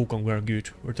before Wukong, we're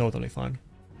good. We're totally fine.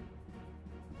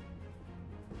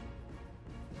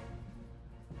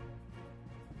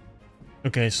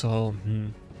 Okay, so...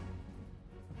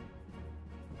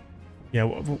 yeah,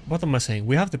 what am I saying?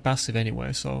 We have the passive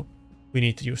anyway, so we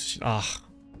need to use...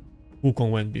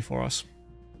 Wukong went before us.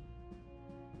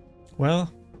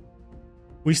 Well,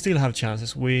 we still have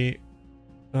chances.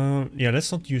 Yeah,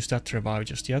 let's not use that revive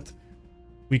just yet.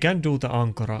 We can do the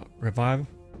Ankora revive.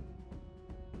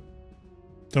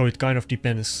 So it kind of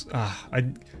depends.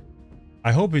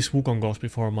 I hope his Wukong goes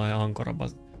before my Ankora,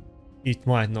 but it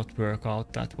might not work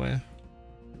out that way.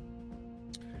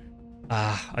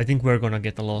 I think we're gonna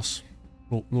get a loss.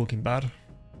 Looking bad.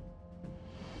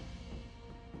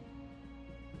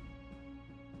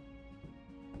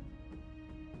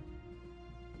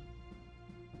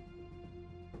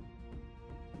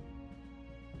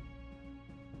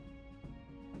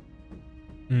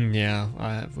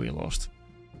 Yeah, we lost.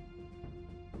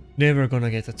 Never gonna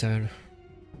get a turn.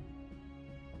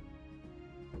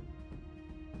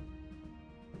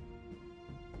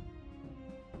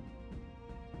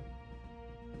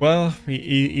 Well,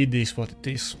 it is what it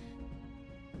is.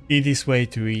 It is way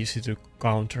too easy to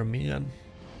counter me, and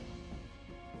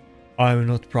I'm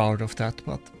not proud of that,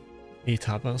 but it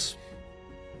happens.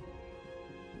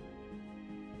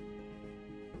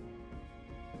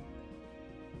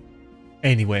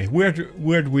 Anyway,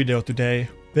 weird video today.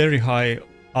 Very high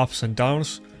ups and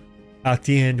downs. At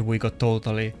the end we got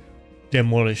totally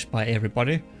demolished by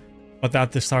everybody. But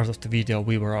at the start of the video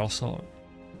we were also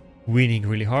winning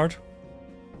really hard.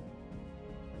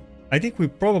 I think we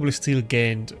probably still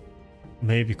gained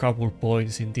maybe a couple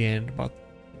points in the end, but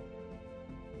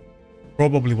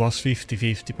probably was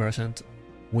 50-50%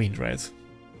 win rate.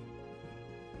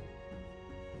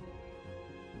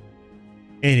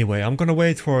 Anyway, I'm gonna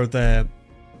wait for the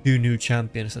 2 new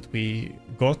champions that we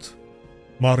got,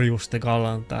 Marius the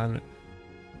Gallant and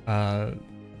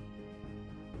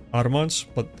Armans,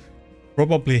 but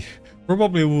probably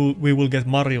we will get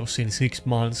Marius in 6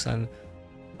 months and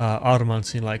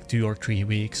Armans in like 2 or 3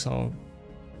 weeks, so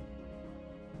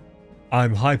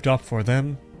I'm hyped up for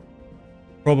them.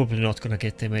 Probably not gonna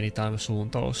get them anytime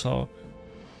soon though, so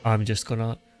I'm just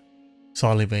gonna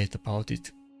salivate about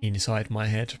it inside my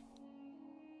head.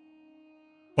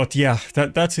 But yeah,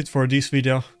 that's it for this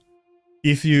video.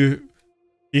 If you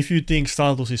think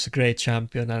Staltus is a great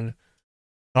champion and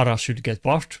Tara should get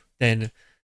buffed, then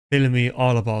tell me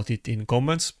all about it in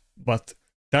comments. But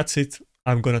that's it.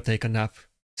 I'm gonna take a nap.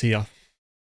 See ya.